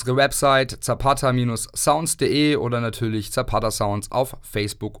unsere Website zapata-sounds.de oder natürlich Zapata Sounds auf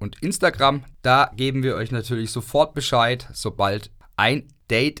Facebook und Instagram. Da geben wir euch natürlich sofort Bescheid, sobald ein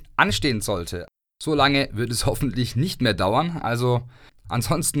Date anstehen sollte. So lange wird es hoffentlich nicht mehr dauern. Also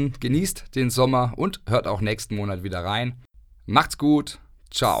ansonsten genießt den Sommer und hört auch nächsten Monat wieder rein. Macht's gut.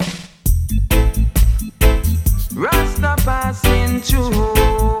 Ciao. Rasta passing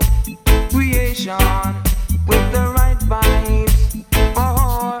through creation.